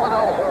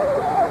Salanoa.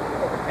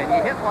 And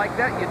you hit like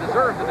that, you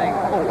deserve the name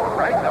Moore,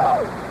 right?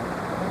 No.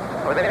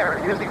 Well, they are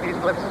using these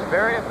blitzes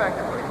very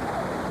effectively.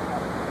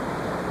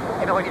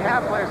 You know, when you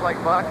have players like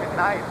Buck and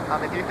Knight on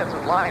the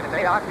defensive line and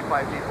they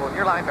occupy people, and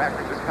your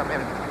linebackers just come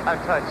in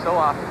untouched so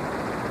often.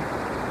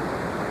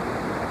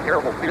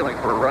 Terrible feeling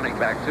for a running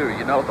back, too.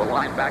 You know the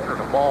linebacker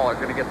and the ball are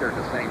going to get there at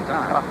the same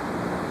time.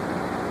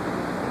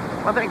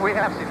 One thing we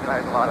have seen tonight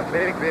is a lot of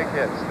big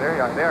hits.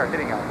 They are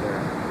hitting out there.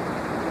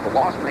 The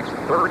loss makes it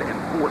 3rd and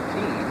 14.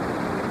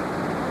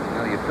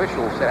 Now the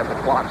officials have the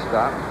clock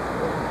stopped,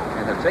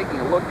 and they're taking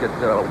a look at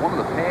one of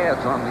the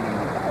pads on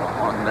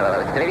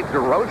Dave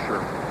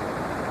DeRocher.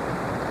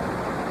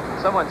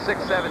 Someone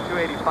 6'7",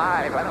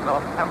 285. I don't know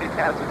how many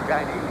pads does the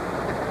guy need.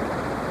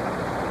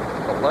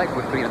 The leg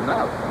would be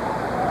enough.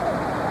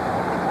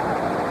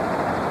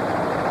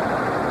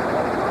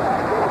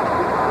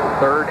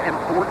 Third and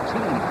 14.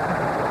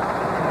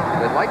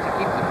 They'd like to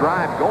keep the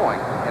drive going,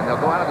 and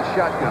they'll go out of the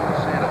shotgun with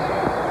Sanderson.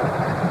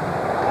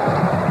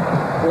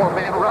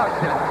 4-man rush,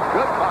 and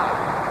goodbye.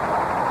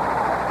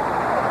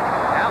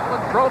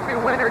 Outland Trophy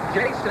winner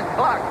Jason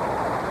Buck,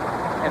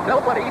 and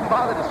nobody even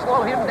bothered to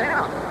slow him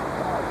down.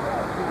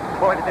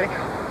 Boy,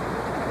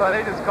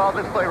 they just called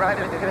this play right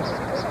into his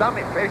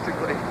stomach,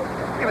 basically.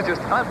 He was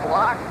just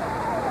unblocked,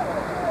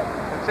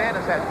 and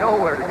Sanders had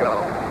nowhere to go.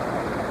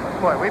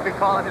 Boy, we've been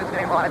calling his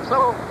name on. It's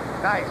so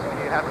nice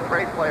when you have a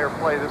great player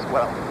play this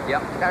well.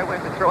 Yep. The guy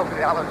wins the trophy,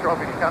 the Outland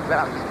Trophy, and he comes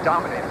out and just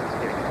dominates this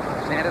game.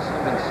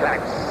 Sanderson's been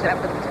sacked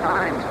 7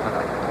 times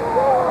tonight.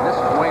 And this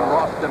is Wayne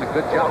Ross done a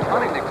good job.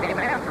 Huntington came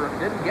after him,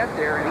 didn't get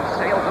there, and he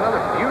sails another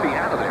beauty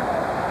out of there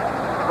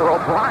for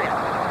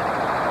O'Brien.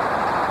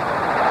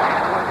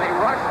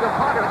 Rush the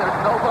punter,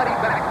 there's nobody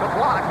back to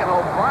block, and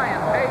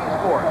O'Brien pays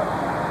for it.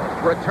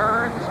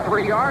 Returns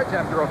 3 yards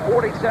after a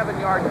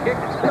 47-yard kick.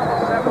 It's still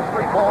a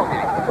 7-3 ball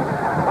game.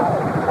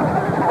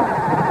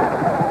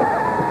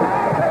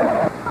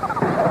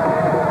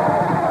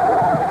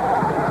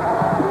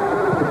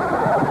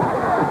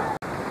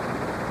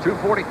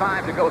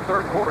 .2:45 to go,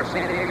 3rd quarter.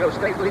 San Diego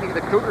State leading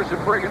the Cougars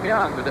of Brigham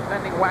Young, the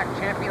defending WAC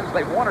champions.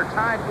 They've won or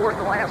tied for it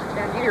the last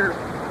 10 years.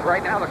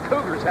 Right now, the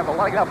Cougars have a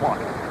leg up on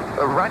it.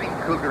 The running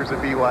Cougars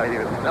of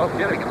BYU. No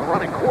kidding. And the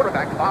running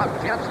quarterback, Bob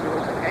Jensen, who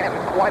has added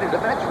quite a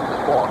dimension to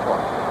this ball club.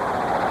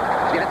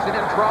 Jensen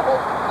in trouble.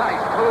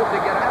 Nice move to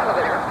get out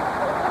of there.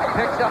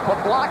 Picks up a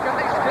block, and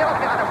they still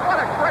got him. What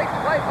a great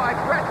play by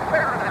Brett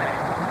Fahrenheit.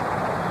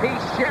 He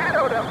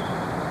shadowed him,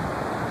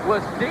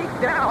 was deep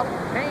down,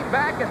 came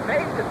back and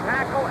made the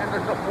tackle, and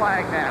there's a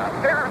flag now.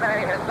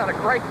 Fahrenheit has done a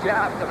great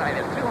job tonight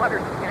at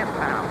 210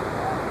 pounds.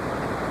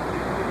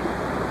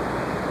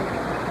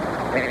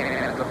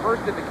 And the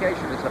first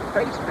indication is a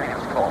face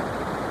mask call,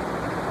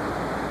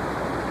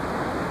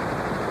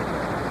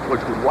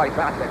 which would wipe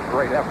out that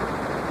great effort.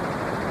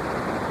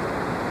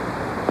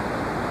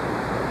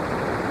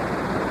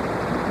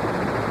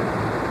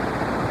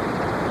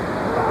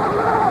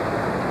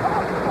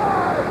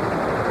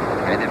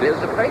 And it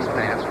is a face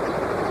mask.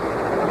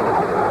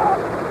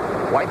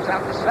 Wipes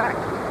out the sack.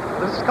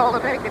 This is called a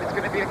make it. It's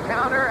going to be a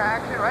counter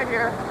action right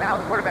here. Now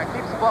the quarterback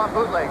keeps the ball on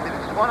bootlegs.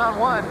 It's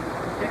one-on-one.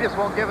 He just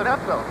won't give it up,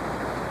 though.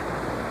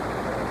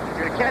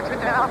 You're going to catch it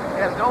now.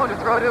 He has no one to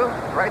throw to.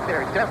 Right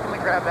there. Definitely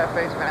grab that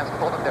face mask,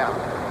 pull him down.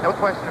 No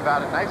question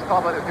about it. Nice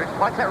call by the coach.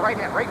 Watch that right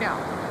hand right now.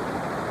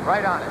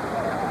 Right on it.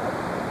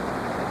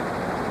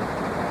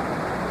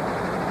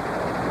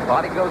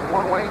 Body goes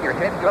one way, your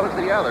head goes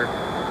the other.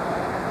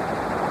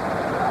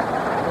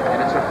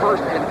 And it's a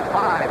 1st and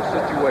 5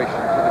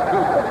 situation for the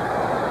Cougars.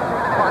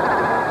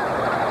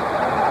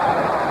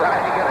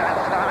 Trying to get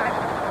outside.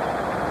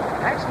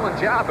 Excellent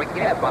job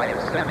again by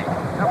Semi.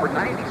 Number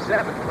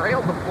 97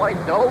 trailed the play,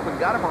 dove, and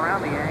got him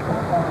around the ankle.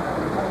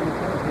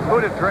 Who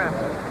would have dreamt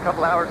a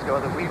couple hours ago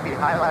that we'd be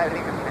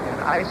highlighting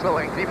and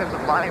isolating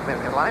defensive linemen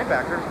and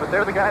linebackers, but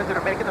they're the guys that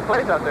are making the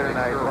plays out there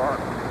tonight. Sure are.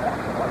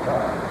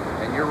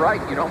 And you're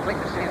right. You don't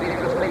think of San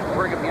Diego State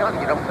Brigham Young.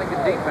 You don't think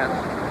of defense.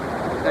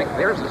 You think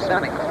there's the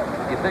Senate.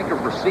 You think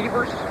of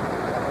receivers,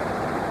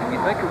 and you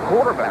think of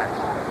quarterbacks.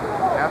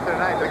 After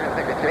tonight, they're going to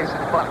think of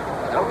Jason Buck.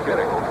 No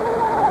kidding.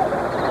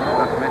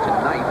 Not to mention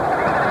Knight.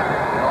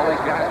 And all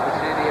these guys for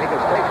San Diego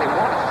State, they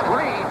want a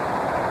screen,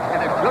 and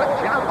a good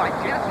job by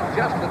Jensen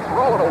just to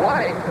throw it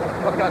away,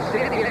 because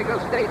San Diego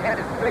State had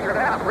it figured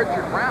out.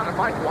 Richard Brown and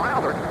Mike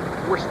Wilder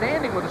were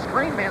standing with the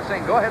screen man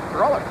saying, go ahead and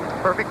throw it.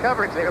 Perfect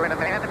coverage. They were in a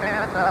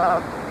man-to-man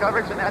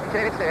coverage in that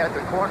case. They had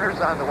the corners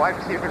on the wide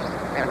receivers,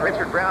 and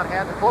Richard Brown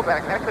had the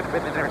fullback. That could have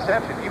been an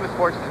interception. He was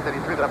fortunate that he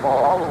threw that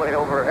ball all the way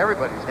over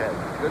everybody's head.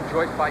 Good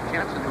choice by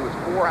Jensen, who was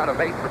 4 out of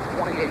 8 for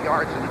 28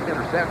 yards in an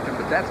interception,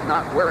 but that's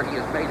not where he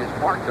has made his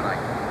mark tonight.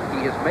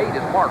 He has made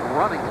his mark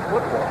running the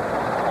football.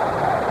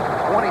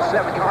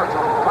 27 yards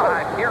on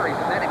 5 carries,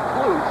 and that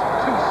includes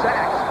 2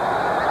 sacks,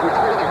 which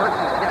really hurts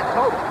his net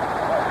total.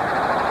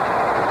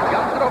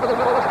 Guns it over the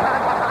middle this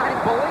time behind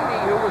Bellini,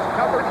 who was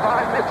covered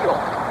by Mitchell.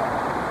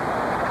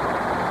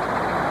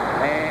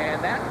 And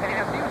that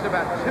pass, he was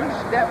about 2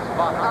 steps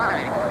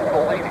behind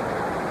Bellini.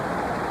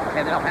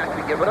 And they'll have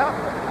to give it up.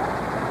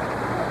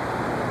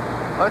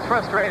 Well, it's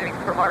frustrating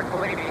for Mark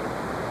Bellini.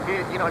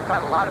 He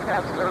caught a lot of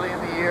passes early in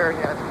the year. He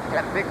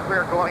had a big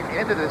career going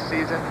into this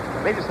season.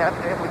 They just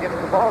haven't been able to get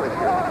him the ball this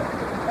year.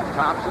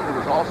 Thompson, who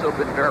has also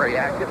been very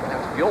active, and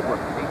that's Gilbert,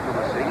 who needs to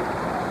receive.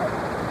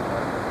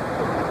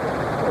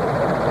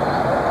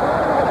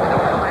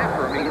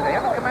 They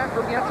haven't come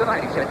after him yet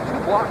tonight. He's had 2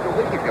 blocks a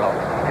week ago,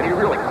 and he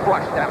really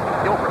crushed that one.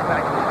 Gilbert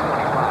back to the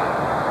 25.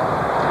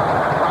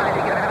 Trying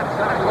to get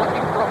outside,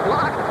 looking for a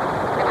block.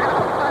 And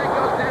the flag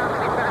goes down,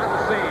 and he found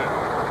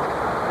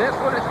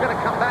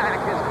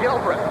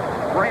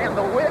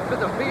to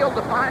the field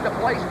to find a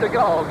place to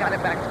go. Got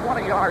it back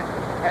 20 yards,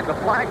 and the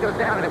flag goes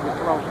down, and it was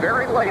thrown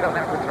very late on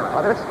that return.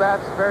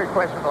 That's very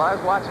questionable. I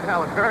was watching that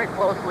one very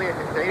closely.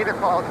 They either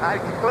called, he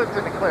flipped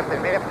in the cliff. They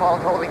may have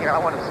called holding here. I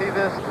want to see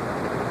this.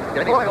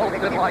 And he still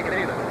didn't like it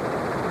either.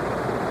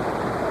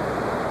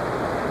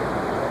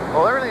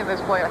 Well, early in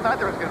this play, I thought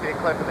there was going to be a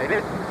cliff, and they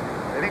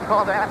didn't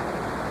call that.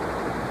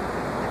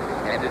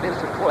 And it is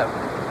a cliff.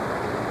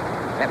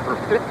 And for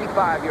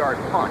 55-yard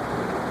punt.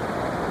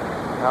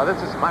 Now, this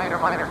is minor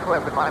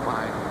clip in my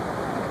mind.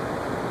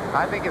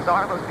 I think his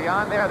arm was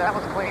beyond there. That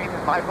was clean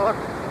in my book.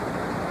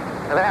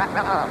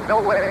 No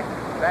way.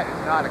 That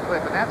is not a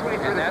clip. And that's when he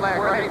threw the flag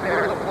right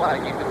there. The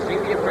flag. You can see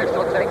the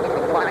official taking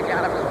the flag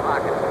out of his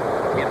pocket.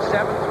 It's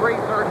 7-3,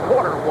 third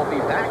quarter. We'll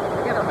be back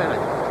in a minute.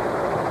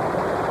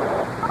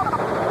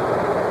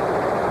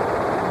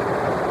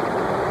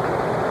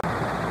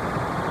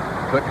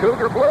 The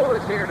Cougar Blue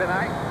is here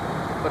tonight,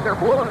 but they're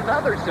blue in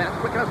another sense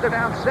because they're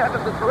down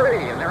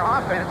 7-3, and their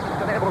offense has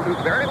been able to do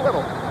very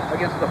little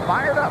against the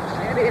fired-up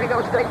San Diego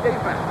State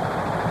defense.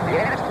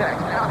 The Aztecs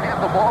now have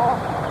the ball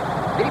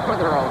deep in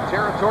their own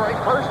territory,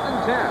 1st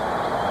and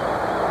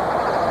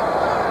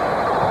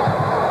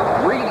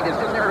 10. Reed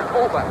is in there at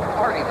fullback.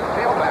 Hardy, the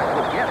tailback,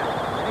 will get it.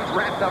 He's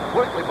wrapped up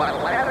quickly by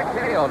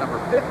Ladakeo, number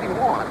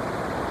 51,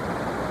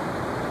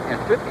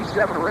 and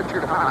 57,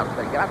 Richard Hobbs.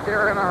 They got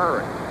there in a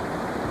hurry.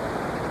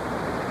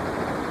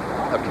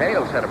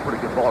 Akeo's had a pretty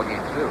good ball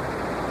game, too.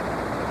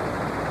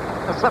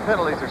 Some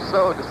penalties are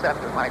so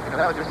deceptive, Mike.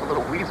 That was just a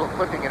little weasel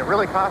clipping, and it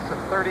really cost them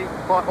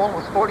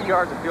almost 40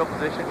 yards of field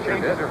position.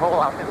 Changes their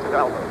whole offensive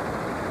outlook.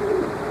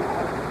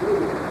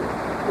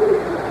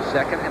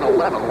 2nd and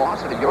 11.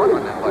 Loss of a yard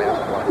on that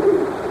last play.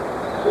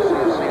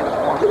 Sanders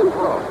wants to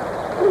throw.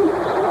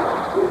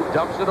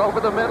 Dumps it over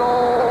the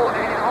middle,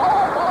 and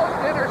almost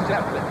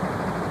intercepted.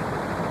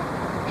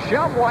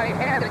 Shumway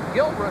had it.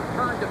 Gilbreth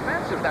turned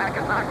defensive back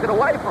and knocked it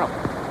away from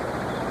him.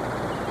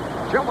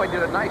 Shumway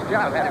did a nice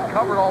job, had it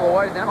covered all the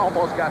way, and then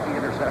almost got the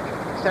interception.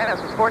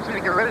 Sanders was fortunate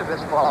to get rid of this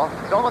ball.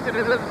 It's almost in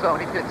his end zone.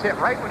 He gets hit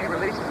right when he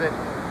releases it.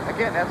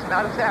 Again, that's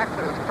not a sack,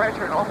 but it was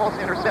pressure and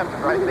almost intercepted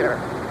right there.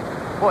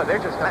 Boy,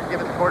 they're just not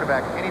giving the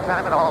quarterback any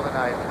time at all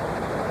tonight.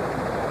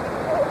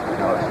 You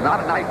know, it's not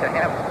a night to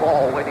have the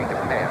ball waiting to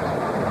pass.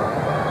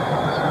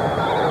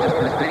 Just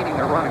disdaining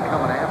their run and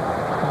coming after.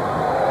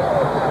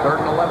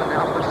 3rd and 11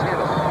 now for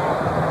Sanders.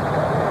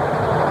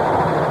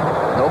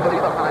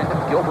 Nobody behind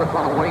him. Gilbreth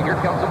on the wing. Here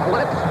comes a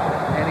blitz.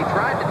 And he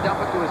tried to dump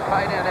it to his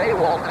tight end,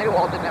 Awald.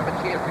 Awald didn't have a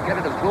chance to get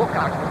it as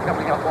Wilcox was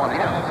coming up on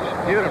him.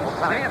 Beautiful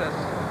Sanders.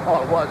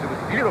 Oh, it was. It was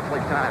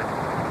beautifully timed.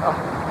 Oh,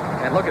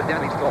 and look at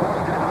Denny Stoll.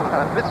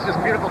 This is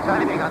just beautiful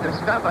timing on this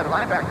stunt by the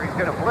linebacker. He's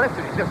going to blitz,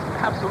 and he's just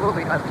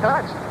absolutely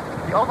untouched.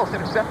 He almost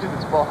intercepted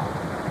this ball.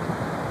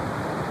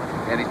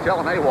 And he's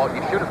telling Awald,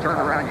 you should have turned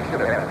around. You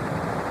should have had it.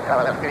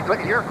 Look,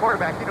 you're a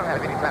quarterback. You don't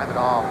have any time at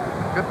all.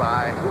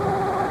 Goodbye.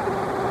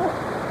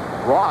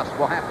 Ross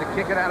will have to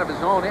kick it out of his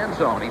own end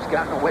zone. He's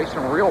gotten away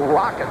some real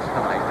rockets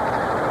tonight.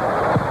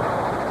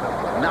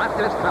 Not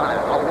this time.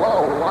 A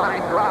low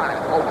line drive.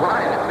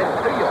 O'Brien at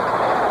midfield.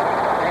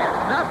 And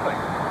nothing.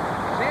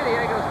 San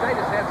Diego State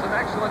has had some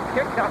excellent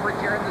kick coverage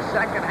here in the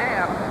second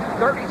half.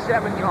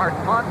 37-yard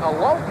punt, a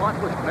low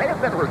punt, which may have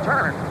been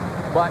returned,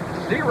 but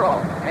 0.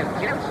 And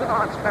Jensen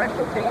on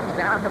special teams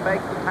down to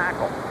make the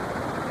tackle.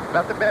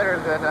 Nothing better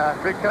than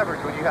good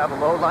coverage when you have a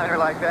low liner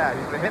like that.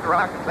 He's been hitting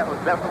rockets. That was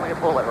definitely a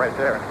bullet right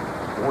there.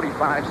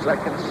 45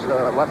 seconds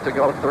left to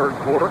go, third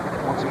quarter.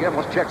 Once again,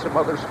 let's check some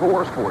other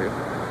scores for you.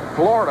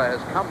 Florida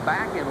has come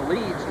back and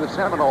leads the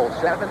Seminoles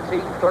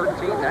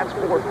 17-13. That's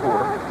fourth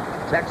quarter.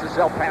 Texas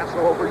El Paso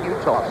over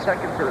Utah.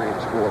 Second period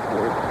score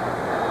for you.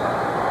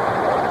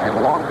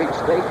 And Long Beach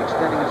State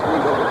extending its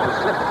lead over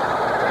Pacific.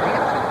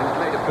 Hansen, who's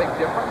made a big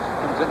difference,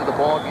 comes into the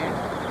ball game.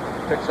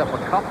 Picks up a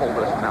couple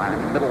this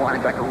time. Middle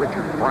linebacker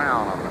Richard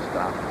Brown on the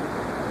stop.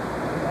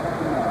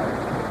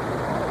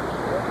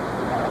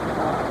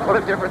 What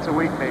a difference a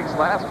week makes.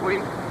 Last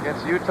week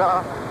against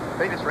Utah,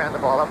 they just ran the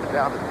ball up and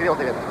down the field.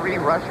 They had 3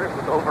 rushers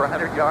with over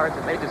 100 yards,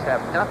 and they just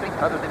have nothing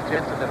other than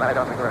Jensen tonight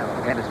on the ground.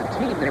 And as a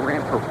team, they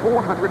ran for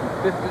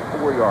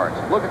 454 yards.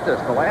 Look at this.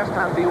 The last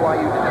time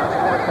BYU did not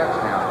score a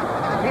touchdown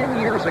 10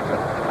 years ago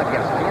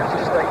against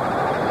Kansas State.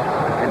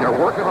 And they're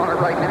working on it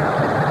right now.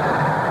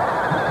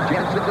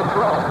 Jensen to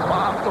throw.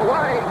 Bombed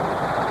away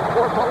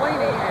for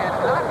Bellini, and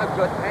not a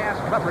good pass,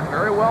 covered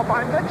very well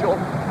by Mitchell.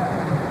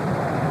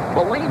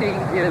 Bellini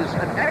is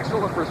an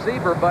excellent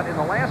receiver, but in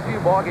the last few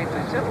ball games,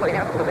 he simply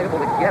hasn't been able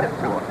to get it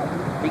to him.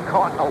 He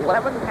caught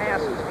 11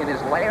 passes in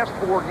his last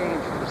 4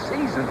 games of the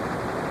season.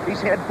 He's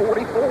had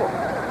 44.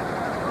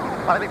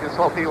 I think this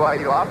whole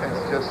BYU offense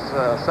is just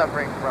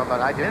suffering from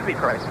an identity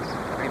crisis.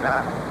 I mean,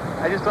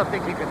 I just don't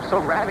think you can so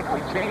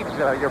radically change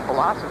your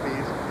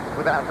philosophies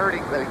without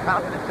hurting the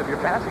confidence of your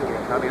passing game.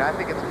 I mean, I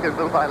think it's a good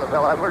move by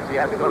Lavelle Edwards. He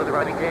had to go to the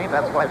running game.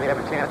 That's why they have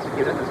a chance to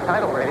get in this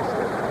title race.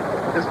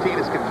 This team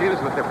is confused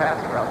with their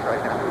passing routes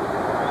right now.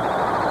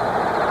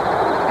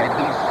 And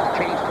he's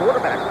changed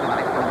quarterbacks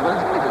tonight from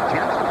Lindsey to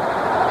Jensen.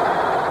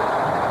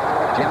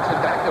 Jensen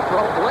back to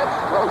throw blitz,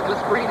 throws the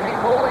screen,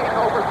 Himoli, and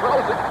overthrows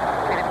throws it.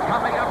 And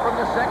coming up from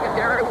the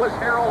secondary was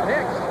Harold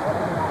Hicks.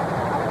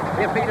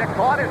 If he'd have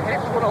caught it,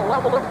 Hicks would have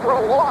leveled it for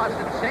a loss,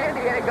 and San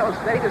Diego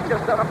State has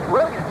just done a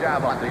brilliant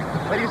job on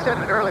defense. But you said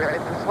it earlier,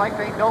 it's like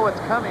they know it's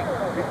coming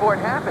before it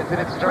happens, and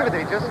it's true.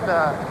 They just,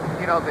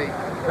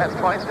 that's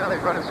twice now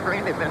they've run a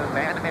screen, they've been in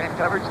man-to-man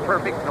coverage,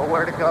 perfect,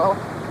 nowhere to go.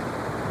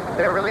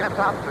 They're really on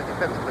top of it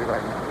defensively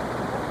right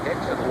now.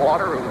 Hicks and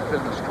Water, who's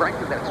been the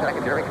strength of that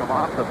secondary, come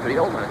off the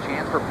field, and a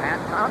chance for Pat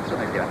Thompson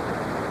again.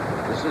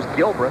 This is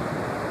Gilbreth.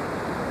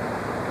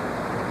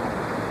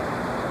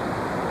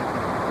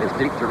 Is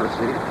deep to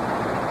receive.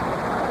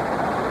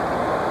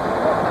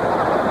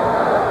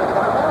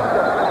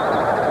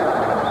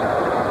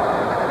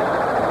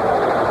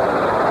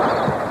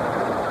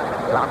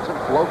 Thompson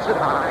floats it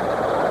high.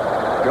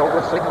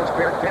 Gilbreth signals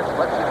fair catch,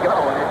 lets it go,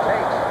 and it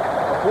takes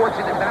a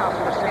fortunate bounce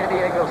for San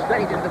Diego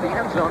State into the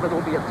end zone.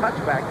 It'll be a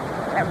touchback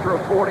after a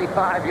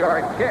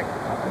 45-yard kick.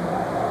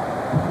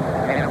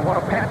 And one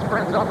of Pat's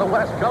friends on the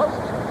West Coast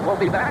will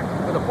be back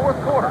for the fourth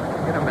quarter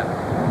in a minute.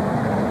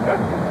 Good.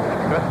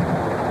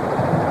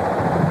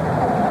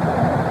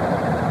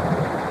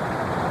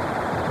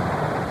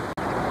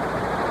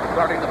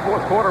 Starting the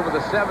fourth quarter with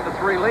a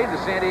 7-3 lead,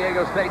 the San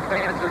Diego State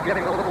fans are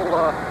getting a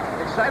little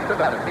excited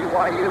about it.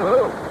 BYU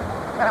who?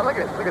 Man, look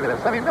at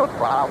this. I mean, no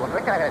problem.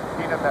 That guy had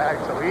peanut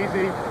bags so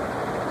easy.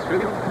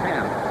 2-10.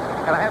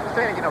 And I have to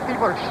say,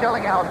 people are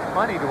shelling out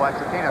money to watch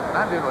the Peanuts, and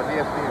I'm doing what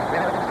ESPN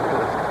managed to do.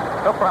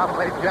 No problem,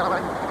 ladies and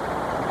gentlemen.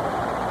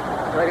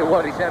 Tell you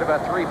what, he's had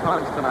about 3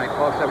 puns tonight,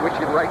 folks. I wish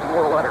you'd write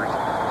more letters.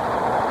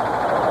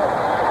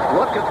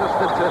 Look at the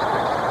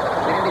statistics.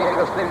 San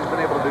Diego State has been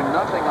able to do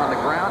nothing on the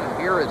ground, and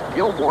here is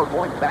Gilmore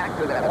going back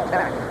to that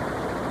attack.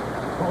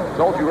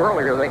 Told you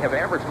earlier, they have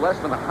averaged less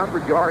than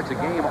 100 yards a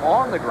game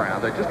on the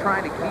ground. They're just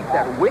trying to keep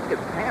that wicked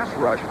pass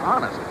rush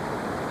honest.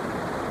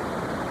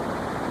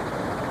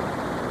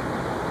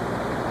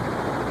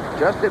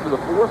 Just into the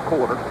fourth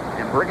quarter,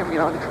 and Brigham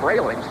Young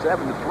trailing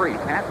 7-3.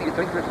 Pat, do you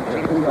think there's a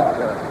chance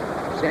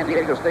that San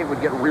Diego State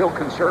would get real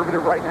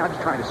conservative right now,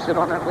 just trying to sit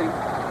on that lead?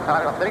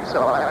 I don't think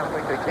so. I don't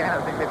think they can.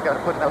 I think they've got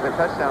to put another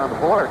touchdown on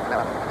the board.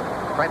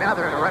 Right now,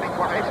 they're in a running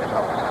formation,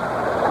 though.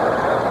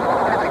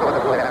 I think with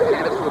the play action.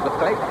 Sanders with the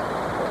fake.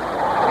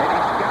 And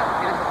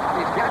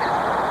he's got his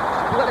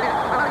split-end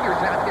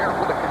Conyers out there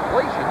for the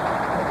completion.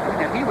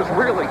 And he was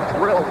really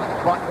thrilled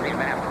Buck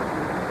came after him.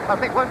 I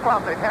think one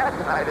problem they've had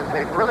tonight is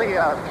they've really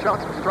shown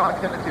some strong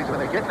tendencies. When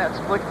they get in that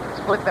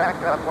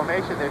split-back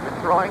formation they've been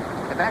throwing,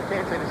 in that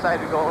case, they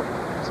decided to go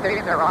stay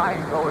in their eye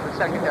and go with the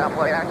second down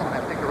play action.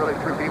 I think it really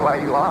threw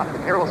BYU off. And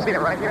here we'll see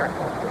it right here.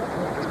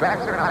 His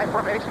backs are in high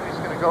formation.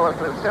 He's going to go with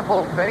a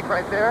simple fake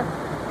right there.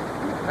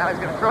 Now he's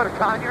going to throw to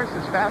Conyers,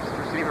 his fastest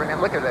receiver. And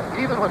look at that.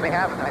 Even when they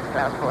have a nice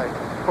pass play,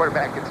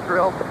 quarterback gets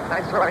drilled.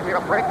 Nice throw right here.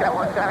 I'll break that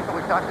one tackle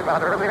we talked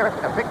about earlier.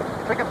 Now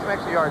pick up some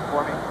extra yards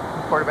for me.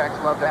 Quarterbacks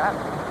love that.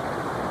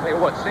 Tell you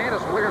what,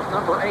 Sanders wears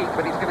number 8,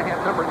 but he's going to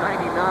have number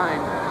 99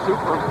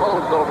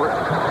 superimposed over it.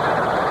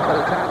 By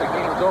the time the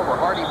game's over,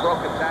 Hardy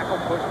broke a tackle,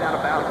 pushed out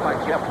of bounds by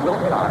Jeff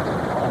Wilcox.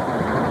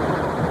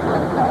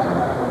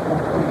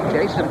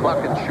 Jason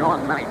Buck and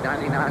Sean Knight,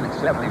 99 and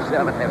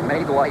 77, have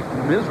made life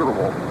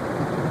miserable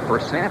for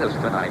Sanders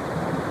tonight.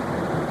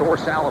 Thor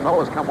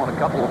Salanoa's come on a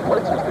couple of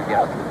blitzes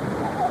together.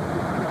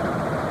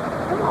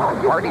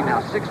 Hardy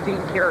now 16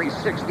 carries,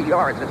 60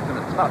 yards. It's been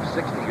a tough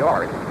 60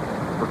 yards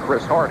for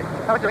Chris Hardy.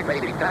 How would you like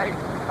to see Knight?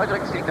 How would you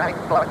like to see Knight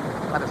Buck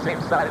on the same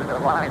side of the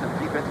line? And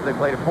defense, they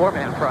played a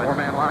 4-man front.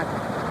 4-man line.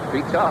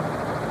 Be tough.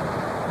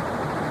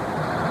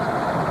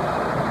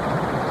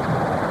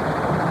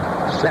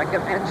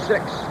 Second and 6.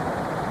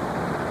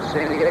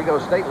 San Diego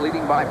State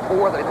leading by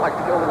 4. They'd like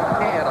to go with a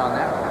pad on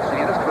that.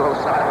 Sanders throws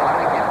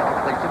sideline again.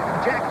 Completes it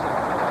to Jackson.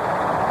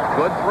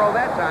 Good throw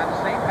that time.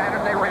 The same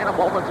pattern they ran a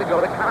moment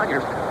ago to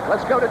Conyers.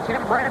 Let's go to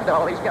Tim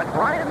Brando. He's got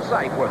Brian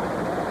Sipe with him.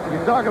 You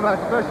talk about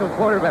special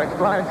quarterbacks.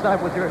 Brian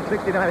Sipe was here in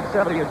 69,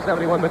 70, and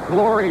 71, the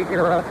glory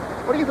era.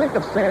 What do you think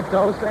of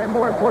Santos, and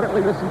more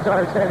importantly, this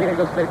entire San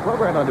Diego State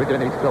program under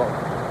Denise Phil?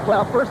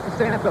 Well, first to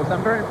Santos,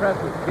 I'm very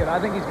impressed with the kid. I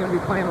think he's going to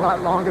be playing a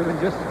lot longer than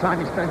just the time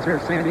he spends here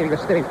at San Diego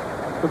State.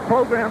 The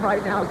program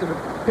right now is at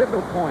a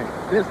pivotal point.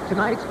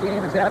 Tonight's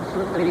game is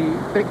absolutely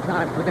big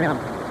time for them.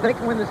 If they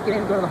can win this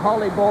game, go to the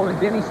Holiday Bowl, and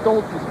Denny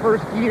Stoltz's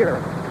first year,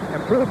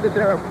 and prove that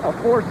they're a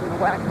force in the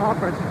WAC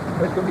conference,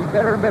 there's going to be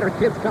better and better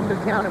kids coming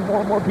to town and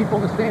more people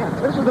in the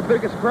stands. This is the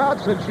biggest crowd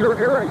since your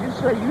era. You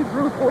say you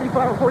drew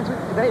 45 or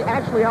 46. They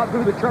actually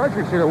outdrew the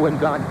Chargers here when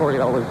Don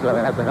Coryell was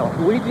at the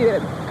helm. We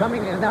did.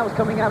 And that was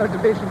coming out of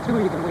Division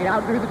II even. We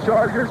outdrew the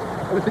Chargers.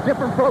 It was a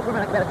different program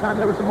at that time.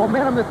 There was a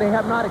momentum that they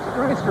have not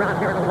experienced around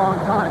here in a long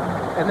time.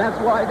 And that's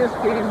why this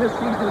game, this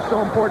season is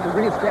so important to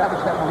reestablish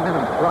that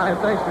momentum. Brian,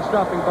 thanks for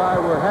stopping by.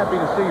 We're happy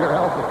to see you're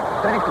healthy.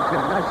 Thank you,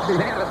 Tim. Nice to see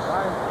you.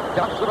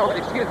 Dumps it over,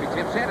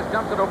 Tim Sanders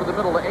dumps it over the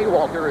middle to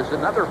Awalt. There is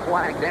another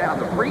flag down.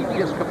 The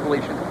previous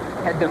completion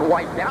had been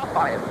wiped out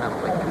by a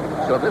penalty.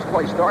 So this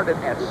play started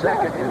at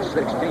 2nd and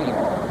 16.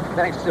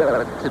 Thanks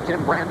to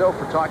Tim Brando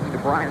for talking to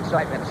Brian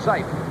Sipe. And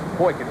Sipe,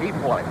 boy, can he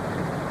play.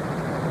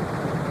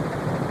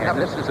 And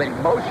this is a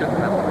motion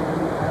penalty.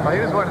 Well, he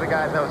was one of the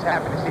guys I was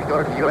happy to see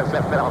go to the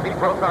USFL. He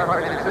broke our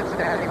heart in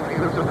Cincinnati when he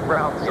was with the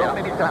Browns so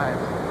many times.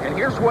 And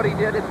here's what he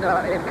did in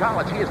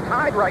college. He is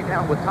tied right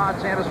now with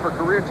Todd Sanders for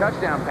career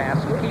touchdown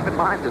passes. Keep in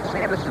mind that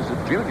Sanders is a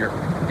junior.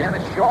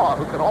 Dennis Shaw,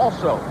 who can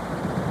also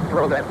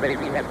throw that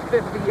baby, had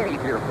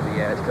 58 here for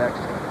the Aztecs.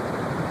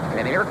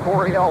 And Eric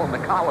Coryell in the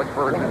college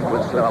version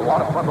was a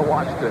lot of fun to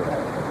watch, too.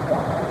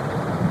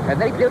 And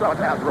they did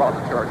outdraw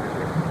the Chargers.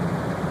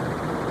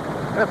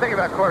 The thing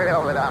about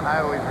Coryell that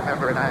I always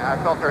remember, and I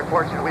felt very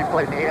fortunate, we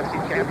played in the AFC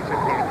Championship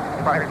game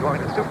prior to going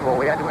to the Super Bowl.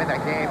 We had to win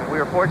that game, and we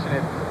were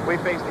fortunate. We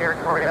faced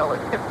Eric Coryell at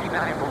 59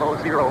 below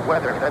zero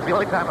weather. That's the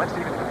only time I've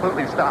seen him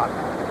completely stop.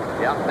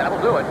 Yeah, that'll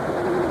do it.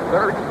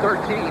 3rd and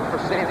 13 for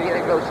San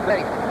Diego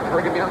State.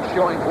 Brigham Young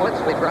showing blitz.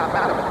 They drop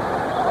out of it.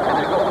 And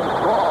they go to the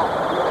draw.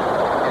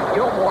 And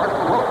Gilmore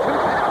broke 2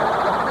 tackles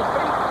on his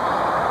feet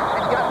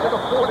and got to the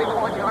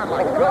 41-yard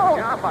line.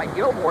 Good job by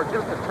Gilmore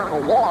just to turn a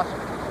loss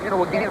into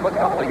a game of a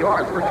couple of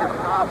yards. Richard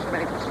Hobbs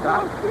made the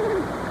stop.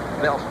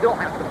 They'll still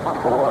have to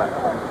punt away.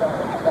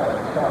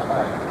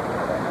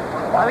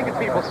 I think if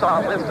people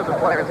saw a list of the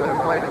players that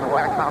have played in the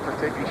WAC conference,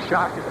 they'd be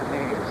shocked at the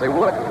names. They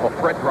would. Well,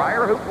 Fred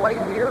Dreyer, who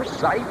played here,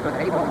 Sipe and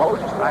Abel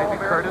Moses, Ivan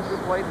Curtis, who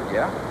played,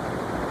 yeah.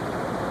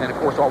 And, of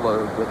course, all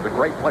the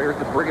great players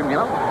that Brigham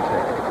Young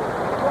had.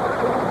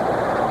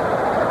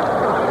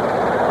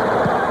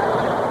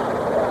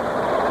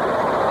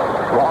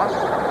 Ross,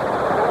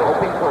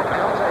 hoping for a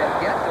bounce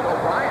and gets it.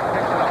 O'Brien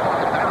picks it up on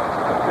the bounce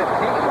at the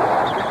 15.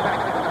 Gets back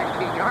to the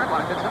 19-yard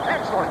line. It's an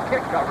excellent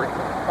kick coverage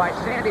by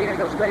San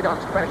Diego State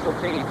on special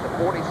teams. A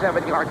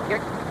 47-yard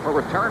kick for a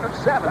return of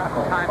 7.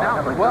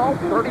 Timeout,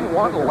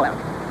 12:31 left.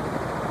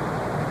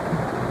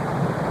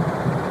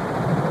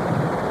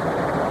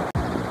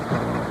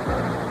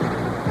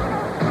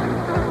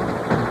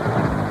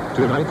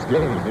 Tonight's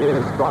game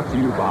is brought to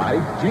you by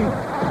Jeep.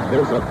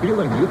 There's a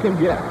feeling you can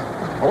get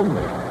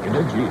only in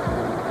a Jeep.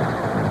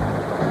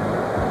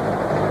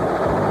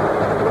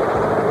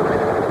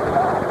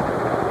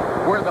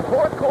 We're in the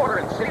 4th quarter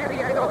in San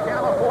Diego,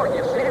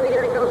 California. San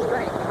Diego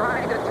State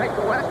trying to take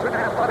the Western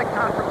Athletic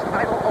Conference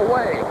title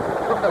away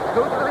from the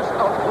Cougars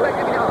of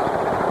Brigham Young.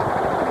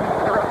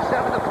 They're up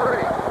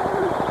 7-3.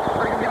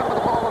 Brigham Young with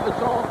the ball in the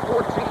zone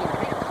 14.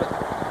 Hanson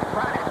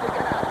trying to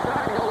get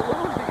outside. He'll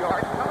lose a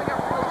yard. Coming up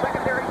from the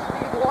secondary,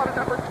 Steve Watt,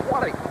 number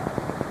 20.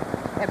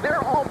 And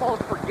they're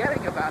almost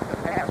forgetting about the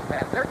pass.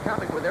 They're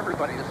coming with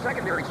everybody. The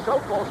secondary so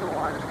close to the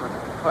line of scrimmage.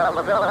 Well,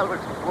 Lavelle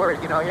Edwards was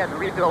worried. You know, he had to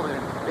rebuild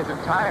his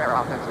entire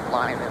offensive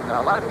line. And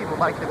a lot of people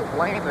like to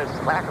blame this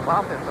lack of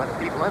offense on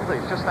Steve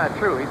Lindsley. It's just not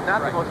true. He's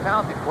not the most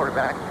talented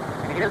quarterback.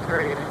 And he is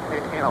very,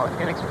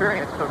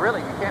 inexperienced. But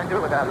really, you can't do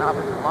it without an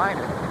offensive line.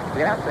 And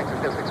the Aztecs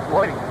are just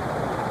exploiting it.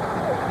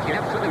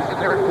 Jensen, who's in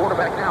there at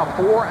quarterback now,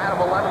 4 out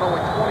of 11,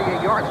 only 28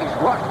 yards. He's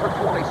rushed for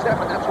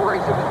 27. That's where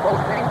he's in his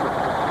most dangerous.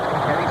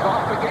 And he's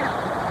off again.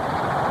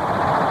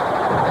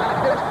 Not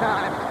this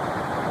time.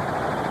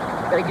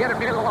 They get him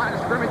near the line of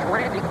scrimmage.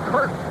 Randy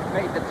Kirk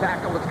made the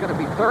tackle. It's going to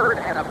be 3rd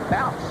and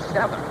about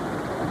 7.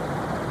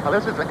 Well,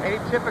 this is an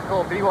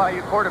atypical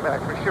BYU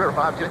quarterback for sure.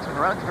 Bob Jensen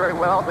runs very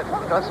well, but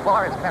thus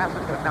far his passes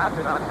have not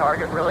been on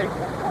target, really.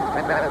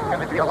 And that is going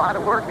to be a lot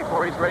of work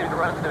before he's ready to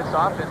run this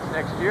offense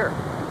next year.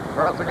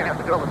 Or else they're going to have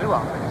to build a new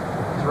offense.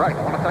 That's right.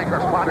 I want to thank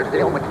our sponsors,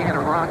 Dale McCann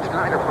and Ron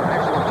Schneider, for an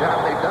excellent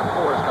job they've done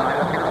for us tonight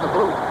up here in the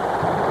booth.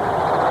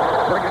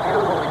 Brigham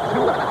Young only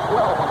 2 out of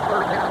 12 on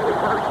 3rd down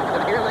conversions.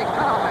 And here they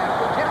come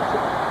after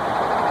Jensen.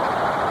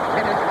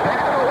 And it's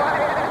batted away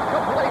and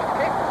incomplete.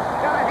 Dick's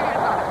got a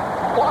hand on it.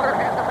 Water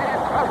had the man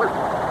covered.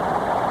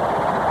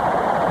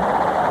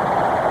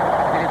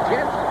 And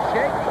Jensen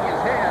shaking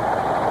his head.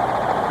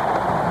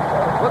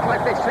 Looked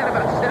like they sent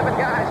about 7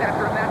 guys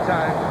after him that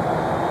time.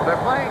 They're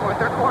playing with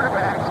their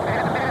quarterbacks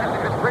man-to-man.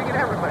 They're just bringing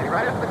everybody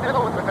right up the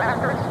middle with the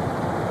backers.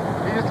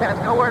 He just has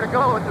nowhere to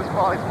go with this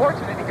ball. He's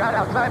fortunate he got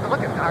outside, but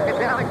look at knock it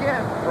down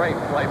again. Great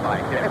play by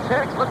Hicks. It's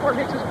Hicks. Look where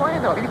Hicks is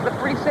playing, though. He's the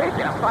free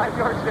safety. 5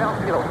 yards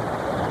downfield.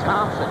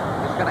 Thompson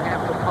is going to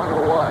have to punt it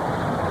away.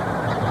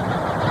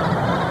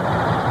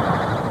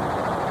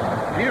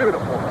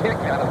 Beautiful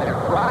kick out of there.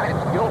 Drives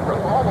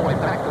Gilbert all the way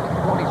back to the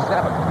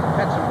 27.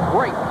 Had some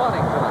great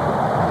punting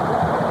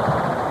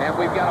tonight. And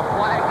we've got a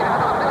flag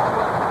down on this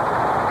one.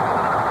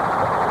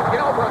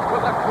 Gilbert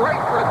with a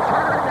great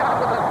return down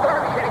to the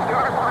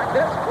 38-yard line.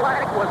 This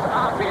flag was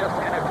obvious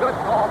and a good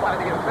call by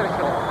the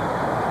official.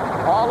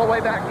 All the way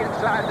back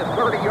inside the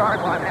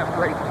 30-yard line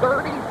after a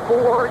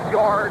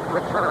 34-yard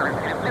return.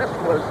 And this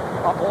was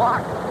a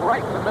block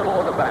right in the middle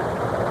of the back.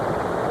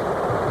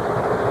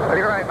 But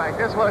you're right, Mike.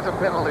 This was a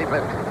penalty,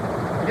 but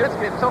you just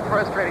get so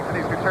frustrating for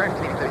these return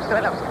teams. They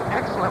set up some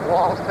excellent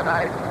walls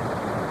tonight.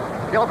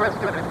 Gilbert's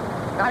doing a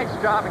nice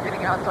job of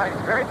getting outside.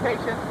 He's very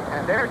patient,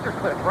 and there's your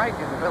clip right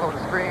in the middle of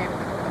the screen.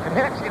 And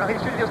Hicks, he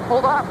should have just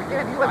pulled off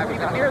again. He wasn't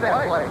even near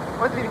that play.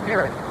 Wasn't even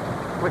near it,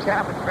 which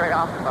happens very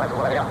often, by the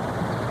way. Yeah.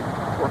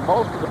 Where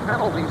most of the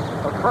penalties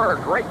occur.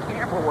 Great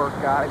camera work,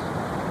 guys.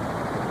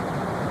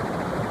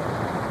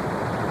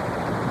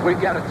 We've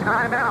got a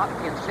timeout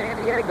in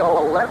San Diego,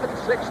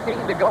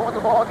 11:16 to go in the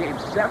ballgame,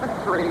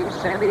 7-3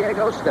 San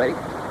Diego State.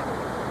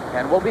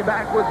 And we'll be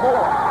back with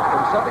more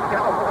from Southern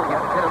California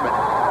in a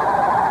minute.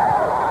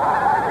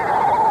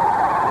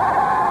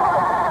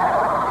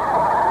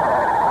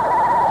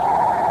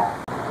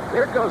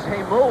 There goes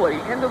Hamuli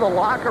into the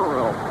locker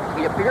room.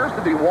 He appears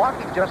to be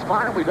walking just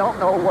fine. We don't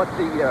know what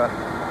the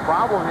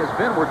problem has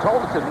been. We're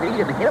told it's a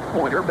knee and hip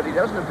pointer, but he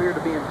doesn't appear to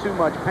be in too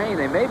much pain.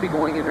 They may be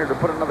going in there to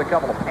put another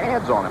couple of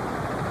pads on him.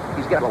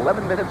 He's got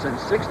 11 minutes and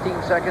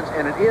 16 seconds,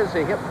 and it is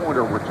a hip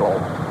pointer, we're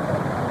told.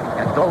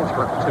 And those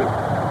hurt, too.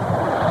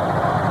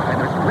 And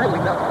there's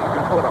really nothing you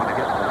can put on a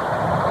hip pointer.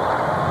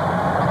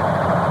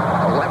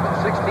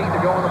 11:16 to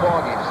go in the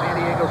ballgame. San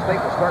Diego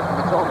State will start from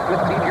its own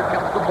 15. Here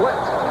comes the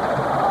blitz.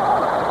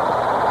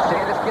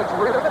 Sanders gets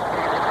rid of it,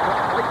 and it's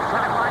complete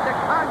sideline to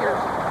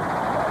Conyers.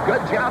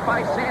 Good job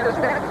by Sanders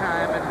that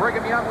time, and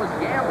Brigham Young was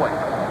gambling.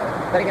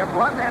 They have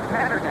run that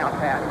pattern now,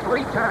 Pat,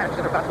 3 times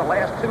in about the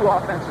last 2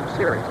 offensive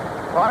series.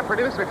 Well, our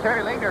producer,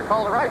 Terry Lingner,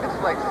 called it right. This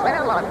is like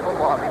Sandlot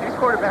football. I mean, these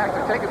quarterbacks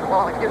are taking the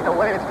ball and getting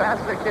away as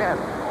fast as they can.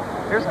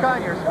 Here's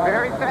Conyers,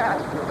 very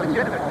fast,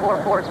 legitimate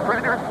 4-4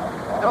 sprinter.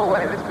 No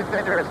way, this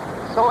defender is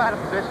so out of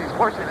position. He's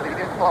fortunate that he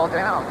didn't fall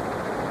down.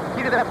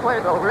 Key to that play,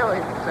 though, really,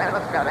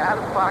 Sandlot's got out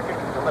of the pocket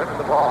and delivered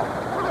the ball.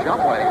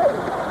 Shumway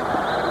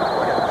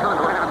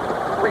turned around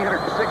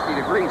 360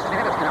 degrees.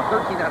 Sanders now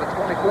 13 out of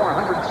 24,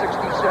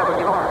 167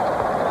 yards.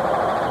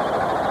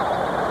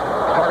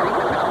 Hardy,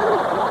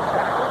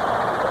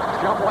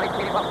 Shumway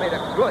came up, made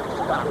a good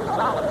stop,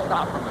 solid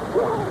stop from the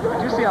corner.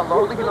 Did you see how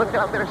lonely he looked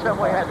out there?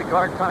 Shumway had to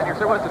guard Conyers.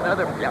 There was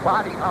another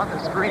body on the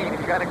screen. If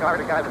you got to guard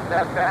a guy that's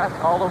that fast,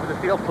 all over the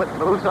field, putting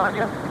moves on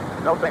you,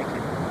 no thank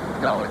you.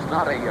 No, it's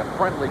not a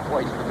friendly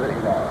place to be.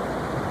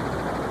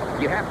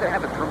 You have to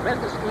have a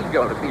tremendous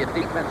ego to be a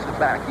defensive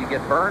back. You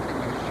get burned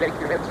and you shake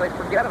your head and say,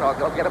 forget it, I'll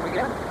go get him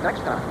again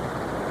next time.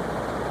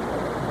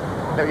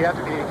 No, you have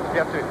to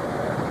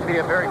be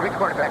a very good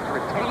quarterback to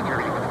retain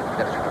your ego.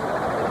 That's right.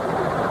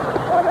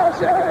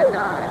 2nd and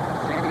 9,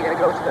 San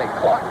Diego State.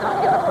 Clock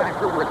not yet a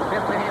factor with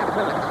 10.5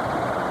 minutes,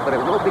 but it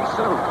will be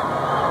soon.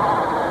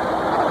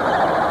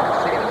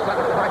 Sandy's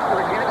under pressure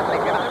again, and they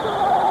got it.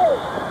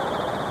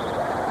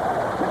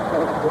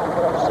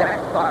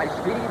 Sacked by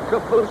Steve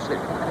Kafusi.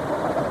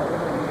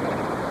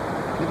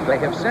 They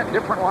have sent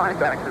different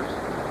linebackers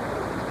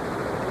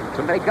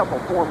to make up a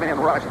 4-man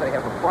rush. They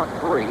have a front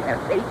 3 and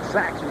 8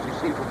 sacks, as you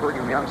see, for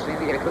Brigham Young. San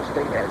Diego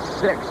State has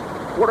 6.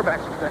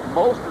 Quarterbacks have spent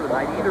most of the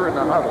night either in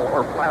the huddle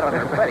or flat on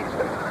their face.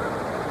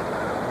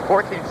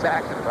 14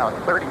 sacks and about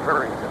 30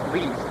 hurries at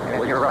least.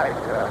 And you're right.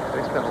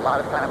 They spent a lot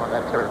of time on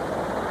that turf.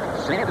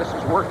 Sanders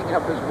is working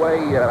his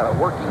way up,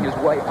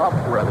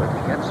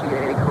 the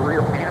NCAA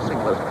career passing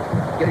list.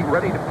 Getting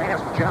ready to pass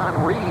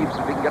John Reeves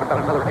if he can get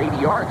about another 80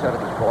 yards out of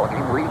this ball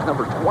game. Reeves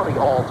number 20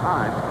 all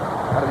time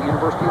out of the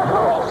University of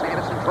Louisville.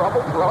 Sanders in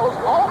trouble, throws,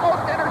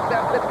 almost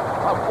intercepted.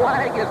 A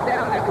flag is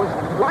down, and it was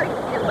right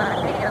in the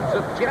hands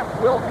of Jeff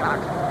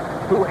Wilcox,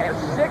 who has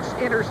 6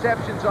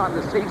 interceptions on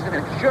the season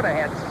and should have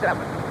had 7.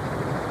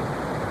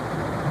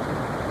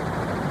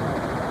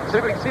 So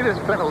we can see this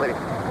penalty.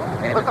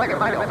 It looks like it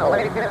might have been a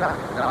late hit. No,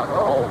 it's a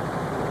hold.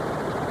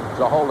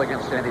 It's a hold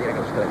against San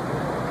Diego State.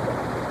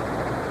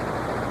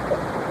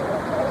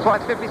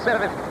 Swatch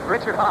 57,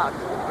 Richard Haas.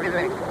 What do you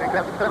think? Think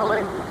that's a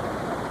penalty?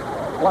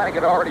 Flag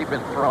had already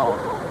been thrown.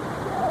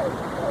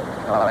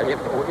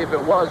 If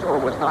it was or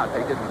was not,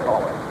 they didn't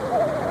call it.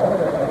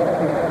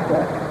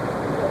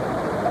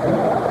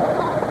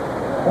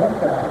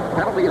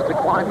 Penalty is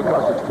declined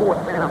because it's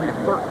 4th down and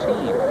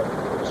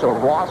 13. So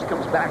Ross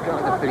comes back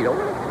on the field.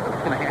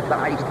 Going to have to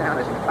ice down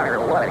his entire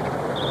leg.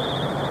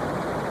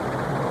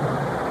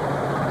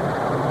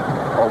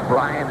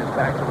 O'Brien is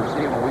back to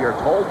receive, and we are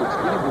told that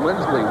Steve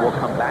Lindsley will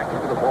come back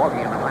into the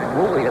ballgame. And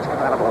Woolley has come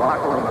out of the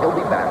locker room. He'll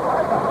be back.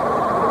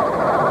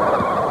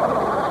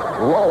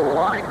 Low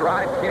line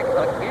drive kick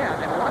again,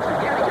 and once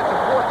again he gets a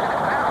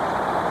fortunate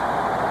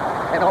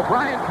bounce. And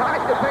O'Brien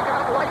tries to pick it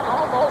up late and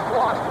almost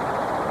lost it.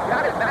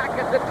 Got it back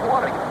at the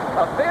 20.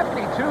 A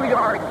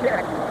 52-yard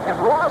kick, and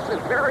Ross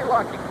is very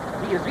lucky.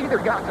 He has either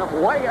gotten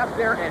him way up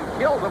there and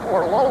killed him,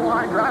 or low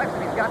line drives,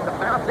 and he's got the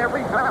bounce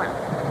every time.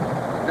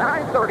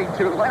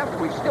 9:32 left.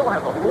 We still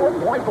have a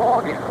 4-point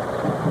ball game.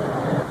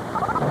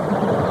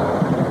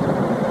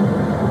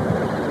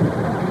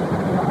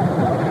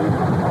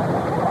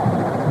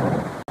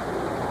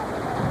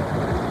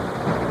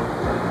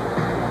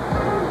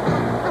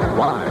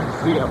 Live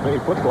CFA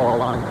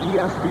football on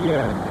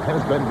ESPN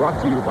has been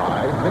brought to you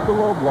by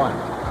Michelob Light.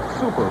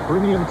 Super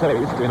premium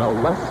taste in a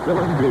less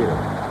filling beer.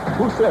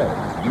 Who says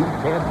you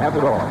can't have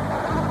it all?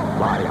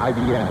 By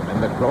IBM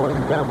and the growing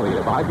family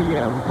of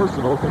IBM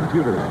personal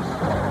computers.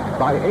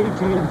 By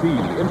AT&T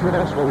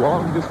International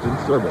Long Distance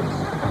Service.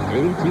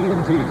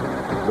 AT&T,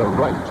 the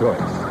right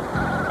choice.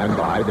 And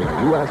by the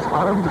U.S.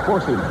 Armed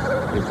Forces.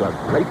 It's a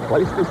great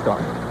place to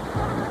start.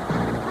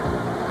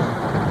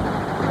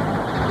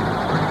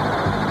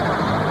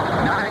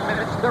 9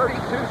 minutes, 32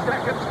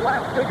 seconds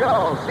left to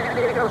go. San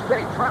Diego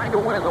State trying to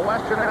win the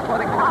Western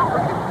Athletic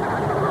Conference.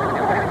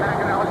 And back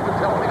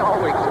telling me all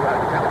week, so I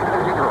can tell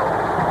you your girl.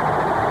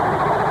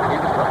 He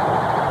was right.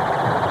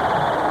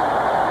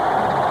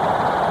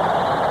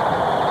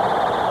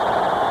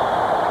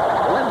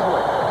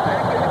 Lindsley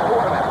back in the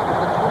quarterback to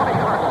the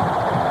 20-yard line.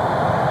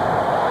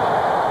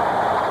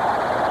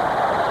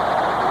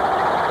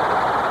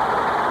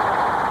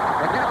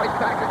 And now he's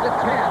back at the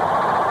 10.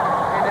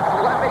 And it's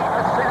Levy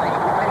Assetti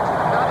who makes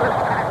another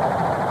tackle.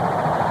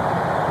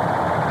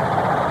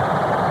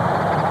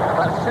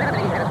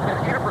 Assetti has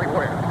been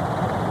everywhere.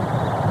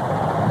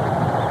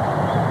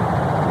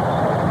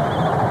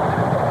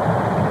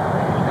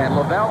 And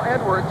Lavelle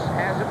Edwards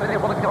hasn't been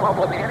able to come up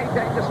with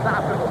anything to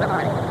stop him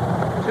tonight.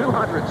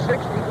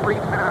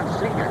 263-pound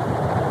senior.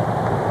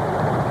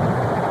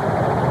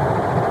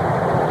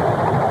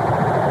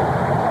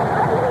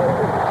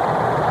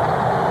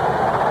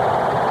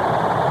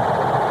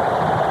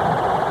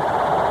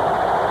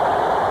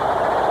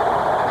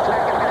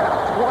 Second down,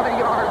 20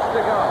 yards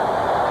to go.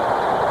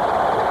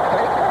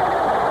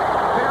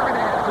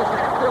 Fernandez is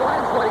after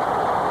Lindsley,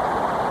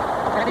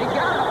 and he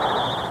got him.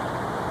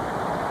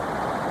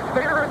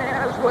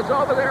 Fernandez was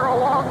over there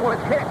along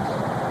with Hicks.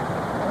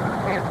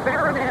 And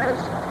Fernandez,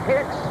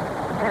 Hicks,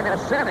 and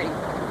Assetti,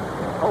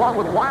 along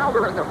with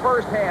Wilder in the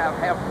first half,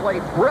 have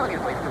played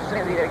brilliantly for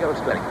San Diego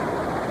State.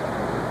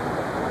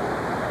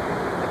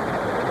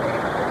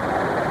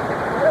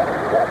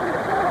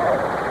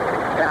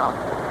 Now,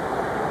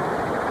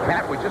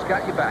 Pat, we just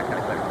got you back, I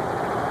think.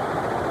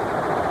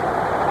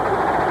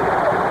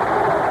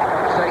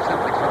 Say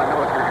something so I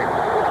know if you're here.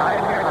 I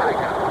am here. I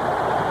got it.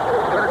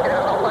 Third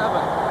down,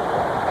 11.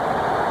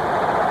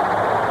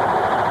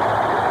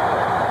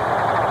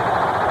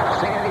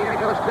 San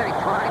Diego State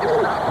trying to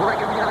stop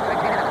Brigham Young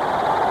again.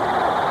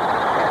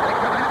 And they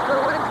come after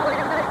Lindsley,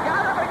 and they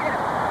got him again.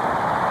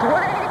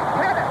 Dwayne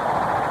Pettit.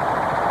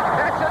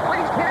 That's at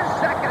least his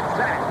second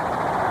sack.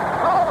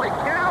 Holy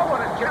cow,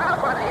 what a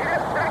job by the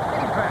Aztec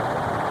defense.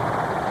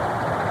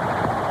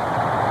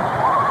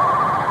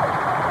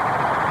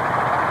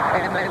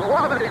 And they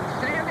love it in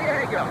San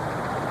Diego.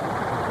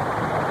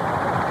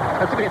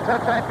 That's going to be a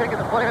tough time picking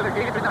the player of the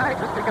game tonight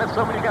just because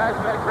so many guys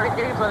have had great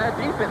games on that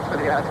defense for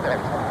the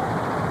Aztecs.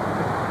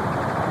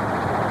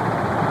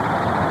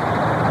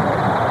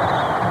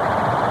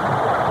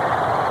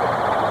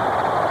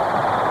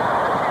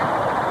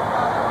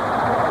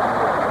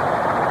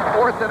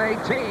 Fourth and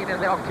 18,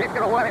 and they'll kick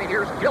it away.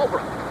 Here's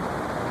Gilbert.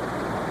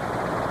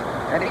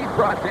 And he's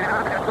brought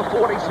down at the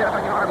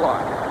 47-yard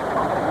line.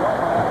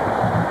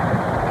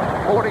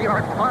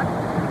 40-yard punt.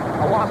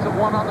 A loss of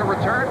 1 on the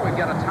return. We've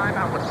got a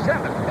timeout with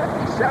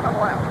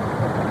 7:57 left.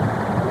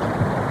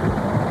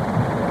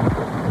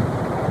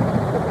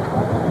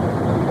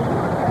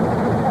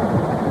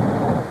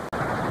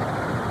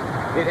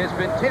 It has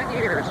been 10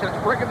 years since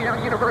Brigham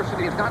Young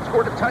University has not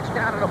scored a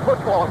touchdown in a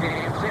football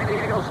game. San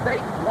Diego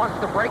State wants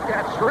to break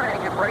that string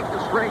and break the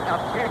string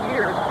of 10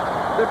 years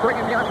that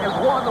Brigham Young has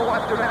won the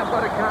Western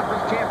Athletic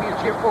Conference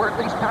Championship, or at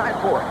least tied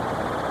for it.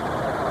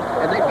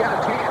 And they've got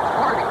a chance.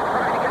 Hardy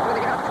trying to get to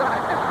the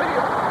outside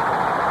midfield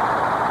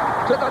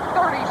to the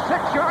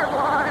 36-yard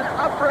line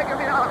of Brigham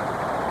Young.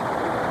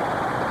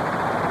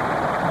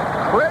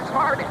 Chris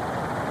Hardy.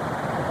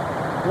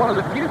 One of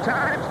the few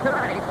times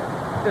tonight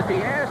that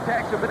the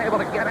Aztecs have been able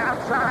to get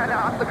outside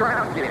on the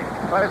ground game.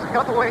 Well, there's a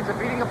couple ways of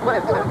beating a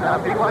blitz, and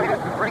BYU has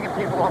been bringing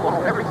people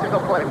almost every single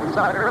play. We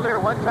saw it earlier.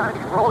 One time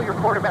you roll your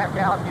quarterback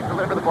out, you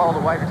deliver the ball to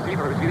the wide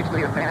receiver, who's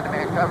usually in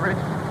man-to-man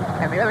coverage.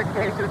 And the other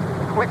case is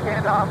quick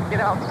handoff, get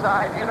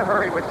outside in a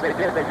hurry, which they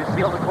did. They just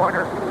sealed the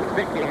corner,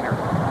 big gainer.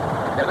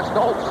 Dennis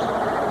Stoltz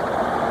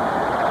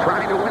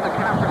trying to win the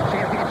conference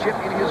championship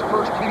in his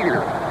first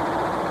year.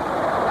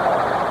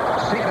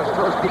 Santos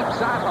throws deep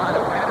sideline,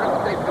 a pattern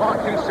that they've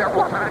gone to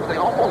several times. They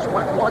almost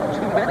went one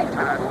too many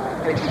times.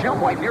 And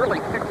Shumway nearly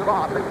picked it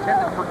off,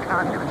 intended for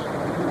Conyers.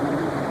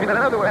 In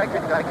another way, I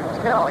can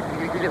tell,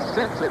 you can just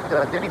sense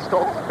that Denny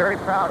Stoltz is very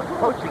proud of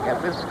coaching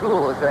at this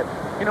school. Is that,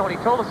 you know, when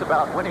he told us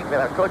about winning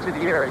the Coach of the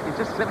Year, he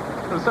just said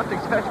there was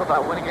something special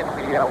about winning it in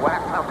the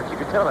WAC conference. You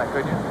could tell that,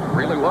 couldn't you?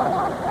 Really was.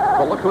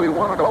 But look who he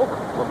won it over.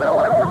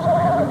 Lavelle Edwards,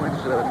 man, who wins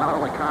not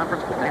only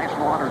conference but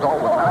national honors all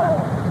the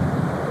time.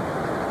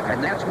 And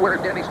that's where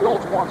Denny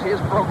Stoltz wants his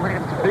program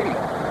to be,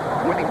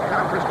 winning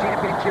conference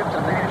championships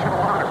and national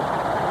honors.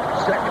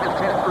 Second and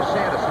 10 for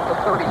Santos at the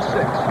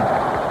 36.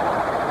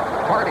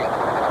 Hardy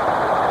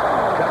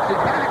cuts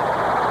it back.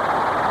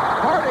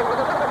 Hardy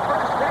with another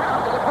first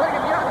down to the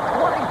Brigham Young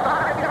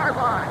 25-yard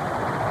line.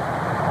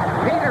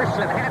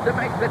 Peterson had to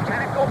make the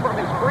tackle from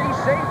his free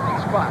safety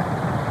spot.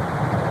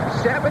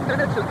 7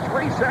 minutes and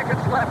 3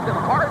 seconds left, and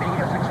Hardy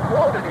has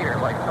exploded here.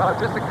 Like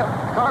just a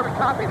carbon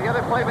copy of the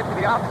other play, but to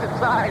the opposite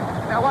side.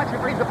 Now watch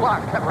him read the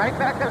block. Cut right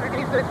back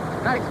underneath it.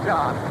 Nice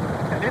job.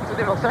 An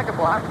incidental second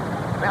block.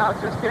 Now it's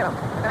just him.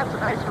 That's a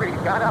nice read.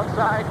 Got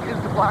outside,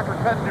 used the blocker,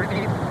 cut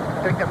underneath,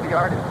 picked up the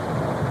yardage.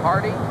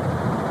 Hardy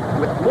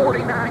with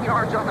 49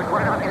 yards on the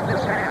ground in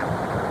this half.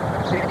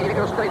 San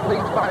Diego State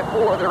leads by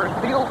 4. They're in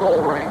field goal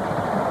range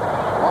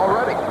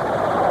already.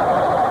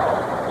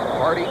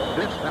 Hardy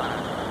this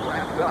time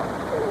wrapped up.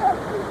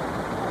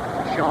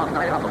 Sean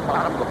Knight on the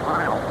bottom of the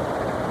pile,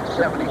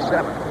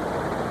 77.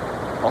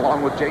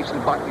 Along with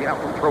Jason Buckley out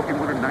from trophy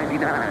winner 99.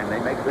 They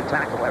make the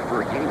tackle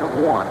after a gain of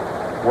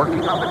 1.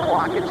 Working on the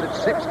clock, it's at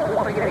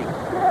 6:28.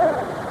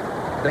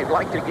 They'd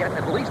like to get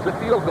at least a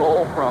field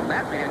goal from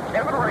that man,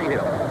 Kevin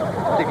Rahill,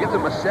 to give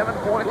them a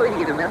 7-point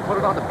lead and then put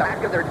it on the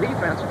back of their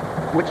defense,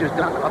 which has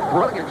done a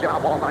brilliant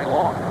job all night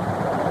long.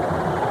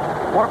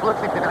 More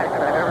blitzing tonight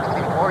than I've ever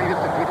seen. More use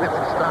of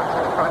defensive stunts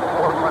in front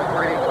 4, front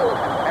 3.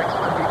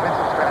 Excellent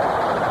defensive strategy.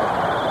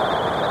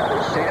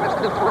 Sanders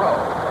to throw.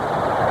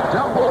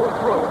 Dumble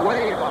throw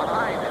way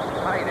behind his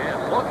tight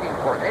end, looking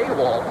for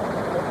AWOL,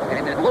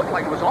 and it looked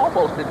like it was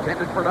almost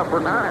intended for number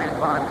 9,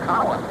 Von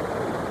Collins.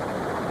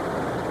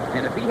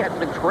 And if he hadn't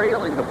been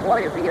trailing the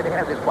play, if he had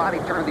had his body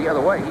turned the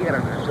other way, he had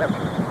an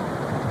interception.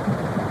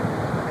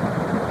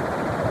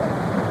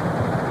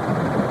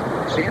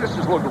 Sanders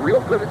has looked real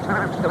good at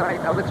times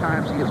tonight. Other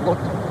times he has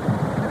looked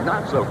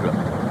not so good.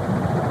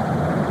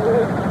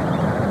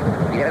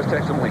 The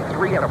Aztecs only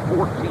 3 out of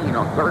 14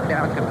 on third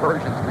down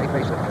conversions, and they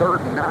face a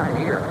 3rd and 9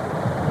 here.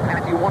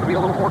 Matt, do you want to be a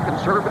little more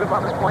conservative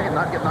on this play and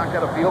not get knocked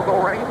out of field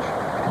goal range?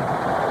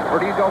 Or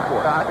do you go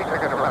for it? I think they're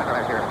going to run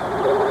right here.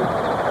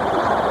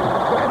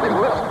 And they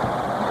will.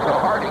 So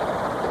Hardy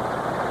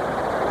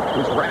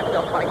was wrapped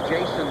up by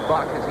Jason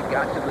Buck as he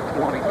got to the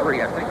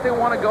 23. I think they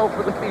want to go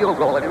for the field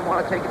goal. They didn't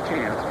want to take a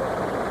chance.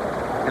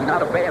 And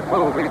not a bad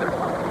move either.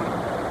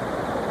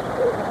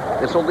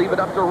 This will leave it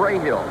up to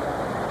Rahill.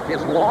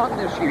 His long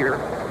this year,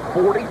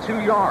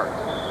 42 yards.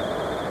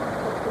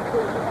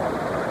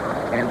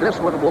 And this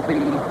one will be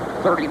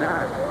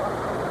 39.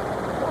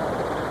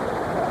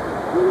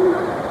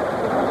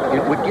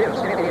 It would give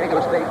San Diego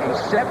State a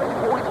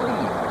 7-point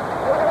lead.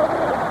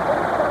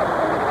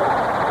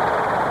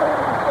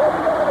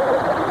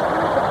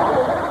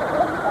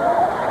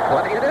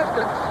 Plenty of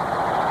distance.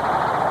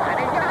 And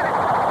he got it.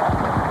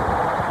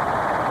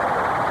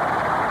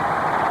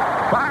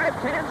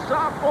 5'10"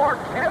 sophomore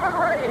Kevin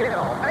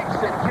Rahill makes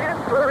it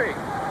 10-3.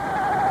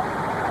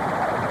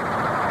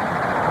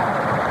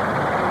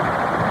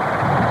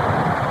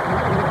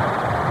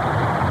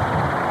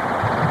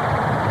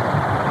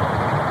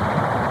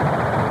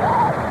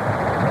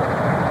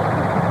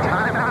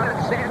 Timeout in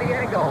San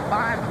Diego.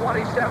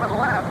 5:27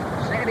 left.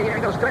 San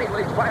Diego State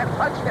leads by a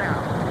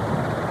touchdown.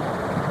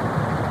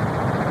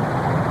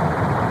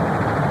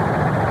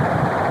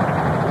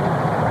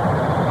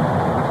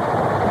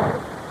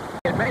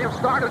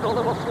 Started a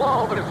little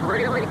slow, but it's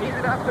really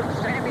heated up in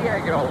San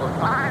Diego.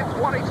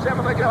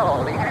 5:27 to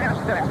go. The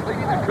Aztecs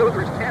leading the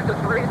Cougars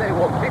 10-3. They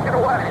will kick it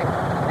away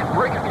and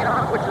bring it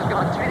beyond, which has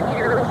gone 10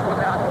 years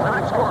without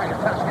not scoring a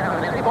touchdown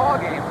in any ball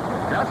game.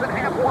 Doesn't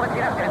have one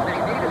yet, and they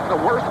need it the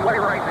worst way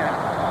right now.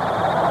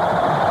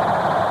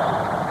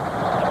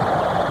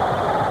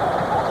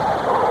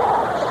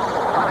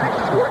 High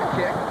short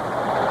kick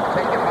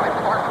taken by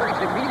Parker.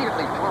 He's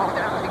immediately thrown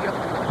down as he gets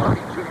to the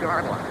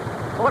 32-yard line.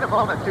 What a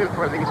moment, too,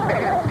 for these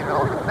fans. You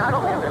know, not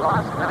only have they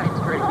lost 9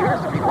 straight years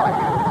to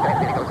BYU and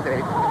San Diego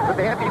State, but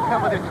they haven't even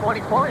come within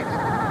 20 points.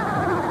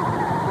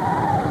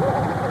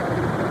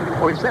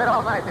 We've said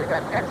all night they've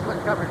got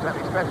excellent coverage on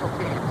these special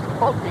teams.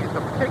 Both teams,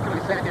 but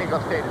particularly San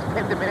Diego State, has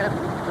pinned them in.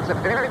 It's a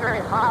very,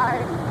 very high,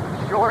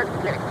 short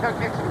kick. Chuck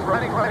Nixon's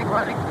running.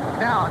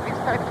 Now, on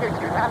these type of kicks,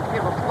 you have to be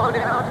able to slow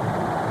down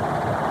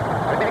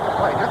and make a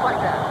play, just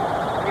like that.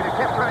 Either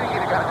kept running,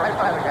 either got it right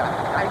by the guy.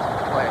 Nice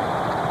play.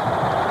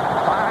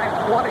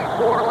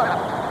 5:24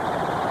 left.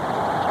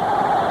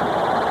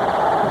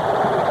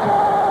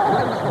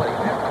 Lindsley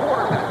at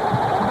quarterback.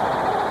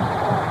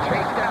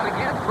 Chased out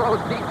again,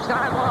 throws deep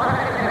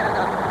sideline, and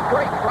a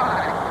great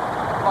try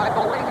by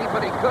Bellini,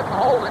 but he couldn't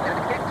hold it, and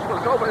Hicks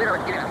was over there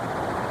again.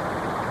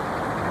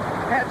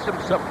 Had some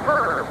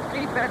superb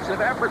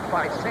defensive efforts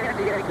by San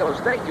Diego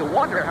State. You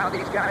wonder how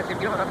these guys have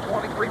given up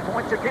 23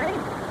 points a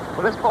game.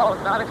 Well, this ball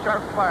is not a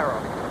sharp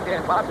spiral.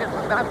 And Bob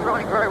Benson's not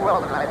throwing very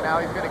well tonight. Now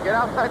he's going to get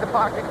outside the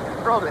pocket and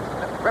throw this.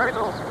 Very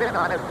little spin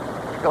on it.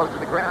 It goes to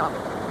the ground.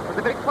 But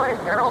the big play,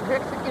 Harold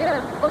Hicks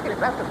again. Look at him.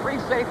 That's a free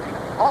safety.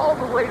 All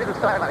the way to the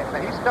sideline. Now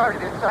he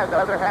started inside the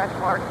other hash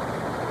mark.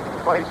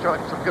 Boy, he's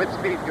showing some good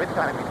speed, good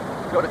timing.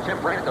 Go to Tim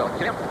Brando.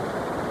 Tim.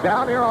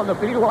 Down here on the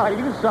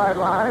BYU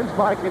sidelines,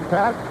 Mike and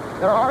Pat,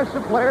 there are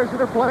some players that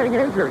are playing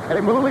injured.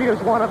 Mooley is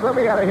one of them.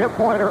 He had a hip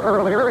pointer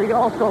earlier. He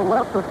also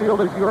left the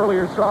field, as you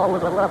earlier saw,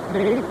 with a left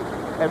knee.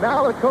 And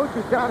now the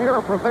coaches down here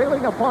are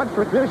prevailing upon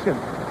tradition,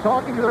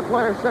 talking to their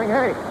players saying,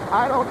 hey,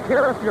 I don't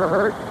care if you're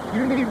hurt.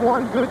 You need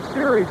one good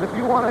series if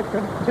you want to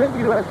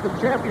continue as the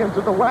champions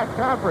of the WAC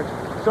conference,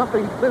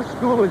 something this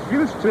school is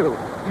used to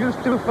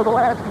for the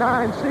last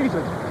 9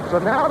 seasons. So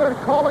now they're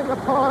calling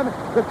upon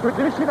the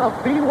tradition of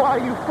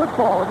BYU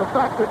football and the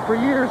fact that for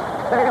years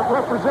they have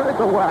represented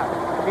the WAC.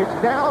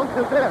 It's down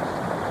to this.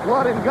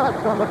 Blood and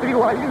guts on the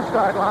BYU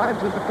sidelines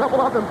as a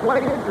couple of them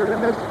play injured in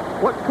this,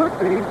 what could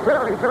be,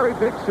 very, very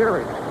big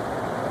series.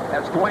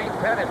 That's Dwayne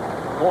Pettit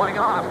going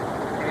off.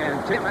 And,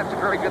 Tim, that's a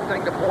very good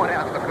thing to point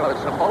out because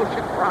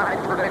emotion,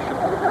 pride, tradition,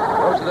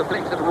 those are the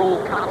things that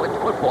rule college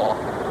football.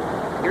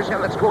 Here's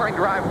how that scoring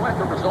drive went.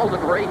 The result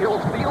of Ray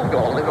Hill's field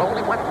goal. It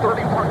only went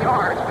 31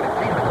 yards, but it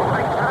came at the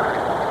right time.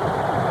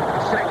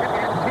 Second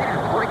and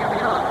 10, Brigham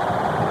Young.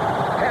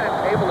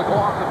 Pettit able to go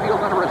off the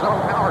field under his own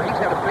power. He's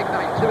had a big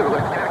night, too,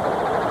 at tackle.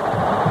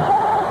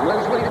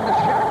 Leslie in the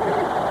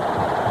shotgun.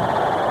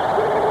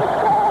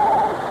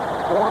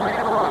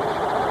 Four-man rush.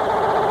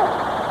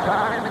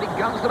 Time, and he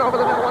guns it over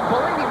the middle, and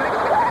Bellini makes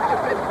the catch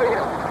at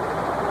midfield.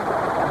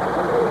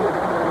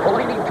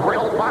 Bellini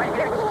drilled by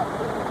Hicks.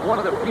 One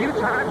of the few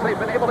times they've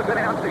been able to go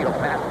downfield,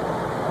 Pat.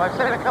 Well, I've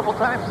said it a couple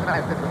times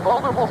tonight that the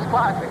vulnerable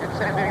spot against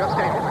San Diego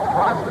State is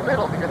across the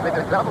middle because they've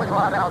been doubling a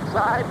lot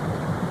outside.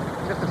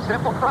 Just a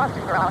simple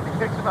crossing route, and he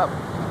picks him up.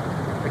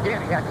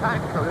 Again, he had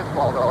time to throw this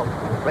ball, though,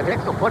 but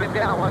Hicks will put him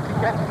down once he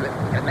catches it.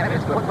 And that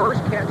is the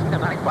first catch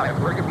tonight by a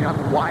Brigham Young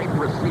wide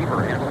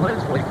receiver, and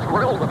Leslie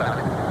thrilled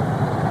about it.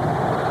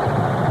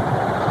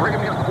 Brigham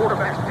Young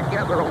quarterbacks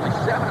together, only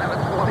 7 out of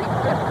 20,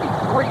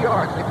 53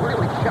 yards. They've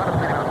really shut him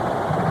down.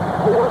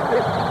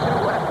 4:52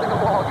 left in the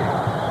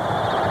ballgame.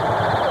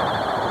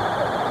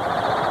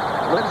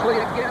 Leslie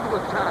again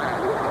with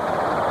time.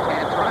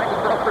 And trying to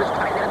throw for his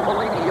tight end,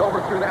 Bellini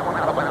overthrew that one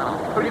out of bounds.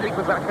 Who do you think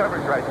was on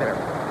coverage right there?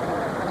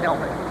 Tell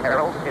me,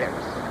 Harold Hicks.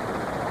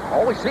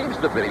 Always seems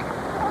to be.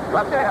 Well,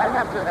 I'll tell you, I'd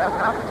have to, as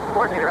an offensive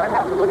coordinator, I'd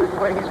have to look at the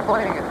way he's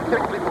playing, and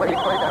particularly the way he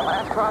played that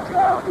last crossing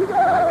route. And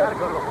I've got to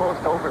go to the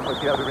post over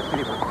with the other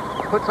receiver.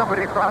 Put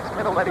somebody across the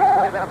middle, let him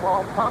play that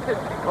ball, pump it,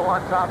 and go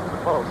on top of the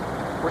post.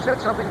 Was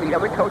that something the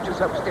other coaches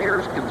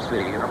upstairs can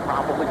see and are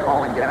probably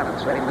calling down and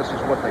saying this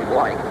is what they'd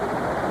like?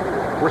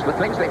 Of course, the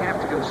things they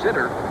have to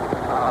consider,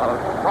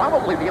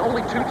 probably the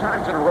only 2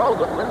 times in a row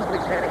that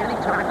Lindsley's had any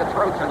time to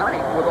throw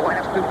tonight were the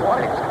last 2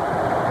 plays.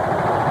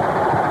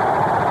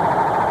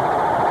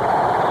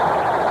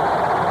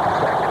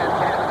 Second and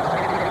 10, and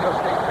San Diego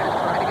State fans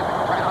trying to get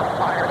the crowd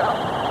fired up.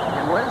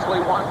 And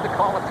Lindsley wants to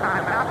call a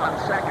timeout on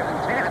second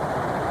and 10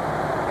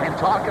 and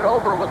talk it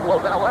over with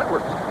Lovell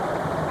Edwards.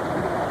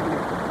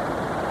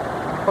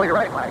 Well, you're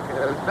right, Mike.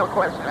 There's no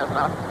question, as an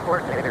offensive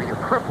coordinator,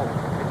 you're crippled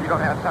if you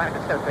don't have time to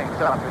set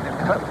things up. And then,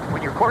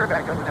 when your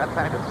quarterback doesn't have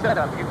time to set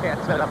up, you can't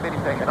set up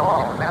anything at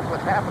all. And that's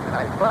what's happened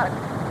tonight. But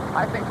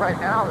I think right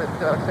now that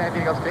San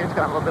Diego State's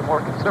gone a little bit more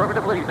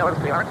conservatively. You notice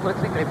they aren't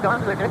blitzing. They've gone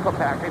to the nickel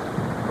package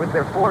with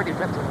their 4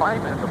 defensive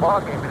linemen in the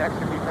ballgame and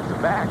extra defensive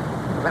backs.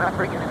 They're not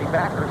bringing any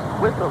backers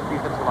with those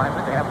defensive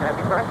linemen. They have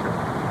heavy pressure.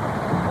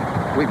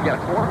 We've got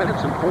 4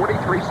 minutes and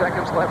 43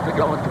 seconds left to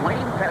go, and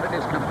Dwayne Pettit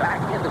has come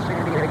back into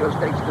San Diego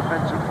State's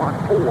defensive front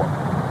 4.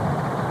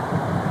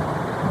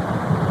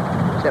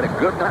 He's had a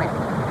good night.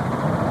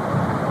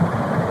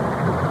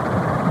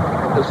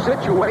 The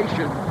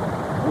situation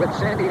with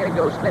San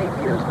Diego State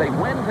is they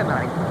win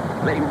tonight,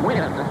 they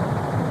win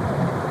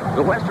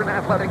the Western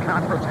Athletic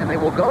Conference, and they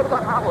will go to the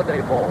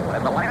Holiday Bowl.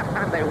 And the last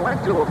time they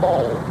went to a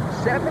bowl,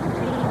 17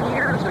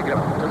 years ago,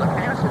 to the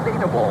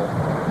Pasadena Bowl.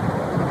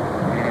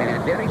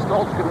 And Denny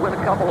Stoltz could win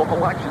a couple of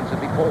elections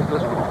if he pulls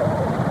this one.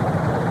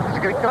 He's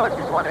a good coach.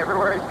 He's won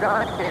everywhere he's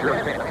gone. Came Sure.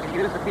 in and he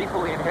used the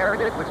people he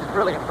inherited, which is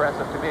really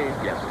impressive to me.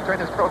 Yes.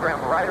 Turned this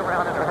program right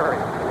around in a hurry.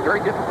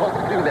 Very difficult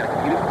to do that.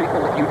 Use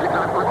people that you did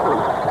not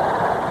recruit.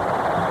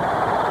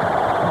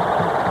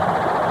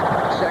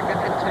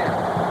 Second and 10.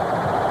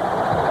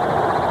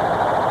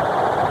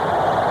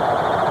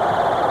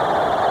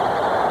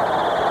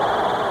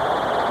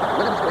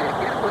 Lindsley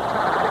again with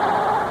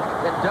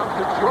time. Then dumps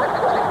it short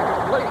and it's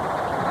incomplete.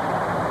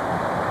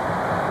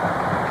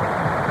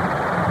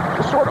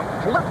 Sort of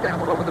flipped that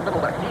one over the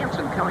middle to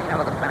Hansen coming out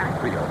of the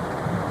backfield.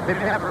 They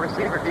didn't have a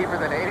receiver deeper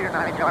than 8 or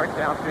 9 yards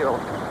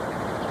downfield.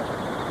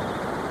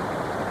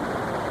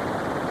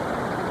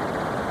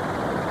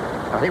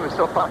 He was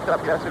so pumped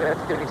up yesterday. That's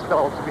Denny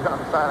Stoltz. He's on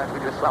the sideline. We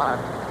just saw him.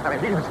 I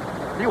mean,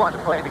 he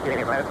wanted to play the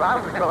game. Right? If I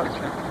was the coach,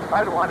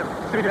 I'd want to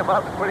suit him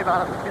up and put him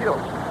out on the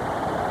field.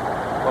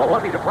 Well,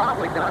 what he'd have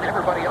probably done,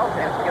 everybody else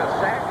has to get a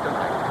sack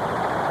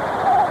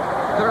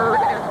tonight.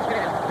 Third and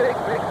 10. Big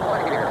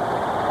play here.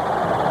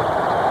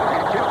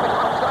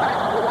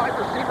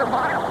 Receiver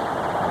Miles.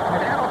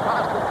 And that'll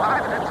cost them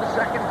 5, and that's the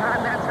second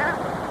time that's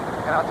happened.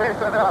 And I'll tell you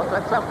something else.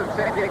 That's something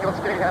San Diego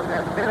State hasn't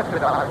had the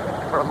benefit on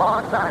for a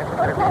long time.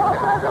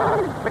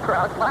 The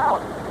crowd's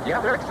loud.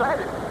 Yeah, they're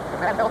excited. And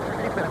that helps your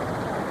defense.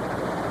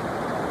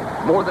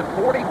 More than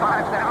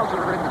 45,000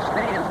 are in the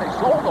stands. They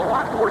sold a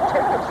lot more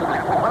tickets than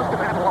that. We must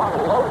have had a lot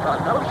of loads on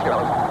those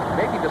shows.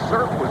 Maybe the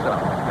surf was up.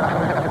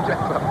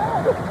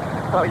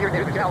 Oh, you're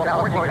new to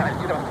California.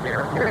 You don't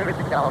care. You're new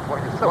to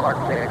California. It's so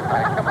archaic.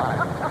 Right, come on.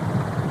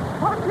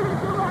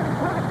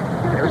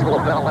 There's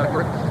Lovell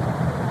Edwards.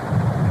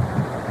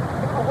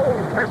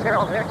 There's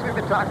Harold Hicks. We've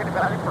been talking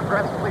about it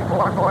progressively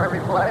more and more every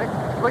play.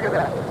 Look at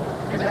that.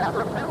 He's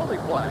after a penalty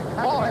flag.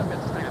 Ball has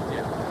been snapped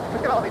yet.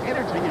 Look at all the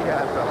energy he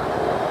has, though.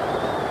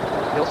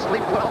 He'll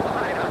sleep well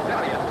tonight, I'll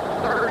tell you.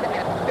 Third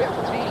and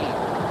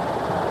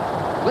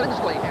 15.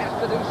 Lindsley has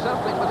to do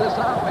something with this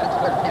offense.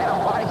 They're down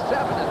by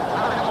 7 and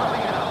time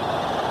running out.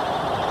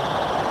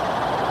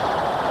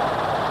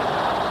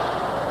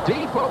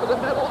 Deep over the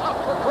middle, up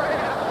for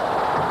grabs.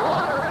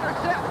 Water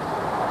intercept.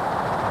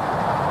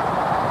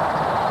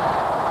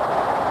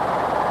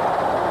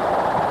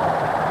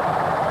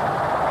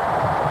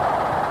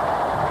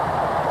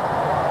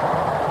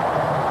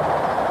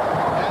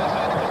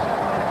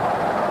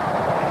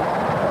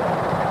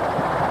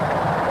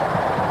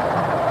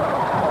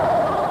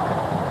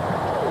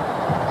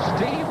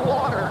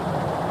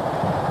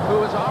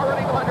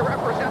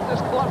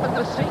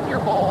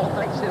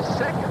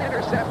 second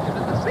interception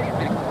of the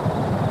season.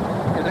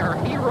 And there are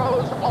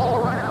heroes all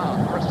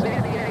around for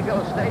San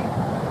Diego State.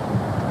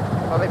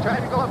 Well, they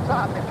tried to go up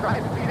top. They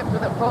tried to beat him to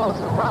the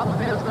post. The problem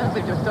is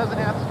Lindsay just doesn't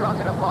have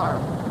strong enough arm.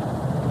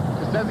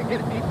 Just doesn't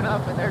get it deep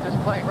enough, and they're just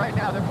playing. Right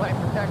now, they're playing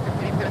protective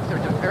defense.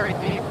 They're just very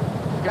deep.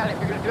 If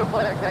you're going to do a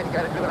play like that, you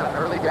got to do it on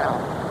early down.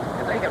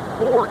 And they have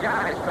 4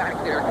 guys back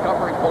there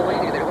covering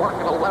Bellini. They weren't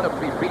going to let him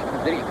be beaten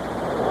deep.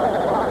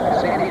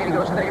 San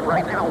Diego State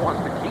right now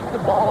wants to keep the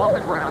ball on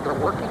the ground. They're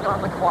working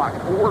on the clock.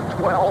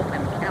 4:12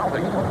 and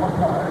counting.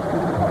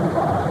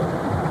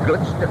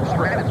 Good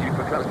strategy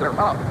because they're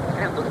up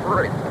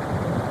 10-3.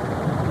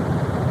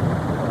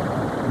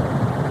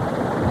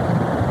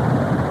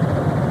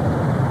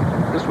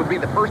 This would be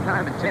the first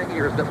time in 10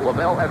 years that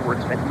Lavelle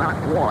Edwards had not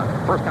won.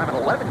 First time in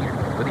 11 years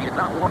that he had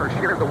not won or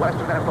shared the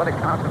Western Athletic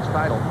Conference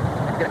title.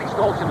 And Denny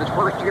Stoltz in his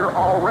first year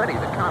already,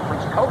 the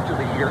conference coach of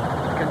the year,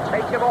 can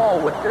take it all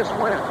with this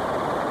win.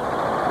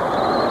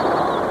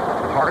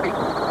 Hardy.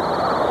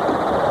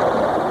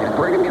 And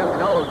Brigham Young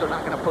knows they're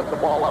not going to put the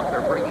ball up.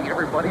 They're bringing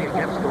everybody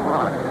against the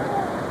run.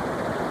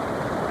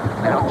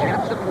 Now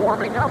Jensen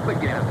warming up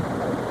again.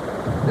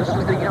 This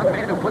is the young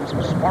man who put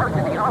some spark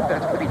in the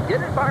offense, but he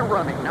did it by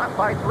running, not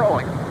by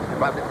throwing. And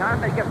by the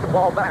time they get the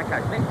ball back,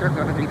 I think they're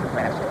going to need to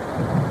pass it.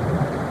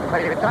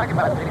 Hey, you're talking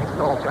about Denny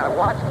Stoltz. I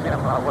watched him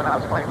when I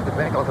was playing with the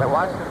Bengals. I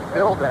watched him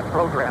build that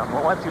program.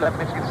 Well, once he left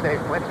Michigan State,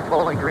 went to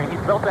Bowling Green, he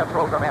built that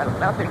program out of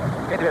nothing.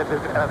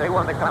 They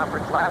won the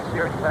conference last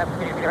year, and he left,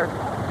 came here,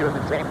 doing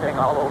the same thing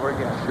all over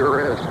again.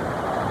 Sure is.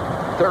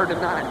 3rd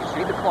and 9. You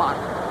see the clock,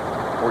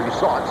 or you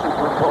saw it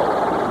superimposed.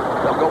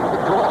 They'll go with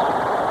the draw.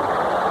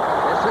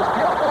 This is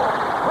Gilmore.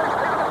 First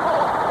down and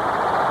goal.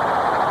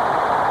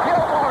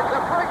 Gilmore,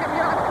 the Brigham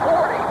Young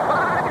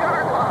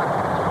 45-yard line.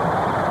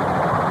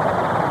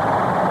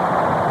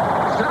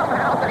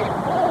 Somehow they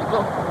fooled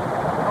them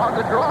on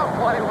the draw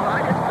play when I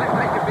didn't think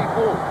they could be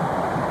fooled.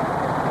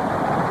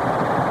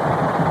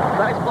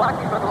 Nice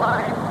blocking from the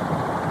line.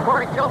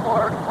 Corey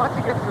Gilmore, once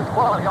he gets this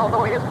ball,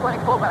 although he is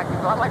playing fullback,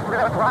 he's not like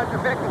Roger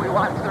Vick who we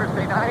watched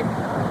Thursday night.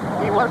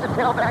 He was a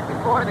tailback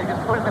before, they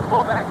just put him in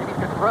fullback and he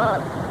could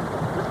run.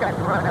 This guy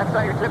can run. That's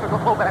not your typical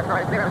fullback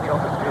right there in the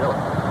open field.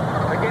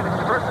 Again, it's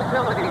the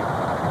versatility.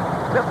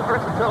 Just the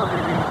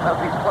versatility of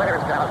these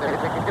players nowadays.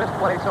 They can just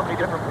play so many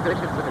different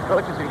positions, and the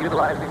coaches are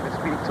utilizing the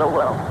speed so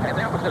well. And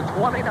that was a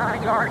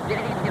 29-yard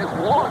gain, his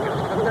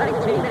longest from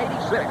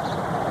 1986.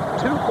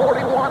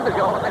 2:41 to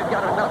go, and they've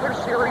got another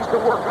series to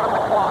work on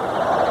the clock.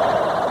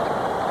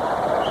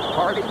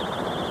 Hardy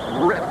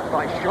ripped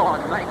by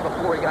Sean Knight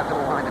before he got to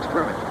the line of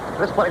scrimmage.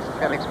 This place is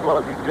going to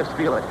explode. You can just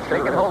feel it.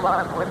 They can hold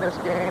on, win this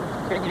game.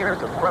 10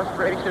 years of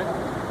frustration.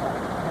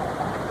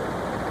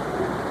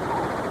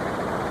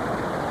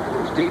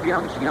 Steve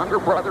Young's younger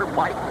brother,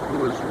 Mike,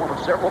 who is one of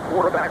several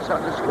quarterbacks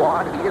on the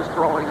squad, he is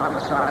throwing on the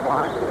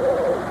sideline.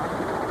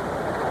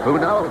 Who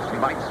knows? You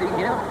might see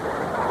him.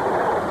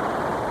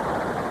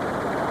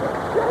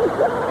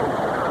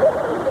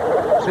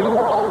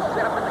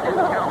 .207 and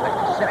counting.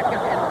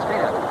 2nd and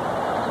 10.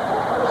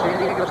 San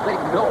Diego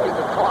State milking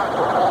the clock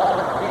for all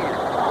it can.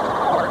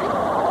 Hardy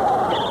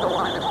gets the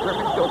line of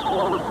scrimmage, goes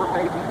forward for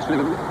maybe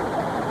 2.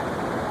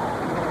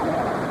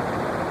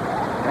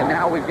 And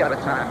now we've got a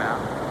timeout.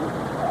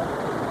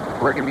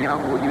 Brigham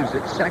Young will use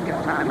its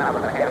 2nd timeout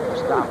of the half to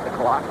stop the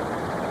clock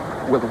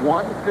with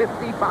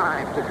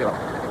 1:55 to go.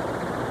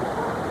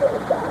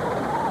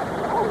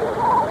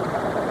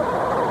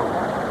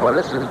 Well,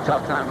 this is a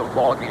tough time of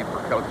ball game for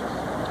coaches.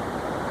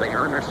 They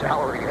earn their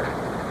salary here.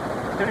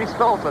 Denny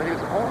Stoltz, he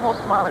was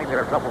almost smiling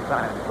there a couple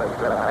times,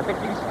 but I think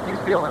he's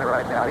feeling it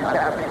right now. He's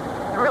happy.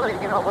 And really,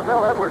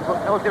 Lavelle Edwards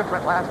looked no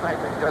different last night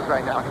than he does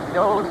right now. He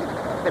knows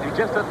that he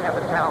just doesn't have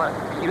the talent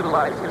to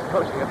utilize his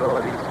coaching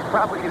abilities. He's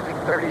probably using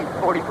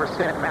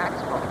 30-40%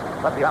 maximum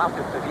of the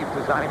offense that he's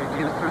designed and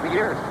used through the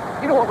years.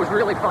 You know what was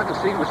really fun to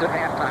see was at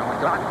halftime when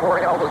Don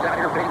Coryell was out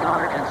here being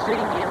honored and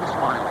seeing him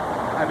smiling.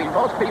 I mean,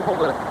 most people,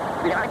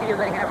 the idea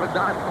they have of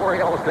Don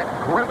Coryell is that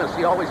grimace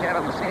he always had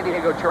on the San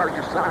Diego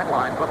Chargers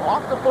sideline. But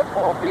off the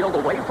football field,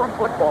 away from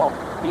football,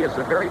 he is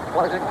a very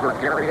pleasant,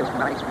 gregarious,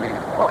 nice man.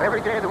 Well,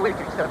 every day of the week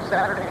except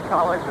Saturday in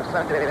college or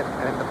Sunday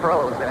in the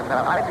pros. And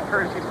Isaac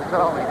Curtis used to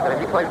tell me that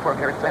he played for him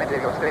here at San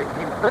Diego State.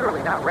 He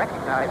literally not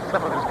recognized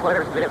some of his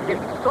players that have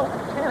getting so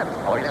tense,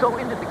 so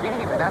into the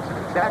game. And that's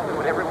exactly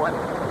what everyone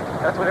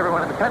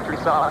in the country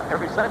saw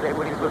every Sunday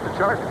when he was with the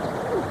Chargers.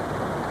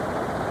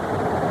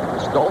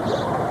 Stoltz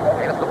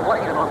has the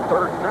play in on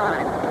 3rd and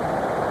 9.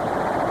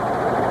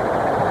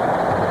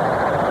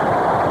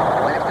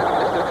 Last time in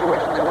this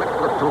situation, they went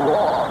for a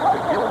draw to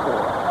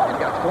Gilmore and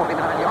got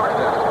 29 yards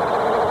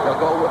out.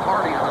 They'll go with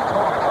Hardy on the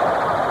toss.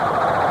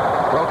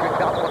 Broke a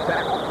couple of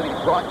tackles, but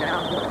he's brought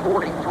down to the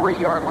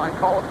 43-yard line.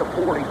 Call it the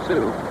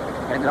 42.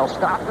 And they'll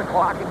stop the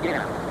clock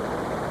again.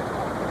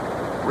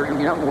 Brigham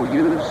Young will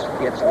use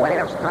its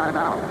last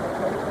timeout.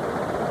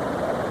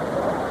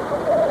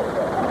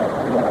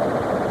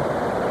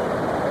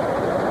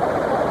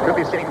 Could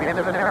be seeing the end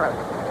of an era.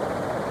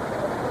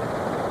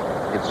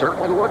 It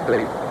certainly would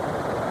be.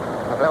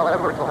 Lavelle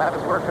Edwards will have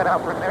his work cut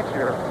out for him next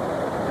year.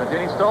 So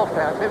Denny Stoltz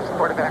has his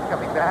quarterback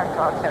coming back.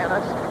 Todd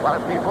Santos, a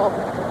lot of people.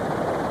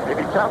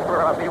 Maybe tough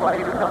for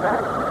BYU to come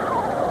back.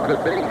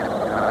 Could be.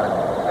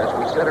 As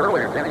we said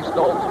earlier, Denny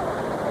Stoltz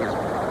is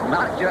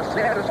not just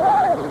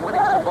satisfied with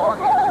winning some ball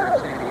games here at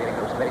San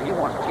Diego State. He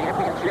wants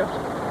championships.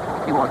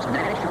 He wants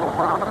national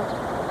prominence.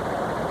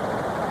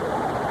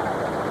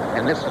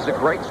 And this is a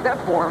great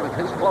step for him if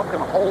his club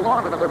can hold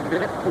on another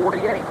minute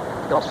 48.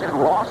 They'll send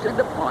Ross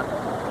into punt.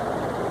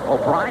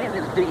 O'Brien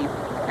is deep.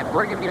 And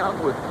Brigham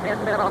Young with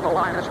 10 men on the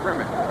line of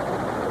scrimmage.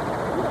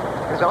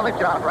 His only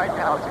job right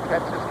now is to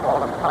catch this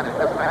ball and punt it.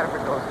 Doesn't matter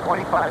if it goes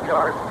 25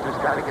 yards. Just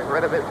got to get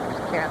rid of it. You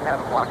just can't have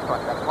a blocked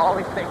punt. That's all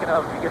he's thinking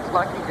of. If he gets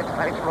lucky, gets a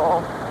nice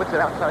roll, puts it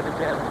outside the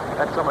 10.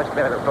 That's so much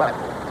better. But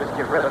just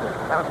get rid of it.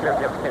 I don't care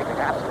if you have to take a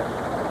half step.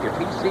 If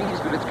he sees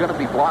that it's going to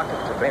be blocked,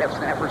 it's a bad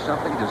snap or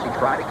something, does he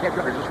try to catch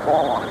it or just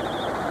fall on it?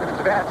 If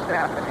it's a bad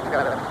snap, and he's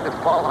got to just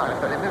fall on it.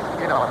 But in this,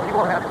 he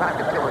won't have time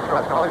to kill his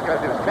rush. All he's got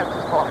to do is catch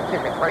this ball and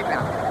kick it right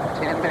now.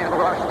 10-man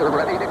rush, they're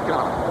ready to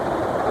go.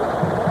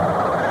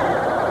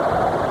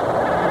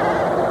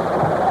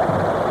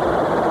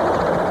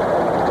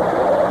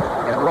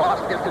 And Ross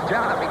did the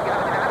job. He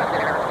got it out of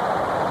there.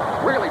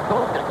 Really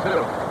boomed it, too.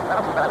 That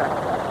was about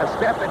a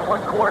step in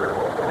 1/4.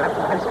 That's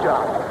a nice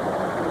job.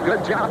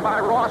 Good job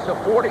by Ross, a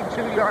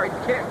 42-yard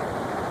kick.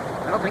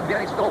 I don't think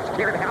Denny Stoltz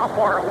cared how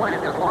far it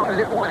went, as long as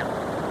it went.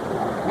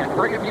 And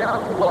Brigham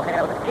Young will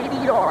have 80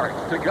 yards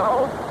to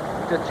go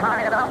to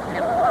tie it up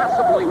and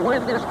possibly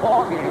win this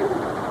ball game.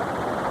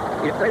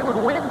 If they would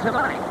win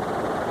tonight,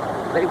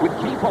 they would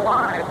keep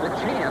alive the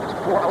chance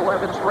for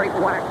 11 straight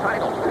WAC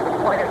titles. They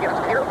would play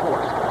against Air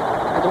Force,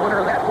 and the winner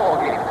of that ball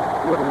game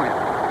would win.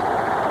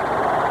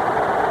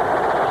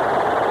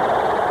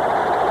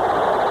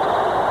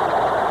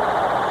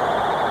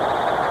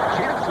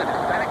 Jensen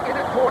is back in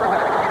at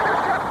quarterback.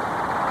 Intercept.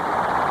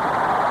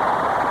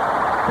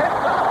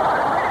 Picked up by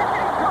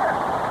Randy Kirk.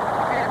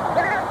 And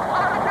that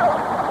ought to do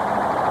it.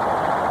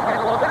 And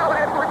Lavelle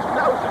Edwards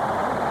knows it.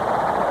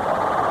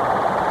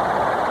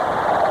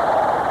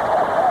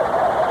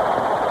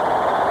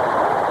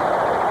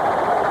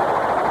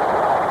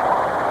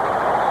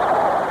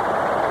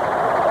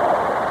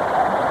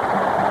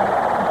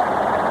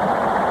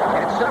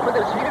 And some of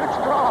this huge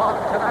throng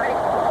tonight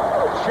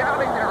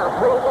shouting their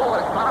approval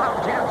as Bob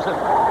Jensen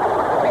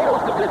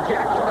feels the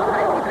dejection of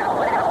making that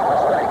last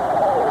mistake.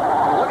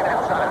 Look at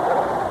that side.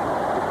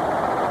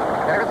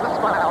 There's the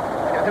smile.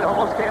 It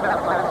almost came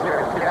out last year.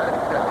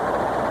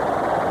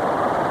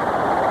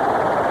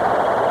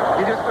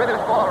 He just threw this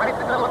ball right in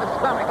the middle of his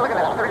stomach. Look at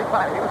that,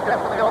 35. He was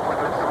definitely open,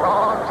 but it's the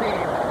wrong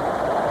team.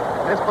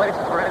 This place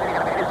is ready.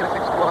 I mean, it just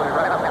exploded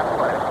right on that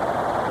play.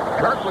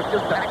 Kirk was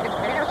just back in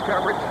pass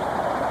coverage,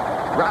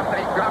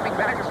 dropping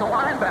back as a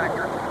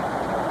linebacker.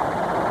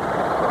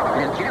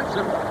 And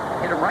Jensen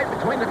hit him right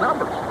between the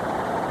numbers.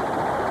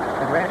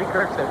 And Randy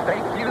Kirk said,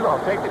 thank you. I'll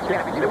take the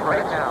championship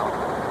right now.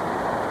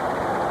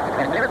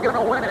 And they're going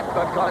to win it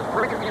because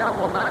Brigham Young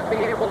will not be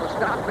able to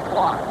stop the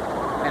clock.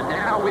 And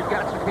now we've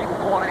got some people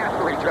going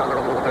after each other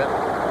a little bit.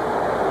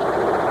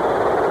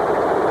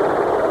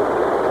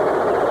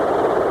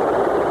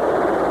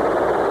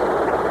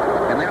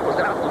 And that was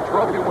Outland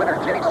Trophy winner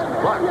Jason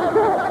Buck,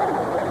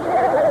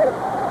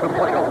 who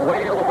played a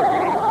whale of a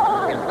game.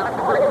 And not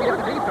the Brigham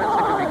Young defense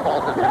that could be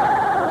faulted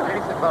tonight.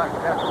 Jason Buck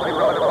definitely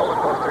rode a roller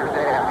coaster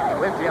today. I mean,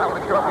 he wins the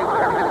Outland Trophy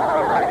winner.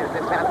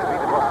 This has to be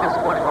the most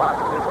disappointing loss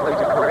of his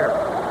collegiate career.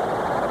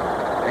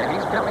 And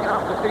he's coming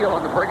off the field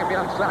on the Brigham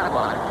Young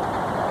sideline.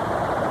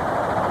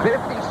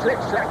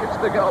 56 seconds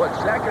to go. It's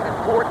 2nd and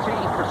 14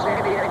 for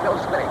San Diego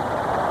State.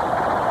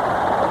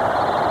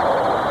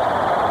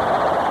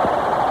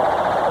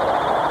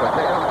 But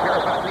they don't care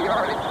about the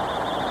yardage.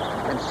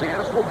 And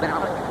Santos will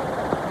down it.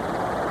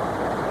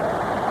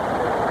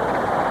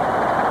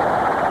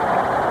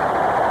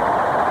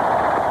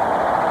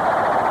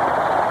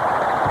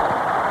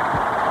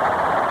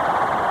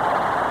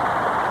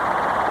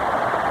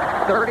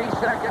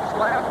 Seconds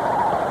left.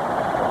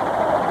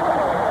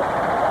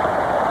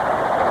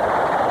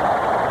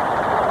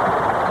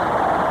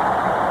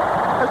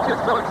 That's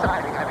just so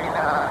exciting. I mean, to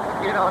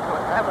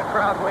have a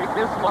crowd wait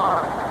this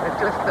long,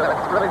 it's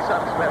really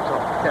something special.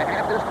 To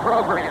have this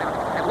program,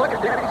 and look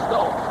at Denny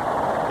Stoltz.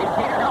 He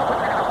can't help it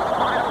now.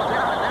 Smiles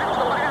down, and that's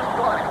the last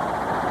play.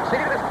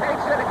 Santos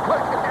takes it and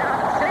puts it down,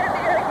 and San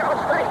Diego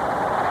State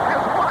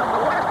has won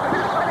the Western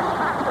United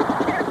Conference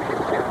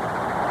Championship.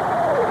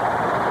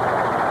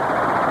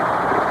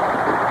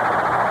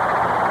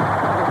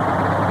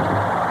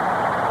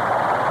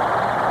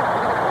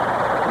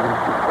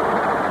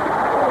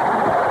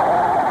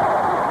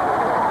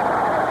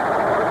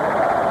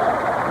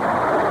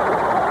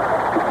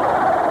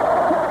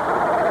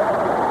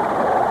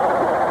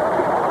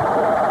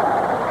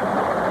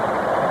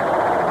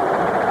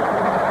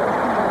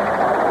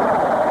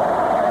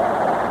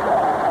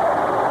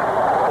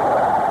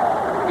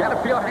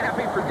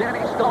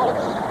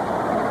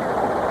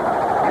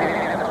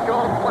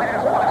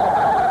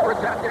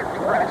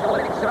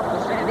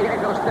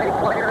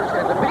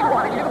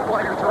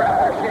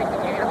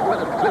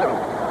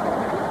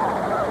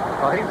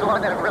 Well, he's the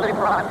one that really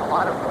brought a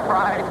lot of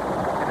pride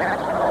and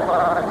national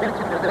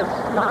attention to this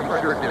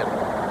conference. Sure did.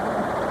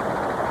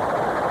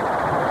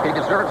 He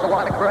deserves a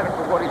lot of credit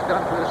for what he's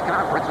done for this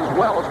conference as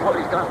well as what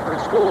he's done for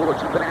his school,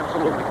 which has been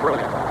absolutely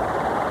brilliant.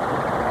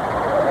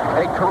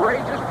 A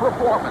courageous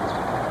performance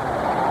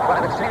by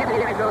the San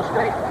Diego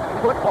State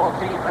football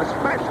team,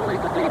 especially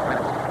the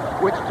defense,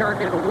 which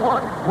turned into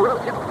one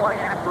brilliant play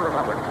after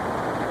another.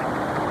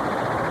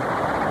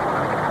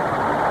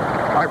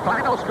 Our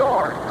final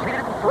score,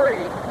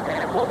 10-3,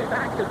 and we'll be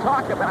back to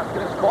talk about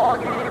this ball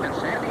game in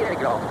San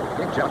Diego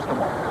in just a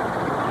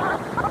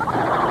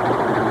moment.